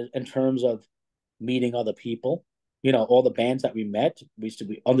great in terms of meeting other people. All the bands that we met, we used to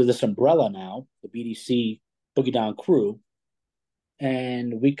be under this umbrella now, the BDC Boogie Down Crew,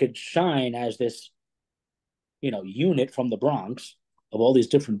 and we could shine as this, unit from the Bronx of all these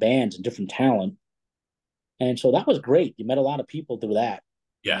different bands and different talent. And so that was great. You met a lot of people through that,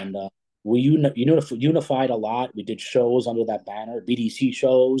 Yeah, and we unified a lot. We did shows under that banner, BDC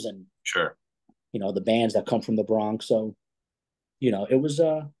shows, and sure. the bands that come from the Bronx. So it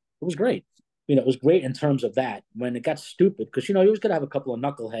was great. It was great in terms of that. When it got stupid, because you always gotta have a couple of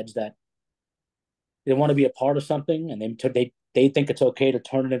knuckleheads that they want to be a part of something, and they think it's okay to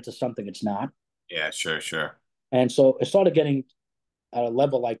turn it into something it's not. Yeah, sure, sure. And so it started getting at a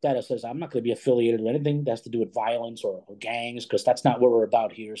level like that. It says I'm not going to be affiliated with anything that has to do with violence or gangs because that's not what we're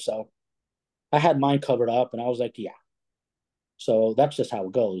about here. So I had mine covered up, and I was like, yeah. So that's just how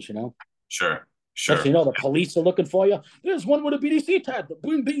it goes. Sure, Next sure. thing you know, the police are looking for you. There's one with a BDC tag.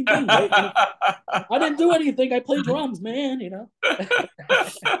 Bing, bing, bing. Right? I didn't do anything. I play drums, man.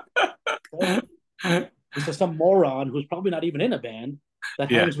 So this is some moron who's probably not even in a band that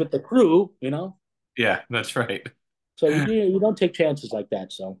Yeah, hangs with the crew. yeah, that's right. So you don't take chances like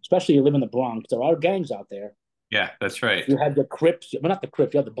that. So especially you live in the Bronx, there are gangs out there. Yeah, that's right. You have the Crips, well, not the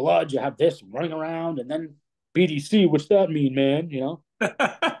Crips. You have the Bloods. You have this running around, and then BDC. What's that mean, man?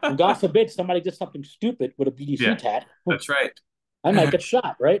 And God forbid somebody did something stupid with a BDC Yeah, tat. that's right. I might get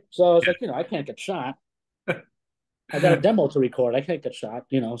shot, right? So I was Yeah, like, I can't get shot. I got a demo to record. I can't get shot.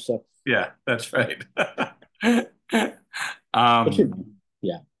 So, yeah, that's right. but Um,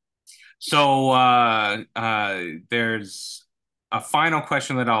 yeah. so there's a final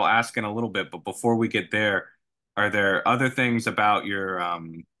question that I'll ask in a little bit, but before we get there, are there other things about your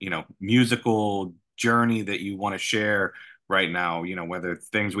musical journey that you want to share right now? Whether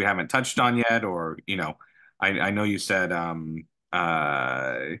things we haven't touched on yet, or I know you said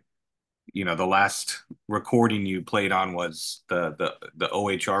the last recording you played on was the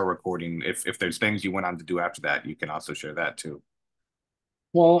OHR recording. If there's things you went on to do after that, you can also share that too.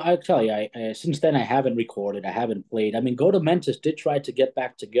 Well, I tell you, since then I haven't recorded. I haven't played. I mean, Goatamentise did try to get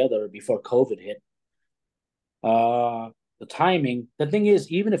back together before COVID hit. The timing. The thing is,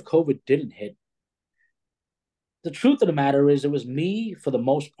 even if COVID didn't hit, the truth of the matter is, it was me for the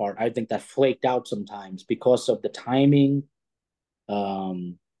most part. I think that flaked out sometimes because of the timing.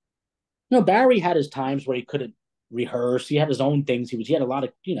 Um, Barry had his times where he couldn't rehearse. He had his own things. He had a lot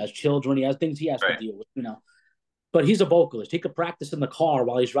of his children. He has things he has to Right. deal with. But he's a vocalist. He could practice in the car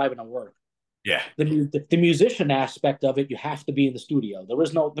while he's driving to work. Yeah, The musician aspect of it, you have to be in the studio. There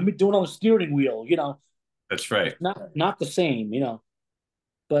is no let me do it on the steering wheel. that's right. It's not the same.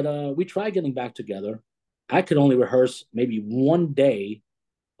 But we tried getting back together. I could only rehearse maybe one day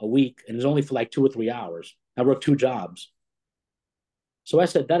a week, and it was only for like 2 or 3 hours. I worked two jobs. So I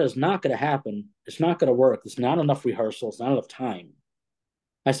said, that is not going to happen. It's not going to work. It's not enough rehearsal. It's not enough time.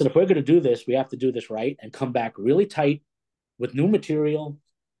 I said, if we're going to do this, we have to do this right and come back really tight with new material.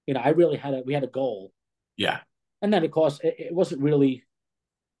 I really we had a goal. Yeah, And then, of course, it wasn't really,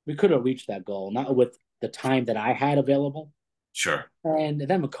 we could have reached that goal, not with the time that I had available. Sure. And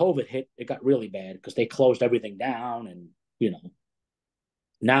then when COVID hit, it got really bad because they closed everything down. And, you know,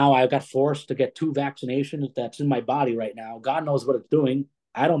 now I got forced to get two vaccinations that's in my body right now. God knows what it's doing.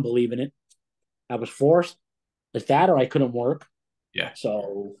 I don't believe in it. I was forced. It's that or I couldn't work. Yeah.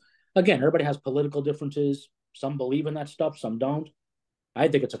 So, again, everybody has political differences. Some believe in that stuff, some don't. I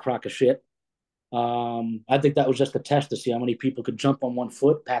think it's a crock of shit. I think that was just a test to see how many people could jump on one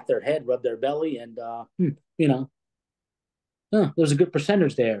foot, pat their head, rub their belly, and you know, there's a good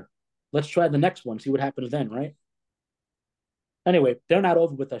percentage there. Let's try the next one, see what happens then, right? Anyway, they're not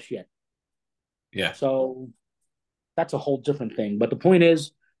over with us yet, Yeah. so that's a whole different thing. But the point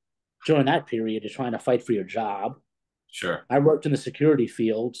is, during that period, you're trying to fight for your job. Sure. I worked in the security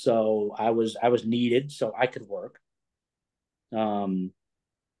field, so I was needed, so I could work. Um,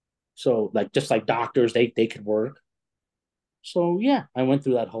 so like just like doctors, they could work. So yeah, I went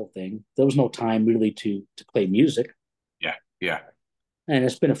through that whole thing. There was no time really to play music, Yeah. Yeah. and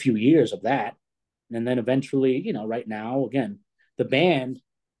it's been a few years of that. And then eventually, right now, again, the band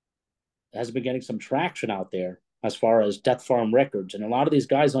has been getting some traction out there as far as Death Farm Records, and a lot of these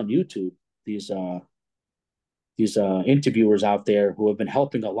guys on YouTube, these interviewers out there who have been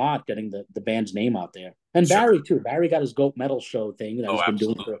helping a lot getting the band's name out there. And Sure. Barry too. Barry got his Goat Metal show thing that Oh, he's been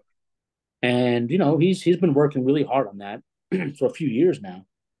doing absolutely. for, and he's been working really hard on that for a few years now.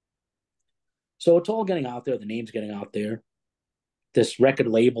 So it's all getting out there. The name's getting out there. This record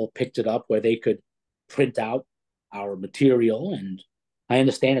label picked it up where they could print out our material, and I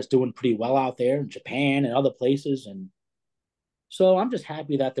understand it's doing pretty well out there in Japan and other places. And so I'm just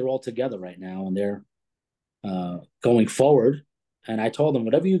happy that they're all together right now and they're going forward. And I told them,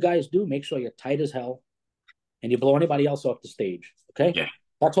 whatever you guys do, make sure you're tight as hell and you blow anybody else off the stage. Okay, Yeah.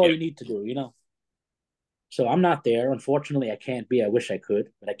 that's all Yeah. you need to do. So I'm not there. Unfortunately, I can't be. I wish I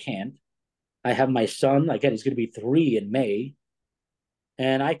could, but I can't. I have my son. Again, he's going to be 3 in May,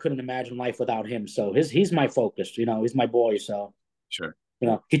 and I couldn't imagine life without him. So he's my focus. He's my boy. So Sure.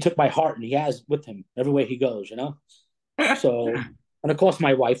 he took my heart, and he has with him everywhere he goes. So, and of course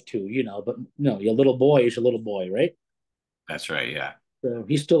my wife too. But your little boy is your little boy, right? That's right. Yeah. So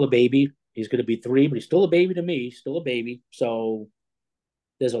he's still a baby. He's going to be 3, but he's still a baby to me. He's still a baby. So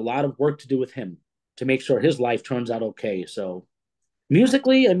there's a lot of work to do with him to make sure his life turns out okay. So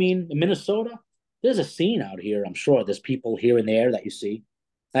musically, I mean, in Minnesota, there's a scene out here. I'm sure there's people here and there that you see.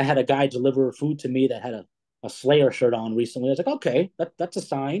 I had a guy deliver food to me that had a Slayer shirt on recently. I was like, okay, that's a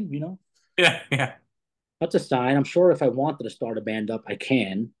sign. Yeah. Yeah. That's a sign. I'm sure if I wanted to start a band up, I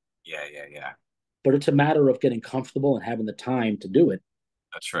can, Yeah. Yeah. Yeah. but it's a matter of getting comfortable and having the time to do it.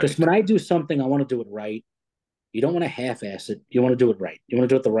 That's Because right. when I do something, I want to do it right. You don't want to half-ass it. You want to do it right. You want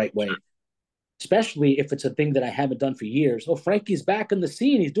to do it the right Sure. way, especially if it's a thing that I haven't done for years. Oh, Frankie's back in the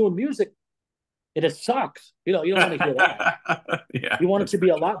scene. He's doing music. It sucks. You don't want to hear that. Yeah. You want it That's to be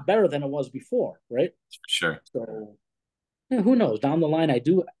a lot better than it was before, right? for sure. So who knows? Down the line, I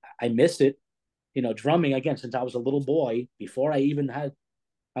miss it. Drumming again since I was a little boy. Before I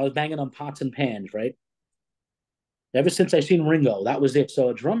was banging on pots and pans, right? Ever since I seen Ringo, that was it.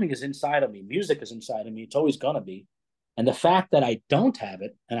 So drumming is inside of me. Music is inside of me. It's always gonna be. And the fact that I don't have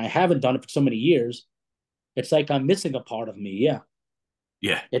it and I haven't done it for so many years, it's like I'm missing a part of me. Yeah,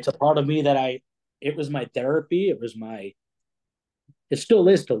 Yeah. it's a part of me that it was my therapy. It still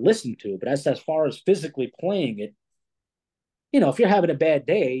is to listen to, but as far as physically playing it, if you're having a bad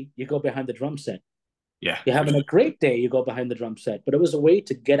day, you go behind the drum set. Yeah. You're For having a sure. great day, you go behind the drum set. But it was a way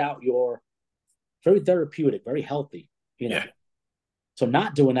to get out your very therapeutic, very healthy, you know. Yeah. So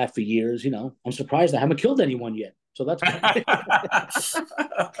not doing that for years, I'm surprised I haven't killed anyone yet. So that's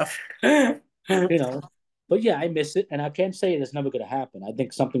good. you know. But yeah, I miss it, and I can't say it's never going to happen. I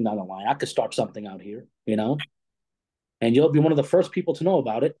think something down the line, I could start something out here, and you'll be one of the first people to know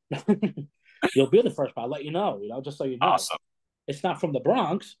about it. You'll be the first, but I'll let you know, just so you know. Awesome. It's not from the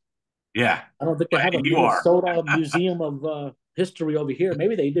Bronx. Yeah. I don't think they But have a you are. Minnesota Museum of History over here.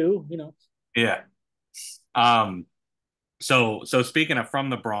 Maybe they do. Yeah. Um, so speaking of from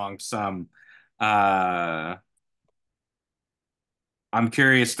the Bronx, uh I'm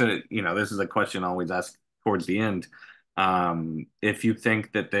curious this is a question I always ask towards the end. If you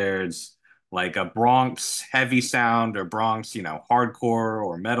think that there's like a Bronx heavy sound or Bronx, hardcore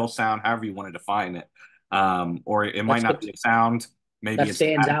or metal sound, however you want to define it. Or it might That's not be a sound, maybe that it's the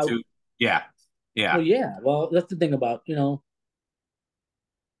stands out. attitude. Yeah. Well, Yeah. yeah. Well, that's the thing about the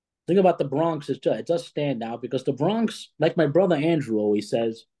Bronx is it does stand out because the Bronx, like my brother Andrew always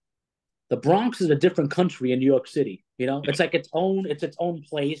says, the Bronx is a different country in New York City. Yeah. It's like its own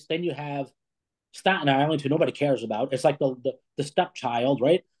place. Then you have Staten Island, who nobody cares about. It's like the stepchild,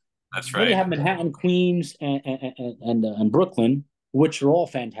 right? That's Then you right. have Manhattan, Queens, and Brooklyn, which are all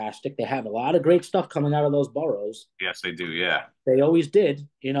fantastic. They have a lot of great stuff coming out of those boroughs. Yes, they do. Yeah. They always did,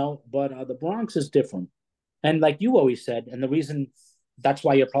 but the Bronx is different. And like you always said, and the reason that's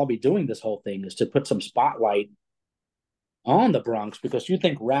why you're probably doing this whole thing is to put some spotlight on the Bronx because you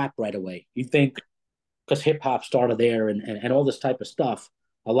think rap right away. You think because hip hop started there and all this type of stuff.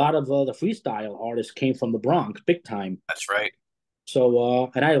 A lot of the freestyle artists came from the Bronx, big time. That's right. So,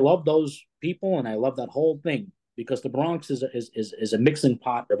 and I love those people, and I love that whole thing because the Bronx is a mixing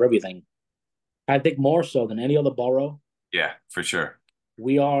pot of everything. I think more so than any other borough. Yeah, for sure.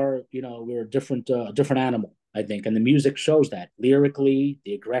 We're a different animal. I think, and the music shows that lyrically,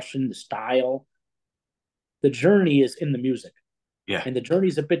 the aggression, the style, the journey is in the music, Yeah. and the journey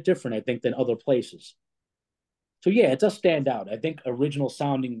is a bit different, I think, than other places. So yeah, it does stand out. I think original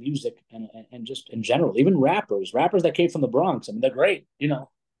sounding music and just in general, even rappers that came from the Bronx, I mean, they're great,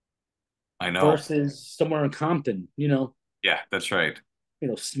 I know. versus somewhere in Compton, Yeah, that's right.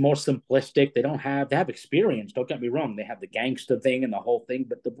 more simplistic. They have experience. Don't get me wrong. They have the gangster thing and the whole thing,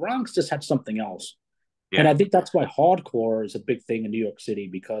 but the Bronx just had something else. And Yeah. I think that's why hardcore is a big thing in New York City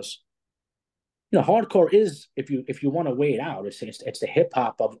because hardcore is if you want to weigh it out, it's the hip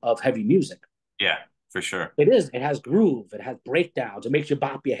hop of heavy music. Yeah, for sure. It is. It has groove. It has breakdowns. It makes you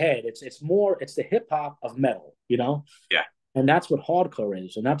bop your head. It's the hip hop of metal. Yeah. And that's what hardcore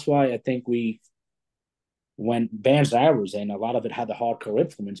is. And that's why I think when bands I was in, a lot of it had the hardcore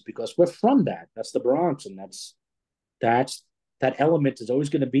influence because we're from that. That's the Bronx, and that's that element is always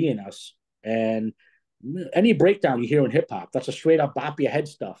going to be in us. And any breakdown you hear in hip hop, that's a straight up bop your head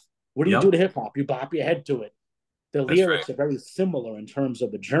stuff. What do you do Yep. to hip hop? You bop your head to it. The That's right. lyrics are very similar in terms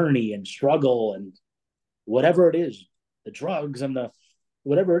of the journey and struggle and whatever it is, the drugs and the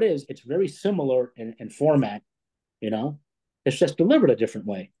whatever it is, it's very similar in format, you know. It's just delivered a different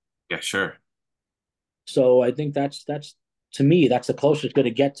way. Yeah, sure. So I think that's to me, that's the closest it's going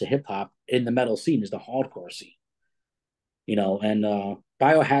to get to hip hop in the metal scene is the hardcore scene, and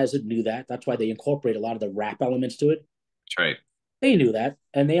Biohazard knew that. That's why they incorporate a lot of the rap elements to it. That's right. They knew that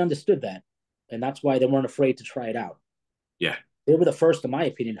and they understood that. And that's why they weren't afraid to try it out. Yeah. They were the first, in my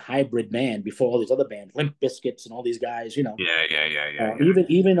opinion, hybrid band before all these other bands, Limp Biscuits and all these guys. Yeah, yeah, yeah, yeah, yeah.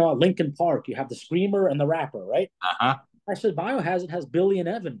 Even Linkin Park, you have the screamer and the rapper, right? Uh-huh. I said Biohazard has Billy and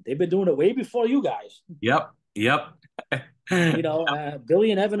Evan. They've been doing it way before you guys. Yep. Yep.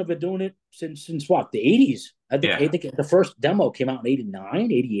 Billy and Evan have been doing it since what, the 80s. Yeah. I think the first demo came out in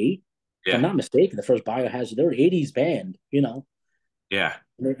 89, 88. If I'm Yeah. not mistaken, the first Biohazard, they're an 80s band. Yeah.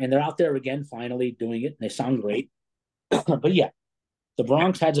 And they're out there again finally doing it. And they sound great. But yeah, the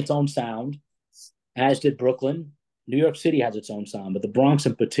Bronx has its own sound, as did Brooklyn. New York City has its own sound, but the Bronx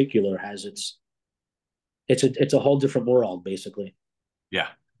in particular has it's a whole different world, basically. Yeah.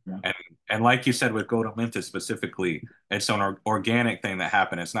 Yeah. And like you said with Goatamentise specifically, it's an organic thing that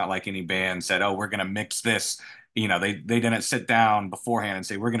happened. It's not like any band said, "Oh, we're gonna mix this." They didn't sit down beforehand and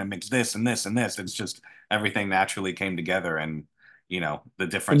say, "We're gonna mix this and this and this." It's just everything naturally came together, and the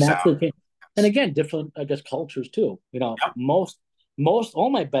And different sound. naturally, and again, different, I guess, cultures too. Yep. Most all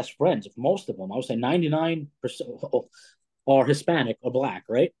my best friends, if most of them, I would say 99% are Hispanic or black,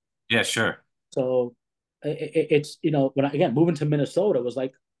 right? Yeah, sure. So it's when again moving to Minnesota was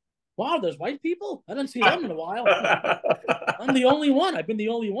like, wow, there's white people. I didn't see them in a while. I'm the only one. I've been the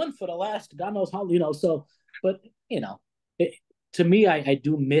only one for the last God knows how. So, but it, to me, I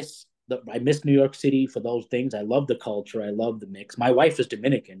do I miss New York City for those things. I love the culture. I love the mix. My wife is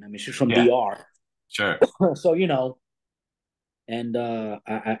Dominican. I mean, she's from Yeah, DR. sure. So and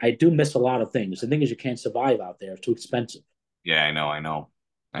I do miss a lot of things. The thing is, you can't survive out there; it's too expensive. Yeah, I know, I know,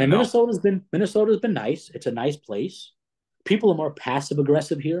 I And know. Minnesota's been nice. It's a nice place. People are more passive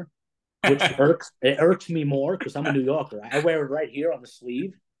aggressive here, which irks me more because I'm a New Yorker. I wear it right here on the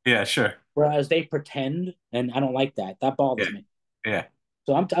sleeve, Yeah, sure. whereas they pretend, and I don't like that. That Yeah, bothers me. yeah.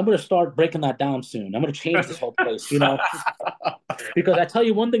 So I'm going to start breaking that down soon. I'm going to change this whole place, because I tell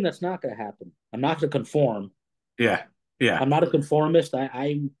you one thing that's not going to happen. I'm not going to conform. Yeah, yeah, I'm not a conformist.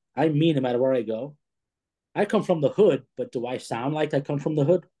 I mean, no matter where I go, I come from the hood, but do I sound like I come from the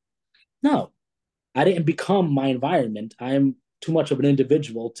hood? No, I didn't become my environment. I'm too much of an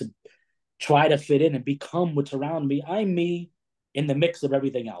individual to try to fit in and become what's around me. I'm me in the mix of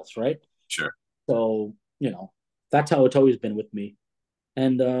everything else, right? sure. So, that's how it's always been with me.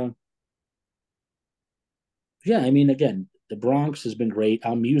 And yeah, I mean, again, the Bronx has been great.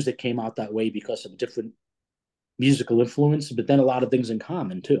 Our music came out that way because of different musical influence, but then a lot of things in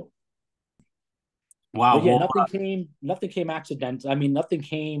common too. Wow. But yeah, Well, nothing came accidental. I mean, nothing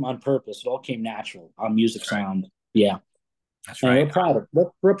came on purpose. It all came natural on music that's right. sound. Yeah. That's And right.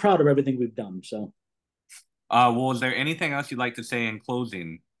 we're proud of everything we've done. So Well, is there anything else you'd like to say in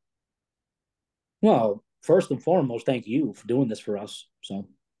closing? well, first and foremost, thank you for doing this for us. So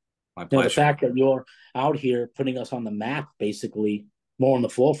My the pleasure. fact that you're out here putting us on the map, basically more on the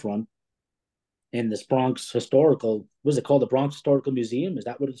forefront in this Bronx historical, was it called the Bronx Historical Museum? Is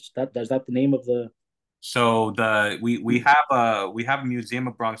that what it's that is that the name of the So we have a Museum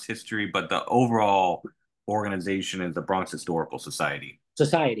of Bronx History, but the overall organization is the Bronx Historical Society.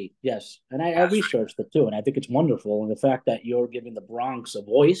 society? Yes. And I That's researched it too, and I think it's wonderful. And the fact that you're giving the Bronx a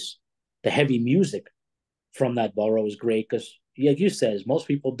voice, the heavy music from that borough is great because, like you says, most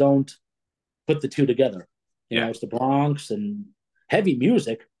people don't put the two together. You yeah. know, it's the Bronx and heavy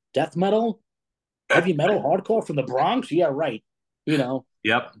music, death metal, heavy metal, hardcore from the Bronx. Yeah, right. You know,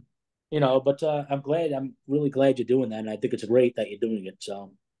 Yep. but I'm really glad you're doing that, and I think it's great that you're doing it.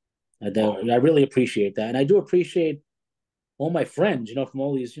 So Well, I really appreciate that, and I do appreciate all my friends. From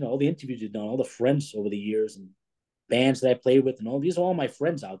all these, all the interviews you've done, all the friends over the years, and bands that I played with, and all these are all my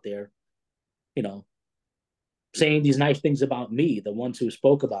friends out there. You know, saying these nice things about me, the ones who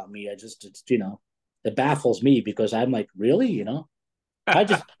spoke about me. It baffles me because I'm like, really, I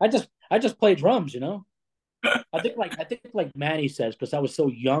just play drums. I think like Manny says, because I was so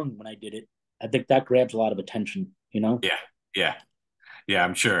young when I did it. I think that grabs a lot of attention. yeah, yeah, yeah.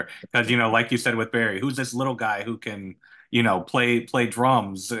 I'm sure because like you said with Barry, who's this little guy who can play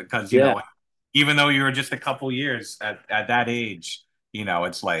drums? Because Yeah, even though you were just a couple years at that age,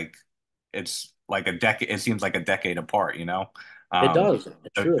 it's like a decade. It seems like a decade apart. it Um, does.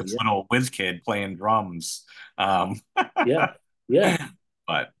 It's true. this Yeah, little whiz kid playing drums. yeah, yeah.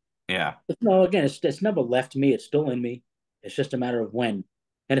 But yeah, No, again, it's never left me. It's still in me. It's just a matter of when.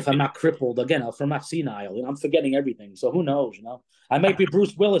 And if I'm yeah. not crippled, again, if I'm not senile, I'm forgetting everything. So who knows? I might be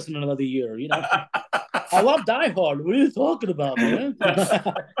Bruce Willis in another year. I love Die Hard. What are you talking about, man?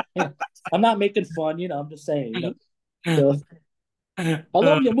 I'm not making fun. I'm just saying. So I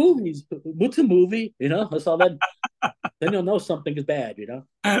love your movies. What's a movie? So then you'll know something is bad.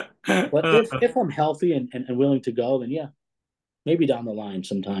 But if I'm healthy and willing to go, then yeah, maybe down the line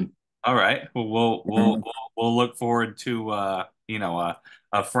sometime. All right. Well, we'll look forward to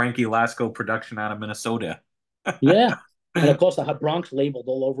a Frankie Lasco production out of Minnesota. Yeah. And of course, I have Bronx labeled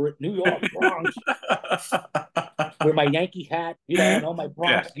all over it. New York, Bronx. Wear my Yankee hat, and all my Yeah,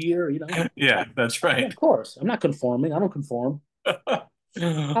 Bronx gear. yeah, that's Yeah, right. of course. I'm not conforming. I don't conform.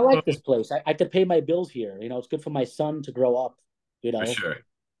 I like this place. I could pay my bills here. It's good for my son to grow up, you For know, sure.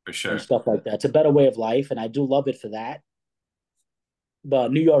 For and sure. stuff like that. It's a better way of life, and I do love it for that.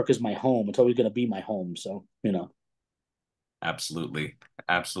 But New York is my home. It's always going to be my home. So. Absolutely.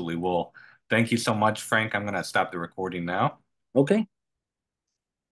 Absolutely. Well, thank you so much, Frank. I'm gonna stop the recording now. Okay.